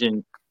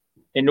Division,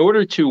 in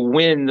order to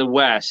win the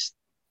West,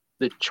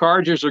 the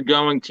Chargers are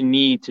going to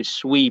need to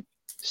sweep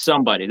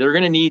somebody. They're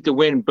going to need to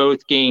win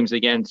both games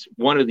against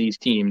one of these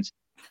teams.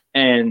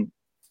 And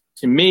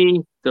to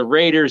me, the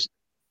Raiders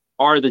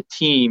are the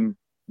team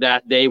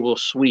that they will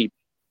sweep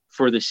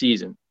for the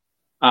season.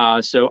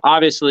 So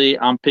obviously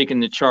I'm picking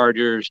the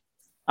Chargers.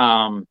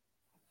 Last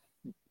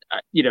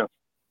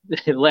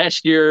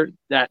year,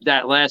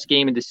 that last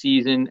game of the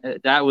season,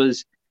 that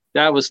was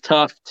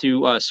tough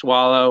to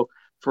swallow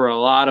for a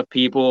lot of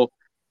people.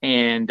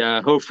 And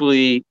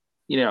hopefully,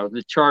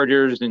 the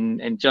Chargers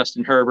and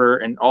Justin Herbert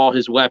and all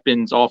his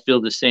weapons all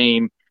feel the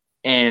same.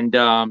 And,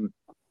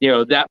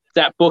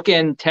 that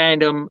bookend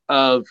tandem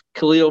of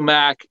Khalil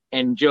Mack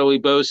and Joey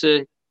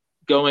Bosa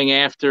going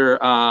after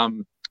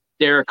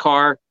Derek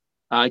Carr,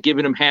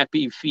 giving him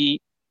happy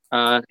feet.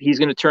 He's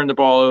going to turn the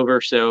ball over,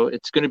 so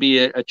it's going to be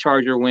a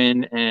Charger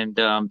win, and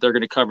they're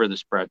going to cover the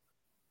spread.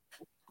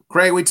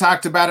 Kraig, we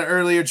talked about it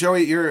earlier.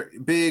 Joey, you're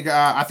big,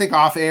 I think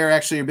off air,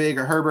 actually, you're a big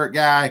Herbert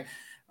guy.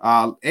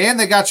 And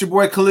they got your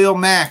boy Khalil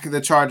Mack, the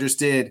Chargers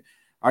did.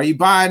 Are you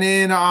buying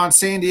in on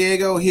San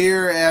Diego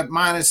here at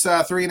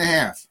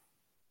 -3.5?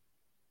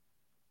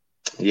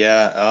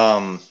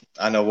 Yeah,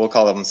 I know we'll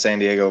call them San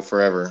Diego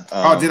forever.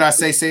 Did I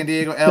say San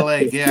Diego?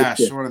 LA,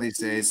 gosh, one of these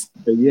days.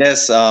 But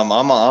yes,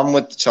 I'm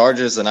with the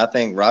Chargers, and I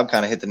think Rob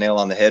kind of hit the nail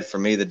on the head for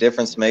me. The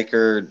difference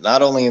maker,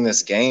 not only in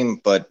this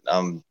game, but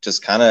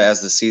just kind of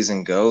as the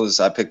season goes,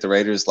 I picked the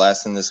Raiders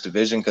last in this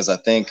division because I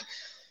think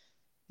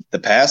the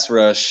pass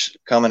rush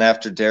coming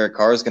after Derek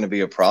Carr is going to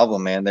be a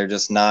problem, man. They're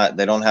just not –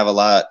 they don't have a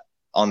lot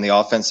on the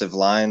offensive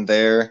line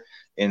there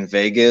in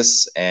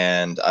Vegas,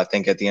 and I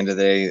think at the end of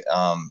the day,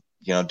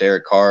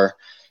 Derek Carr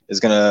is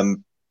going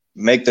to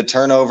make the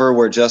turnover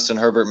where Justin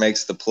Herbert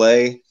makes the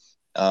play.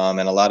 And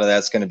a lot of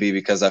that's going to be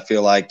because I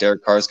feel like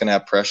Derek Carr is going to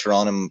have pressure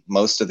on him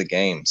most of the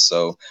game.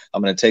 So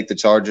I'm going to take the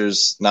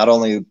Chargers not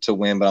only to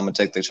win, but I'm going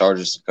to take the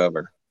Chargers to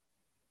cover.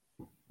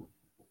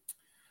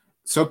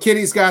 So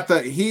Kitty's got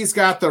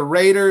the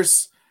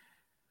Raiders.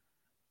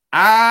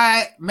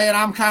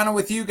 I'm kind of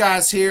with you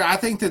guys here. I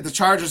think that the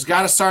Chargers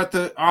got to start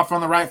off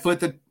on the right foot.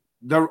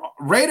 The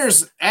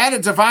Raiders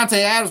added Devontae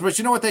Adams, but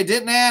you know what they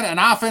didn't add? An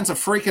offensive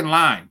freaking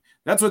line.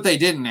 That's what they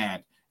didn't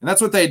add, and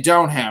that's what they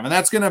don't have, and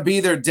that's going to be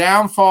their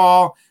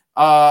downfall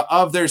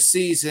of their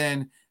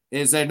season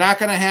is they're not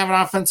going to have an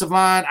offensive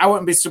line. I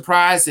wouldn't be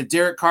surprised if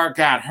Derek Carr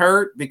got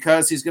hurt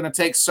because he's going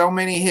to take so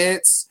many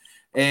hits,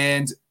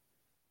 and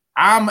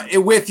I'm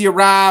with you,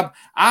 Rob.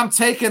 I'm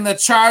taking the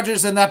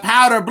Chargers and the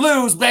Powder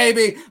Blues,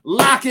 baby.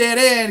 Lock it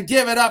in.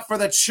 Give it up for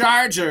the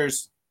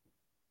Chargers.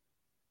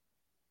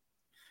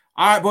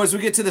 All right, boys, we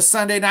get to the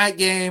Sunday night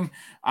game,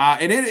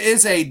 and it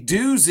is a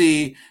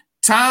doozy.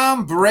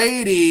 Tom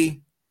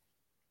Brady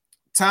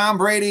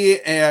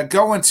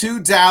going to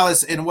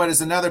Dallas in what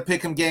is another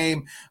pick'em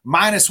game,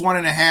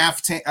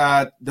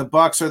 -1.5. The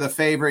Bucs are the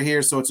favorite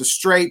here, so it's a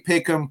straight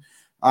pick'em.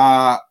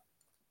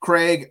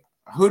 Kraig,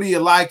 who do you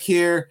like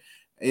here?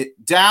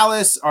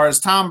 Dallas, or is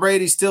Tom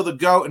Brady still the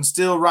GOAT and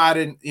still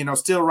riding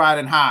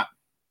hot?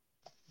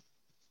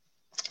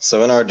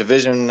 So in our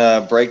division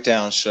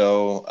breakdown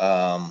show,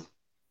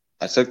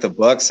 I took the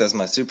Bucs as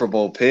my Super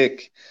Bowl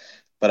pick,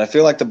 but I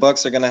feel like the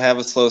Bucs are going to have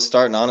a slow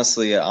start. And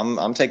honestly,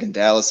 I'm taking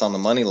Dallas on the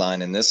money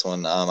line in this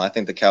one. I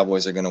think the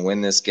Cowboys are going to win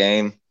this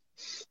game.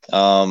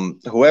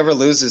 Whoever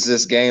loses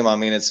this game, I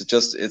mean, it's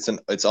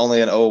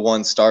only an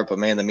 0-1 start, but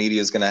man, the media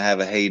is going to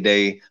have a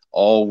heyday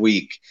all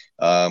week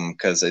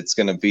because it's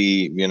going to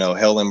be,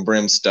 hell and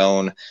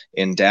brimstone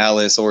in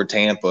Dallas or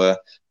Tampa.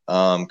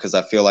 Because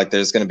I feel like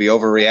there's going to be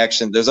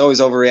overreaction. There's always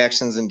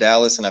overreactions in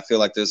Dallas, and I feel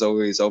like there's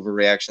always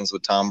overreactions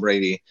with Tom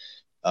Brady.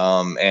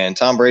 And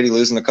Tom Brady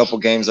losing a couple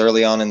games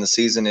early on in the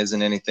season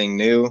isn't anything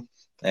new.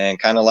 And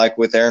kind of like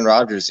with Aaron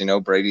Rodgers,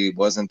 Brady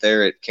wasn't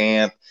there at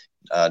camp,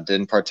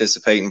 didn't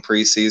participate in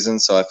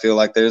preseason. So I feel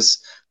like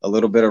there's a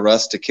little bit of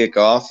rust to kick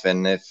off.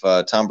 And if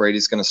Tom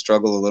Brady's going to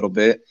struggle a little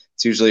bit,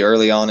 it's usually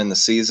early on in the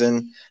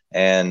season.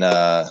 And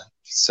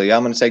so, yeah,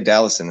 I'm going to take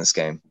Dallas in this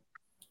game.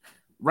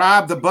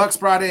 Rob, the Bucs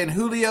brought in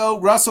Julio,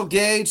 Russell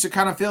Gage to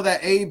kind of fill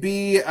that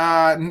AB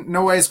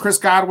noise. Chris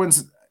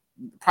Godwin's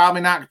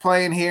probably not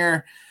playing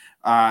here.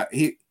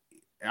 We've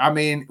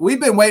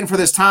been waiting for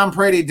this Tom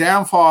Brady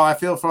downfall, I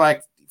feel, for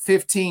like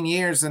 15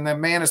 years, and the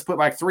man has put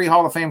like 3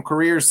 Hall of Fame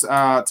careers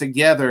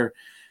together.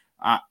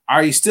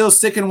 Are you still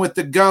sticking with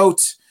the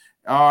GOAT,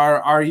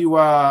 or are you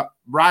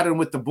riding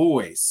with the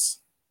boys?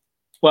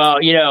 Well,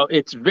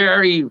 it's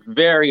very,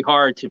 very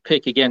hard to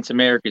pick against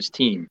America's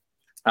team.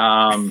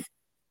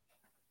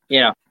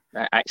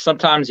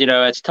 Sometimes,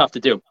 it's tough to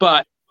do,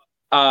 but,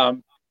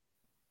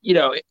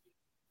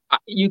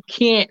 you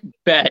can't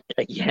bet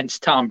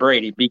against Tom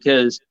Brady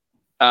because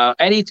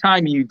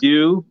anytime you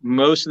do,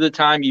 most of the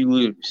time you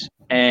lose.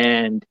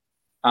 And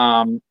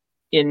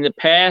in the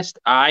past,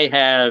 I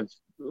have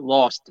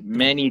lost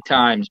many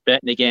times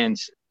betting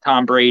against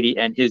Tom Brady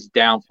and his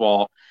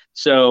downfall.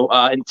 So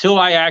until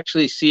I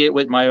actually see it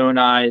with my own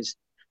eyes,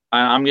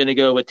 I'm going to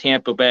go with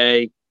Tampa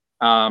Bay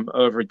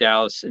over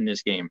Dallas in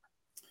this game.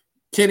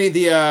 Kenny,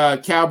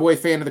 the Cowboy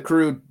fan of the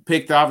crew,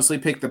 picked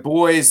the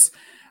boys.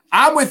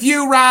 I'm with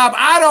you, Rob.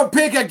 I don't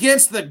pick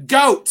against the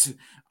GOAT.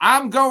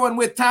 I'm going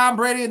with Tom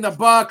Brady and the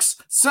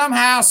Bucs.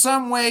 Somehow,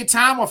 some way,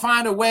 Tom will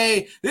find a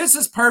way. This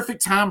is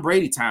perfect Tom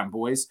Brady time,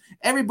 boys.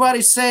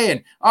 Everybody's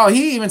saying,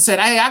 he even said,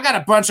 hey, I got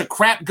a bunch of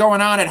crap going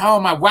on at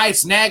home. My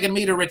wife's nagging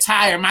me to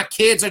retire. My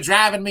kids are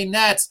driving me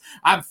nuts.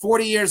 I'm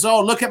 40 years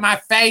old. Look at my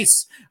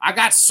face. I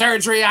got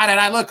surgery on it.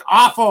 I look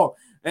awful.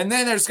 And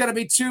then there's going to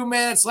be 2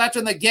 minutes left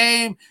in the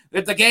game.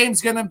 That the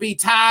game's going to be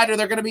tied or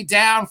they're going to be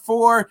down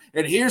 4.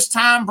 And here's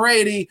Tom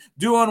Brady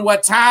doing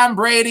what Tom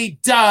Brady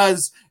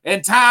does.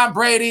 And Tom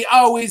Brady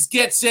always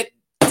gets it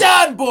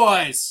done,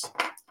 boys.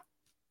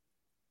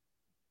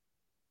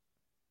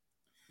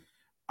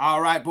 All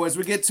right, boys,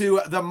 we get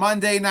to the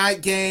Monday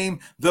night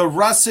game, the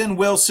Russ and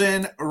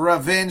Wilson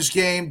revenge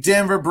game.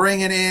 Denver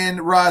bringing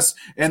in Russ,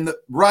 and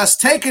Russ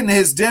taking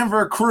his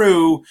Denver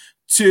crew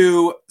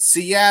to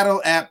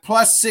Seattle at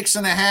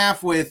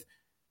 +6.5 with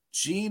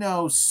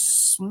Geno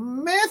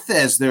Smith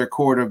as their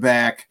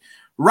quarterback.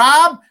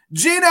 Rob,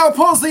 Geno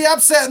pulls the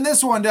upset in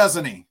this one,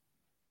 doesn't he?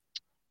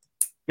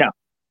 No.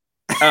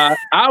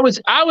 I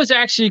was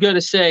actually going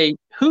to say,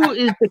 who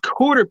is the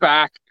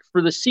quarterback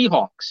for the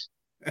Seahawks?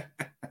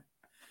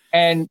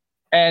 And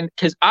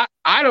because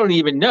I don't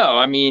even know.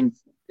 I mean,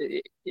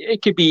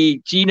 it could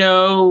be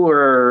Geno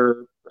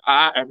or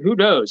who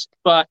knows.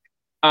 But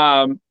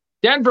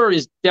Denver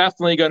is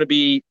definitely going to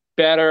be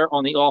better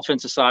on the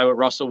offensive side with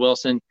Russell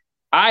Wilson.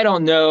 I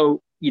don't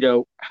know,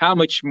 how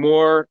much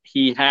more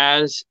he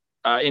has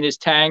in his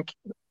tank.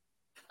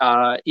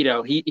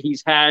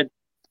 He's had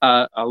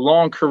a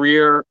long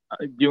career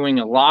doing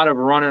a lot of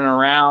running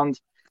around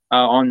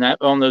on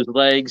those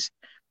legs.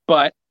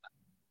 But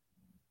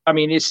I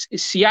mean, is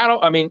Seattle?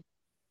 I mean,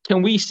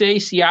 can we say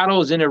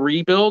Seattle is in a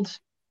rebuild?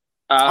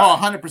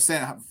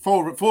 100%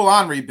 full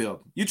on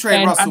rebuild. You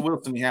trade Russell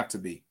Wilson, you have to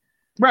be.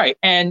 Right.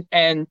 And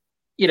that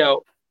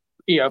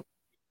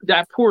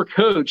poor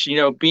coach,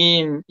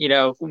 being,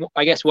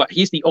 I guess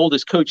he's the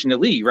oldest coach in the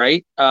league,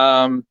 right?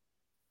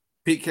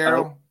 Pete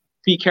Carroll.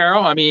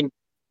 I mean,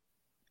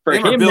 for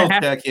him to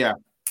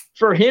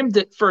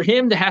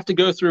have to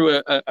go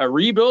through a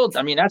rebuild,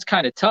 I mean, that's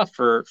kind of tough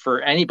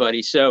for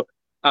anybody. So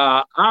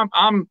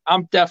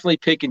I'm definitely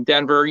picking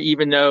Denver,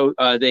 even though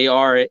they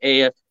are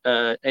an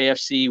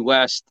AFC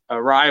West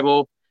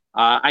rival.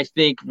 I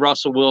think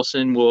Russell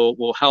Wilson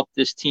will help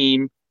this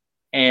team,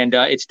 and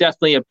it's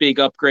definitely a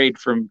big upgrade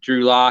from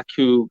Drew Lock,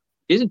 who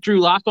isn't Drew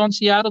Lock on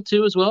Seattle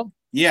too as well?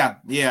 Yeah,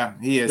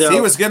 he is. So, He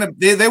was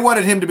they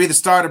wanted him to be the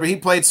starter, but he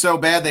played so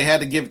bad they had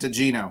to give it to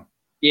Gino.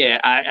 Yeah,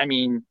 I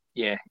mean,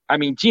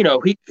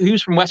 Gino, he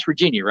was from West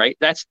Virginia, right?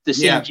 That's the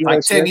same Gino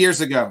like 10 Smith? years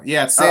ago.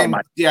 Yeah, same.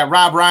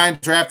 Rob Ryan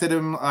drafted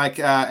him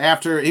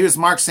after he was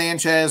Mark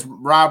Sanchez.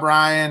 Rob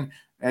Ryan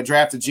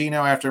drafted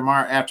Gino after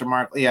Mark.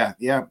 Yeah,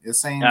 the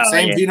same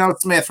Gino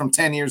Smith from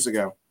 10 years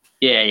ago.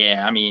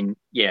 Yeah. I mean,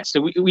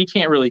 so we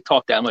can't really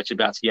talk that much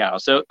about Seattle.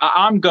 So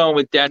I'm going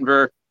with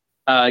Denver,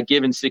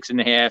 given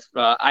 6.5.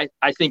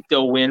 I think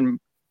they'll win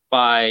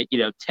by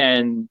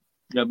 10,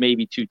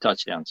 maybe 2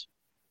 touchdowns.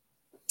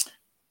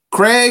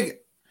 Kraig,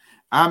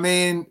 I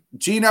mean,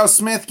 Geno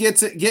Smith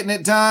getting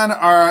it done,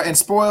 and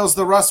spoils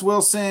the Russ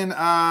Wilson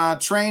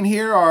train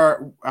here,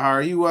 or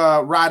are you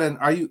riding?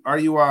 Are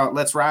you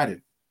let's ride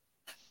it?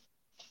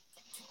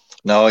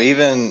 No,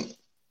 even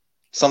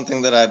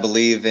something that I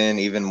believe in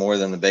even more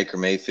than the Baker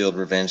Mayfield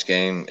revenge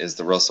game is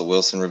the Russell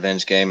Wilson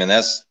revenge game, and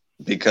that's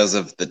because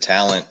of the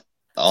talent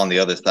on the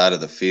other side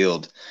of the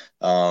field.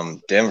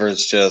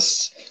 Denver's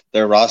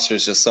their roster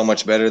is just so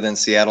much better than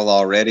Seattle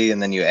already, and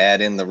then you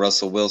add in the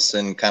Russell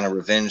Wilson kind of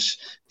revenge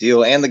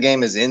deal, and the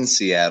game is in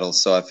Seattle,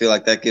 so I feel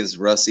like that gives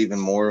Russ even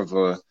more of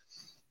a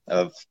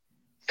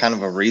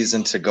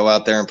reason to go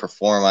out there and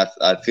perform.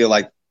 I feel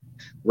like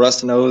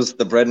Russ knows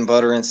the bread and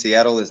butter in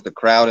Seattle is the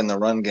crowd and the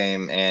run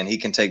game, and he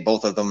can take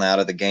both of them out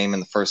of the game in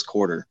the first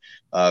quarter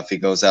if he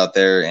goes out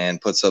there and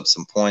puts up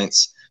some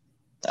points.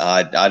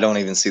 I don't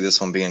even see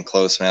this one being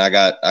close, man. I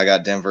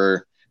got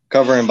Denver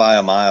covering by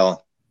a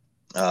mile.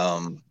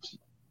 I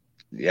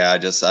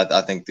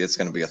think it's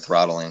going to be a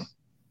throttling.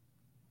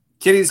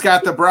 Kitty's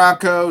got the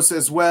Broncos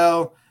as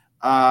well.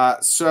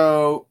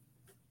 So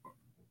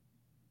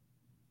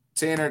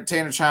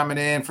Tanner chiming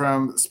in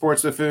from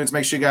Sports Buffoons.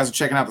 Make sure you guys are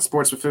checking out the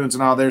Sports Buffoons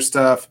and all their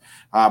stuff.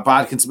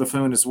 Bodkin's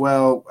Buffoon as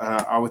well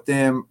are with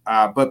them.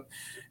 But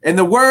in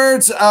the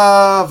words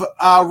of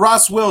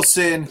Russ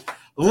Wilson,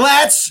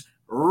 let's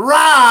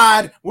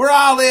ride. We're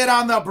all in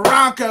on the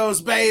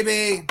Broncos,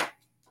 baby.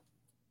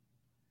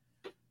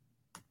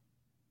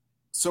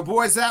 So,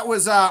 boys, that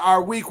was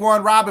our week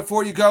 1. Rob,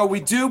 before you go, we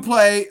do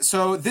play.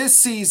 So this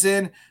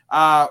season,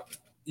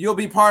 you'll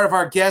be part of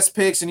our guest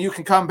picks, and you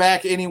can come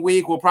back any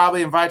week. We'll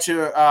probably invite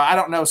you. I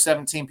don't know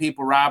 17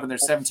 people, Rob, and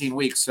there's 17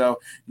 weeks. So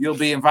you'll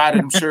be invited,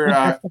 I'm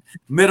sure,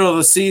 middle of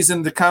the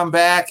season to come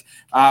back.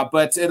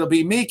 But it'll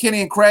be me,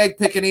 Kenny, and Kraig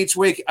picking each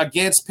week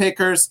against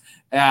pickers.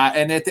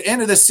 And at the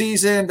end of the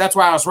season, that's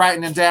why I was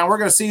writing them down. We're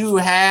going to see who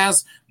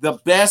has the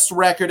best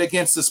record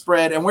against the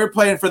spread. And we're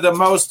playing for the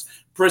most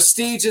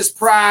prestigious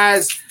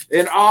prize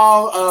in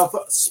all of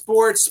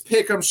sports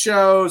pick'em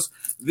shows,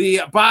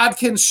 the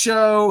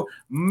BodkinShow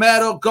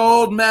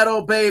gold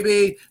medal,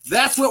 baby.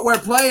 That's what we're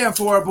playing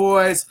for,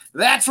 boys.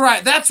 That's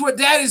right. That's what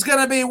Daddy's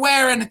going to be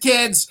wearing,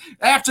 kids,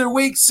 after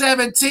week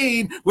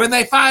 17 when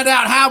they find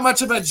out how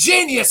much of a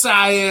genius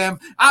I am.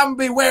 I'm going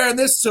to be wearing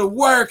this to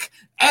work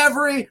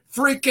every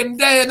freaking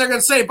day, and they're going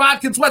to say,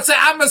 Bodkins, what's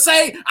that? I'm going to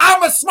say,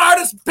 I'm the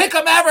smartest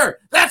pick'em ever.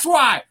 That's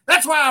why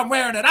I'm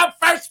wearing it. I'm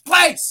first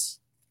place.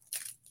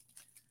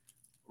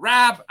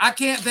 Rob, I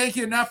can't thank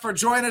you enough for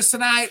joining us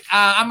tonight.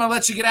 I'm going to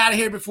let you get out of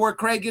here before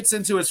Kraig gets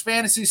into his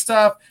fantasy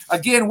stuff.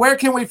 Again, where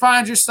can we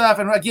find your stuff?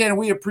 And again,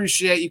 we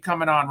appreciate you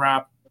coming on,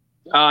 Rob.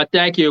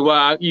 Thank you.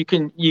 You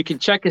can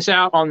check us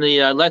out on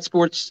the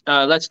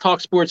Let's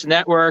Talk Sports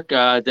Network,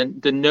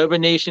 the Nova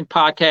Nation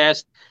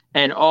podcast,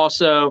 and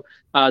also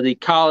the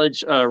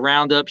College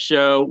Roundup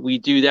show. We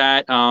do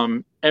that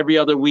every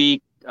other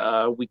week.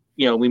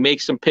 We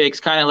make some picks,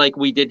 kind of like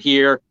we did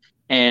here,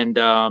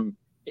 and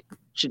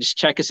just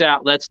check us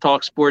out. Let's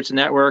Talk Sports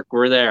Network.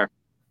 We're there.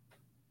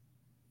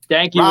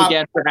 Thank you, Rob,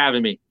 again for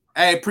having me.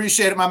 Hey,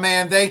 appreciate it, my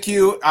man. Thank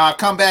you.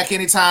 Come back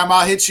anytime.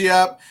 I'll hit you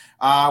up.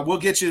 We'll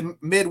get you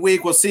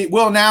midweek. We'll see.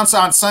 We'll announce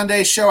on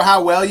Sunday's show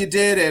how well you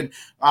did and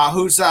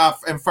who's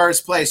in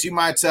first place. You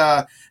might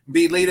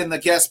be leading the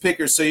guest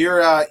pickers, so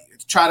you're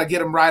try to get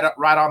them right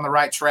on the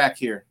right track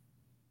here.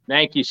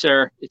 Thank you,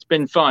 sir. It's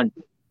been fun.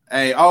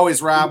 Hey,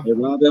 always, Rob. Hey,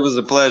 Rob, it was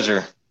a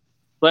pleasure.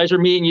 Pleasure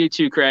meeting you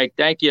too, Kraig.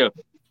 Thank you.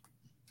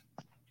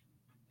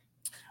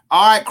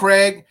 All right,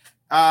 Kraig.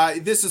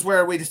 This is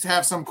where we just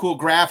have some cool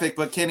graphic,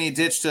 but Kenny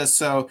ditched us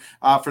so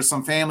for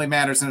some family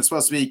matters, and it's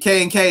supposed to be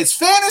K&K's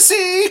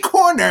Fantasy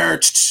Corner.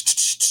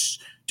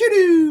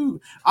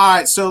 All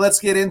right, so let's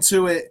get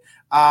into it.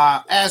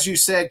 As you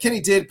said, Kenny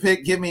did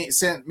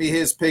sent me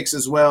his picks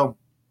as well,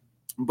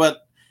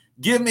 but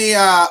give me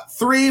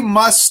 3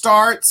 must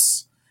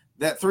starts.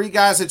 That 3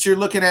 guys that you're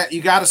looking at,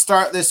 you got to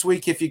start this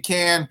week if you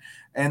can,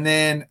 and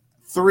then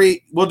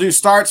 3. We'll do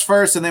starts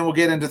first, and then we'll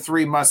get into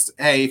 3 must.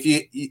 Hey,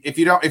 if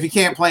you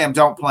can't play them,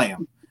 don't play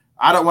them.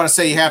 I don't want to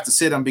say you have to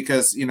sit them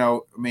because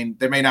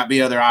there may not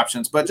be other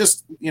options, but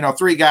just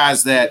 3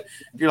 guys that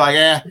you're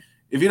like,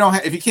 if you don't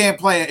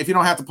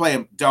have to play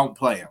them, don't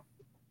play them.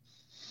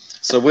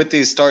 So with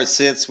these start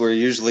sits, we're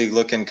usually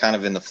looking kind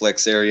of in the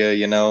flex area.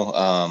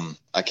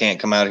 I can't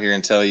come out here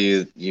and tell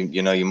you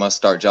you must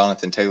start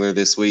Jonathan Taylor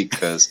this week,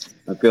 because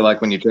I feel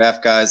like when you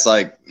draft guys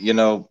like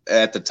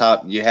at the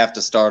top, you have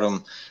to start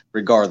them.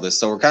 regardless.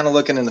 So we're kind of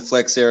looking in the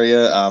flex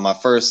area. My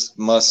first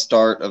must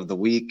start of the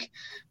week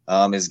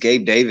is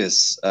Gabe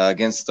Davis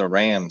against the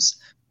Rams.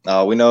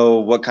 We know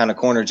what kind of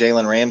corner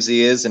Jalen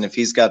Ramsey is, and if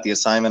he's got the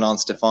assignment on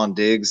Stephon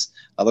Diggs,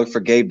 I look for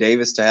Gabe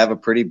Davis to have a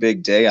pretty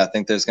big day. I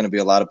think there's going to be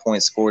a lot of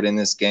points scored in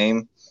this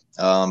game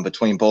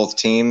between both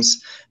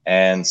teams.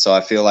 And so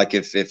I feel like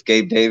if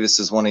Gabe Davis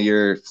is one of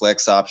your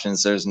flex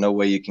options, there's no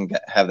way you can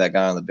have that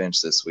guy on the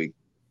bench this week.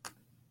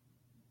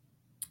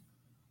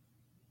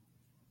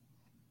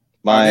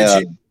 Go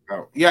ahead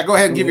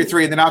and give your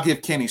 3, and then I'll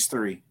give Kenny's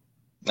 3.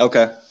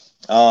 Okay.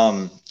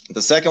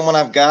 The second one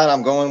I've got,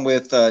 I'm going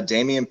with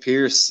Dameon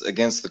Pierce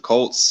against the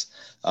Colts.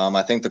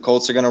 I think the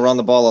Colts are going to run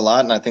the ball a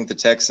lot, and I think the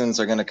Texans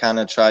are going to kind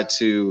of try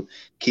to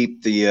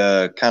keep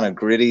the kind of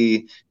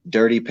gritty,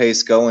 dirty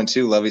pace going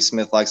too. Lovie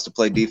Smith likes to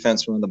play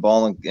defense, run the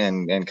ball,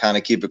 and kind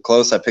of keep it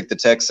close. I picked the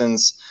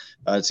Texans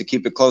to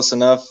keep it close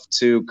enough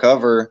to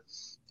cover,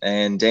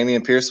 and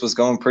Dameon Pierce was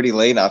going pretty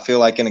late. I feel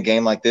like in a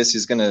game like this,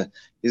 he's going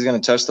to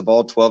touch the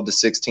ball 12 to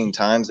 16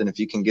 times, and if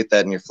you can get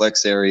that in your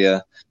flex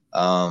area,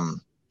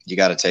 you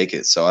got to take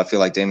it. So I feel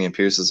like Dameon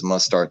Pierce is a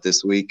must start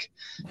this week.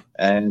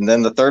 And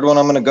then the third one,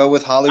 I'm going to go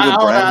with Hollywood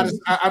Brown.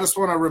 I just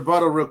want to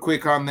rebuttal real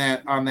quick on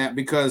that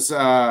because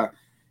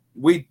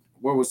what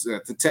was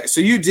that? So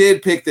you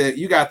did pick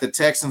you got the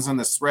Texans on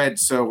the spread.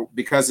 So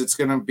because it's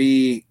going to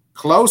be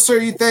closer,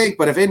 you think,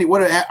 but if Indy,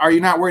 are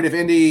you not worried if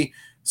Indy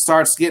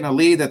starts getting a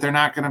lead that they're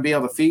not going to be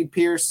able to feed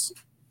Pierce?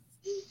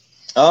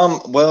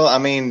 Well, I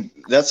mean,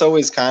 that's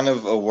always kind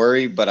of a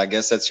worry, but I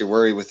guess that's your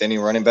worry with any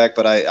running back.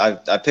 But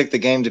I picked the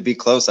game to be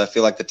close. I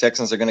feel like the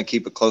Texans are going to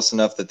keep it close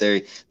enough that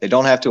they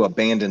don't have to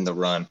abandon the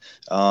run.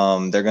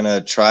 They're going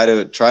to try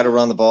to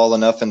run the ball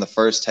enough in the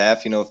first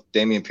half. If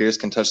Dameon Pierce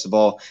can touch the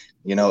ball,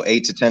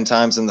 8 to 10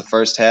 times in the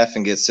first half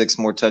and get 6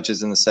 more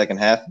touches in the second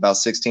half, about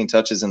 16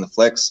 touches in the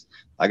flex,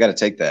 I got to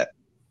take that.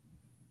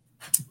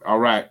 All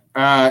right.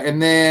 And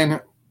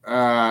then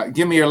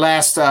give me your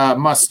last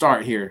must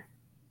start here.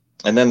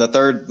 And then the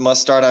third must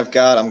start I've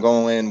got, I'm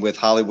going with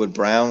Hollywood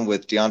Brown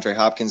with DeAndre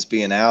Hopkins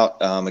being out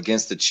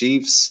against the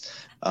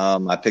Chiefs.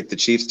 I picked the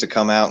Chiefs to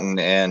come out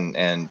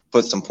and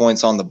put some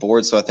points on the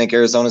board. So I think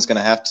Arizona's going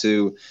to have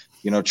to,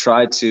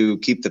 try to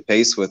keep the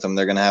pace with them.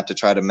 They're going to have to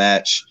try to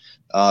match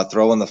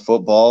throwing the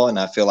football. And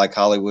I feel like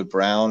Hollywood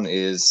Brown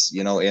is,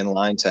 in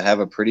line to have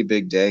a pretty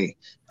big day.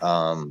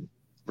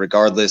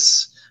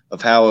 Regardless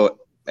of how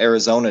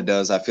Arizona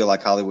does, I feel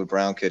like Hollywood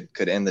Brown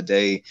could end the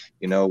day,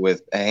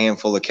 with a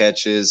handful of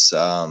catches,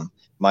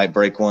 might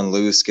break one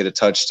loose, get a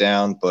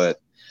touchdown. But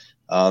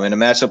in a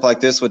matchup like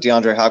this with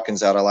DeAndre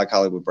Hopkins out, I like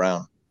Hollywood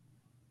Brown.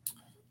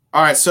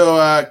 All right, so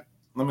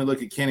let me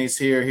look at Kenny's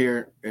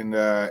here. And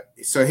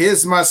so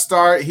his must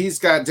start, he's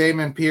got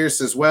Dameon Pierce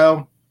as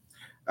well.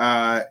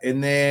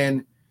 And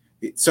then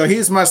so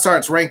his must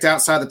start's ranked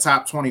outside the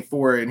top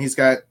 24, and he's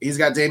got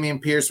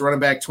Dameon Pierce, running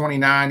back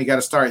 29. You got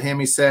to start him,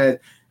 he said.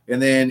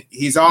 And then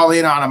he's all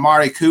in on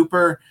Amari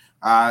Cooper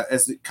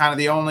as kind of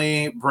the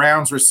only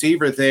Browns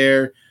receiver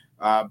there.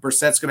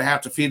 Brissett's going to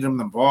have to feed him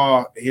the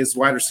ball. His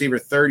wide receiver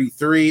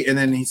 33. And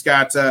then he's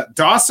got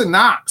Dawson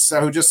Knox,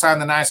 who just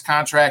signed the nice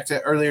contract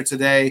earlier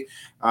today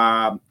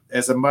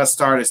as a must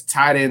start, is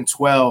tight end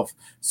 12.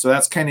 So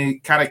that's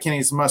kind of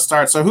Kenny's must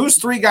start. So who's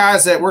 3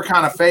 guys that we're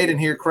kind of fading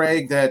here,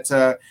 Kraig,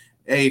 that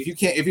hey,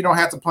 if you don't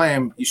have to play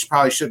him, you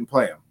probably shouldn't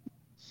play him?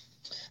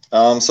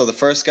 So the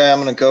first guy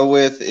I'm going to go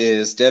with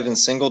is Devin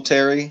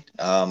Singletary.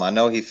 I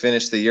know he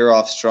finished the year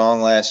off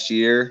strong last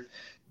year,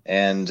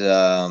 and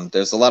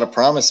there's a lot of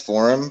promise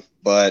for him,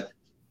 but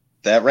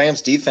that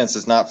Rams defense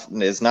is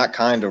not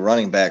kind to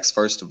running backs,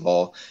 first of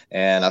all.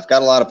 And I've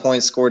got a lot of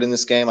points scored in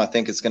this game. I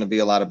think it's going to be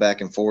a lot of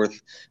back and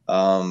forth.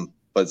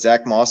 But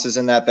Zach Moss is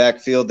in that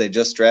backfield. They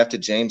just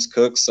drafted James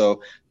Cook,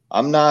 so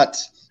I'm not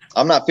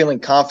feeling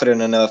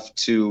confident enough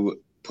to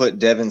put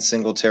Devin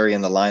Singletary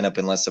in the lineup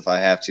unless if I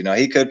have to. Now,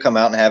 he could come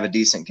out and have a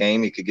decent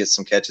game. He could get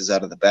some catches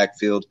out of the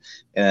backfield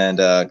and,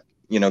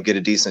 get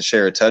a decent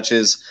share of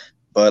touches.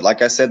 But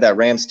like I said, that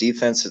Rams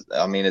defense,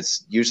 I mean,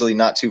 it's usually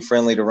not too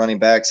friendly to running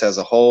backs as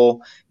a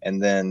whole.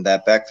 And then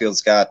that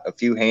backfield's got a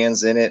few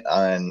hands in it.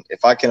 And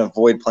if I can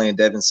avoid playing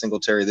Devin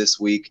Singletary this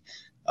week,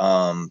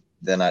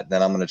 then I'm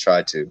going to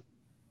try to.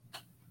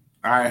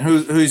 All right.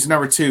 Who's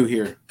number 2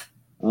 here?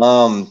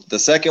 The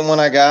second one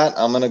I got,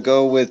 I'm going to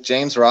go with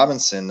James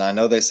Robinson. I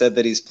know they said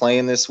that he's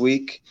playing this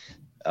week.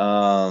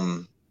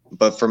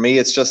 But for me,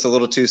 it's just a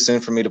little too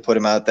soon for me to put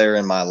him out there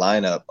in my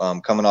lineup.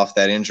 Coming off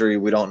that injury,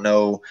 we don't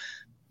know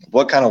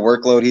what kind of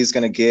workload he's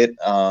going to get.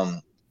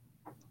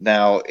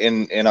 Now,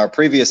 in our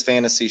previous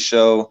fantasy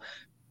show,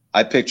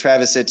 I picked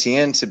Travis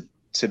Etienne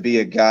to be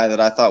a guy that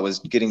I thought was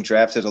getting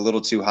drafted a little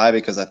too high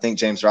because I think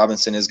James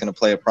Robinson is going to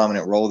play a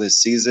prominent role this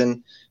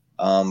season.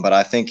 But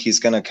I think he's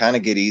going to kind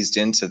of get eased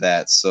into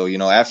that. So,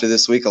 after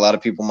this week, a lot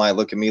of people might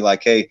look at me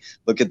like, hey,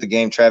 look at the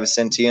game Travis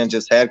Etienne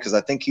just had, because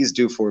I think he's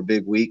due for a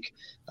big week.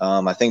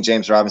 I think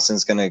James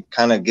Robinson's going to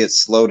kind of get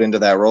slowed into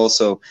that role.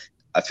 So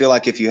I feel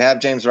like if you have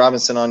James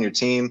Robinson on your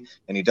team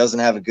and he doesn't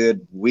have a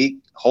good week,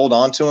 hold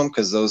on to him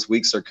because those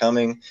weeks are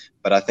coming.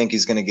 But I think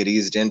he's going to get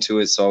eased into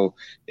it. So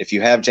if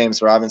you have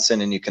James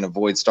Robinson and you can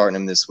avoid starting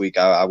him this week,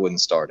 I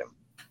wouldn't start him.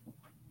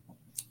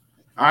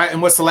 All right,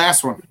 and what's the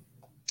last one?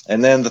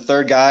 And then the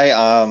third guy,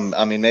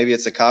 I mean, maybe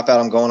it's a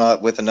cop-out. I'm going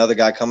up with another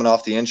guy coming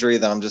off the injury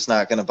that I'm just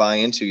not going to buy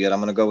into yet. I'm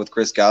going to go with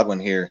Chris Godwin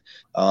here.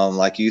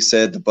 Like you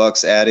said, the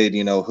Bucs added,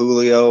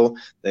 Julio.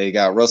 They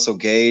got Russell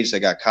Gage. They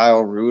got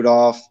Kyle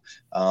Rudolph.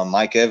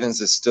 Mike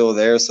Evans is still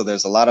there. So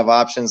there's a lot of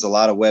options, a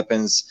lot of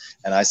weapons.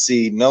 And I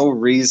see no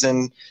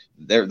reason –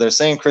 they're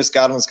saying Chris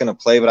Godwin's going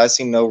to play, but I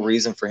see no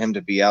reason for him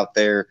to be out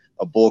there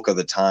a bulk of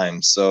the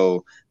time.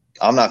 So –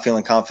 I'm not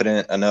feeling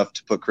confident enough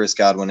to put Chris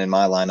Godwin in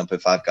my lineup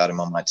if I've got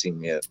him on my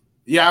team yet.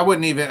 Yeah, I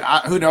wouldn't even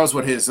who knows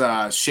what his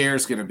share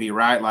is going to be,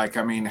 right? Like,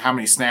 I mean, how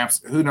many snaps?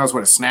 Who knows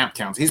what his snap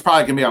counts? He's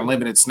probably going to be on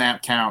limited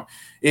snap count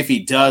if he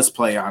does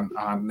play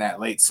on that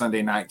late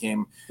Sunday night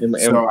game.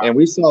 And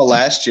we saw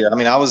last year, I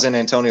mean, I was an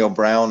Antonio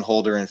Brown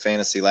holder in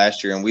fantasy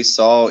last year, and we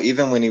saw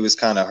even when he was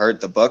kind of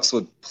hurt, the Bucs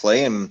would play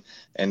him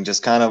and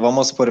just kind of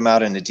almost put him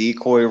out in a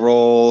decoy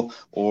role,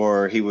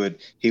 or he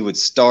would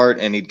start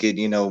and he'd get,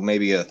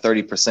 maybe a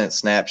 30%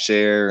 snap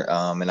share.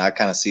 And I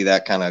kind of see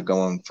that kind of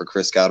going for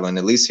Chris Godwin,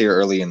 at least here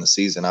early in the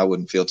season. I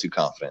wouldn't feel too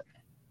confident.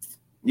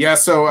 Yeah,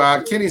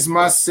 so Kenny's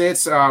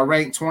must-sits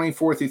ranked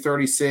 24 through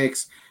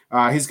 36.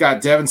 He's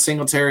got Devin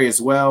Singletary as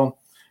well.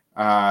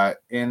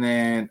 And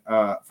then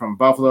from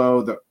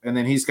Buffalo, and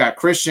then he's got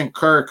Christian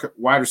Kirk,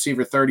 wide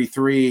receiver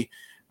 33,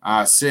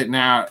 sitting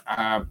out.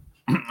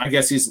 I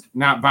guess he's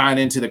not buying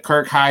into the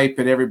Kirk hype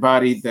and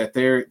everybody that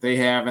they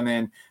have. And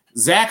then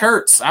Zach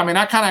Ertz. I mean,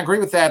 I kind of agree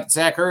with that,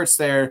 Zach Ertz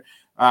there,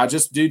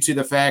 just due to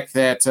the fact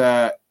that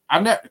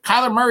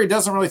Kyler Murray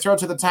doesn't really throw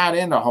to the tight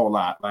end a whole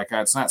lot. Like,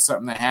 it's not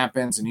something that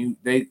happens. And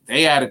they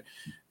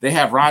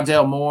have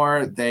Rondale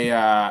Moore. They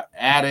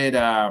added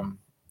a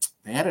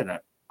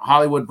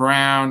Hollywood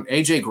Brown.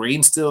 AJ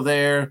Green's still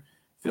there.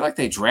 I feel like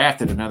they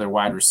drafted another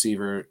wide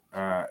receiver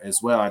as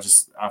well. I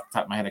just, off the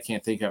top of my head, I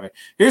can't think of it.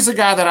 Here's a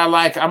guy that I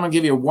like. I'm going to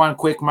give you one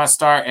quick must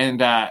start and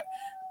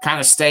kind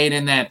of staying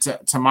in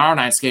that tomorrow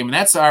night's game, and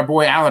that's our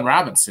boy Allen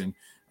Robinson.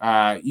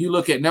 You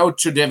look at no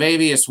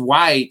Tre'Davious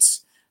White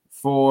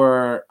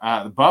for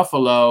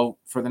Buffalo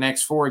for the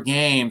next 4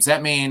 games.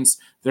 That means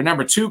their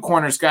number 2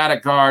 corner's got to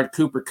guard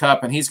Cooper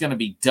Kupp, and he's going to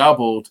be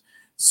doubled.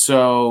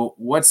 So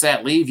what's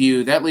that leave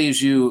you? That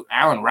leaves you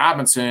Allen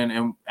Robinson,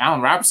 and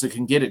Allen Robinson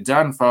can get it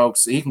done,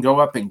 folks. He can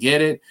go up and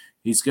get it.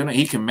 He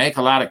can make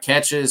a lot of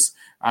catches.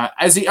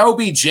 Is he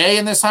OBJ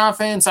in this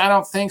offense? I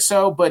don't think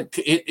so, but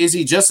is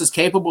he just as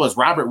capable as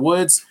Robert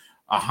Woods?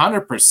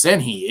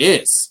 100% he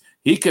is.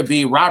 He could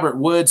be Robert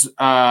Woods,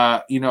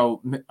 of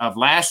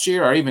last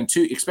year, or even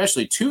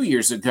especially 2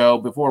 years ago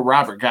before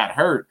Robert got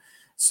hurt.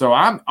 So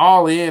I'm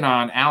all in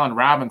on Allen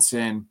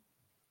Robinson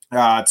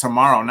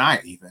tomorrow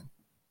night even.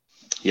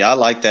 Yeah, I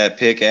like that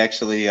pick,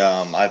 actually.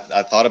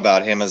 I thought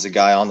about him as a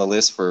guy on the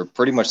list for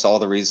pretty much all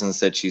the reasons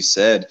that you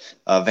said.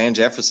 Van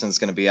Jefferson's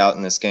going to be out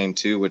in this game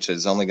too, which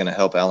is only going to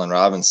help Allen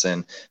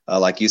Robinson.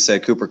 Like you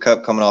said, Cooper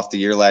Kupp coming off the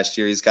year last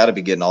year, he's got to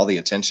be getting all the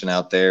attention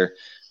out there.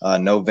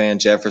 No Van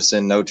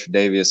Jefferson, no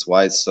Tre'Davious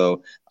White.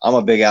 So I'm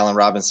a big Allen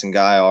Robinson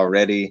guy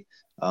already.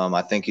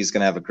 I think he's going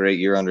to have a great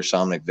year under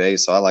Sean McVay,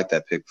 so I like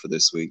that pick for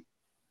this week.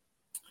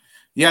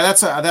 Yeah,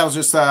 that was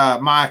just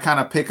my kind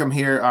of pick 'em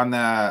here on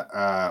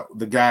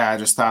the guy I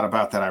just thought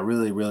about that I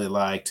really, really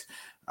liked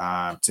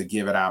to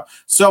give it out.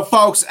 So,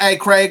 folks, hey,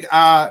 Kraig,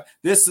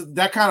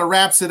 that kind of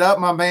wraps it up,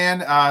 my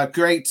man.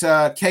 Great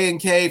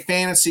K&K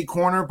Fantasy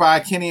Corner by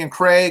Kenny and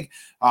Kraig.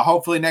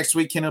 Hopefully next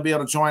week Kenny will be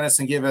able to join us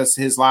and give us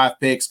his live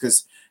picks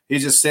because he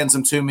just sends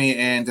them to me,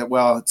 and I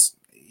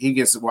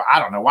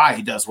don't know why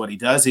he does what he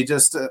does. He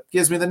just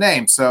gives me the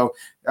name. So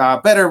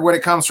better when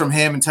it comes from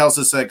him and tells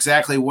us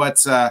exactly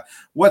what's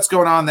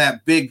going on in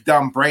that big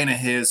dumb brain of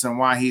his and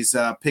why he's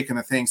picking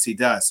the things he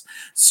does.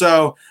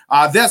 So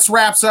this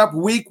wraps up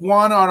week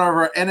 1 on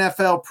our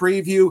NFL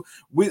preview.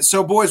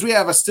 So boys, we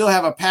still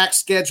have a packed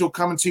schedule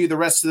coming to you the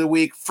rest of the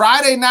week.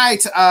 Friday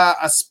night,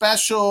 a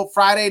special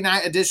Friday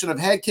night edition of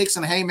Head Kicks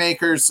and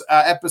Haymakers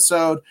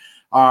episode.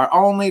 Our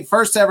only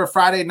first ever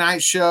Friday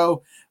night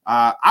show.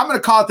 I'm going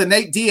to call it the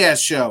Nate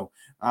Diaz show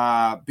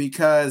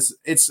because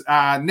it's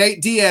Nate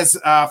Diaz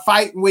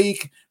fight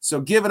week.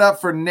 So give it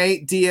up for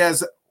Nate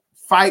Diaz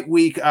fight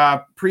week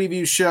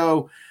preview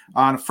show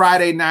on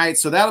Friday night.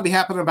 So that'll be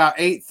happening about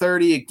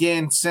 8:30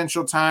 again,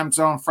 Central Time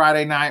Zone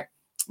Friday night.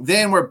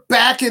 Then we're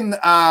back in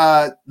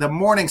the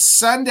morning,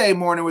 Sunday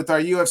morning with our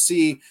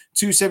UFC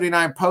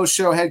 279 post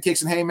show, Head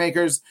Kicks and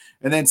Haymakers.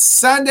 And then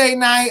Sunday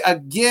night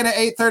again at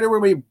 8:30, we'll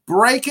be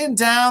breaking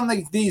down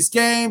these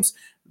games,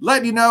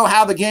 letting you know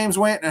how the games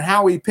went and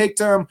how we picked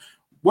them,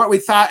 what we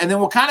thought. And then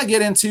we'll kind of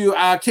get into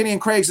Kenny and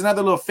Kraig's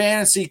another little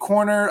fantasy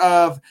corner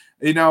of,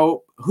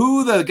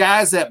 who the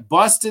guys that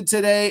busted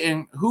today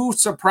and who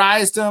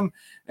surprised them.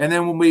 And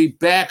then we'll be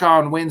back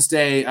on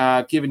Wednesday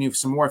giving you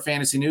some more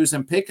fantasy news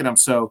and picking them.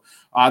 So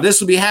this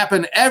will be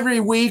happening every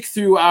week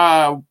through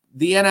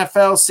the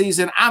NFL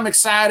season. I'm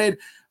excited.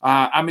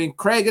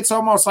 Kraig, it's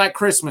almost like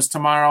Christmas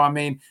tomorrow.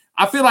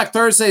 I feel like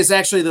Thursday is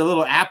actually the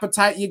little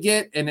appetite you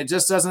get, and it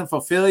just doesn't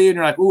fulfill you. And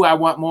you're like, ooh, I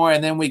want more.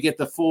 And then we get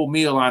the full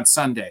meal on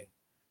Sunday.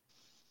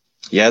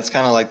 Yeah, it's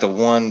kind of like the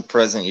one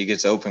present you get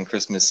to open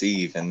Christmas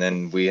Eve, and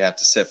then we have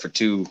to sit for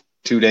two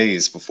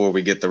days before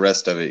we get the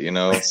rest of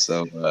it,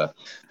 So,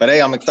 but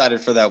hey, I'm excited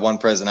for that one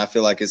present. I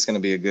feel like it's going to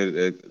be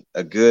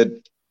a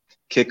good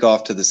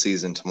kickoff to the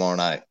season tomorrow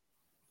night.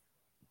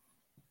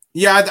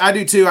 Yeah, I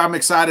do too. I'm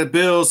excited.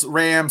 Bills,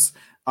 Rams,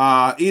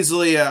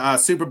 easily a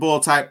Super Bowl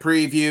type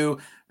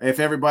preview if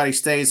everybody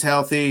stays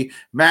healthy.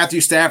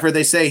 Matthew Stafford,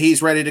 they say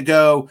he's ready to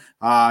go.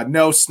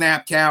 No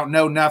snap count,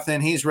 no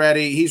nothing. He's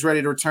ready. He's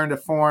ready to return to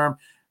form.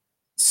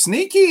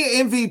 Sneaky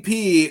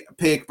MVP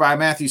pick by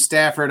Matthew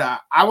Stafford.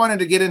 I wanted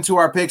to get into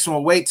our picks, and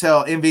we'll wait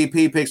till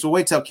MVP picks. We'll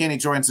wait till Kenny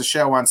joins the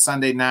show on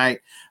Sunday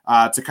night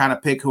to kind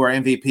of pick who our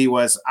MVP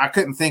was. I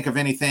couldn't think of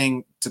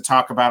anything to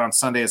talk about on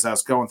Sunday as I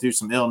was going through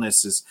some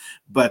illnesses,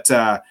 but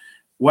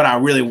what I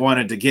really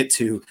wanted to get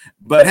to.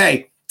 But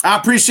hey, I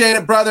appreciate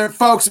it, brother.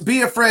 Folks,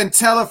 be a friend,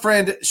 tell a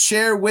friend,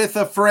 share with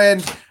a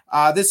friend.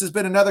 This has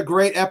been another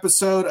great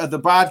episode of the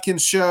Bodkin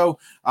Show.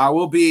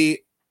 We'll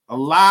be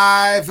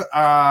live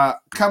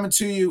coming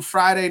to you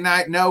Friday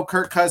night. No,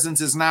 Kirk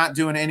Cousins is not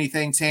doing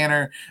anything,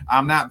 Tanner.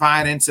 I'm not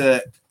buying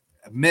into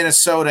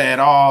Minnesota at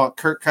all,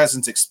 Kirk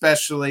Cousins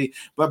especially.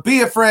 But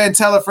be a friend,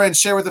 tell a friend,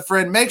 share with a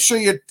friend. Make sure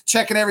you're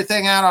checking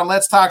everything out on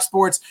Let's Talk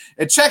Sports,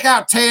 and check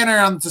out Tanner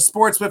on the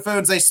Sports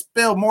Buffoons. They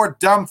spill more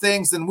dumb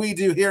things than we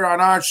do here on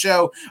our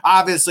show,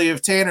 obviously,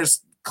 if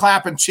Tanner's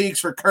clapping cheeks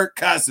for Kirk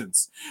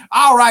Cousins.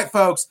 All right,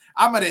 folks,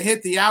 I'm going to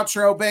hit the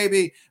outro,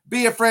 baby.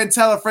 Be a friend,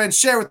 tell a friend,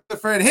 share with a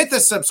friend, hit the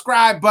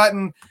subscribe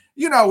button.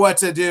 You know what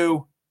to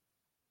do.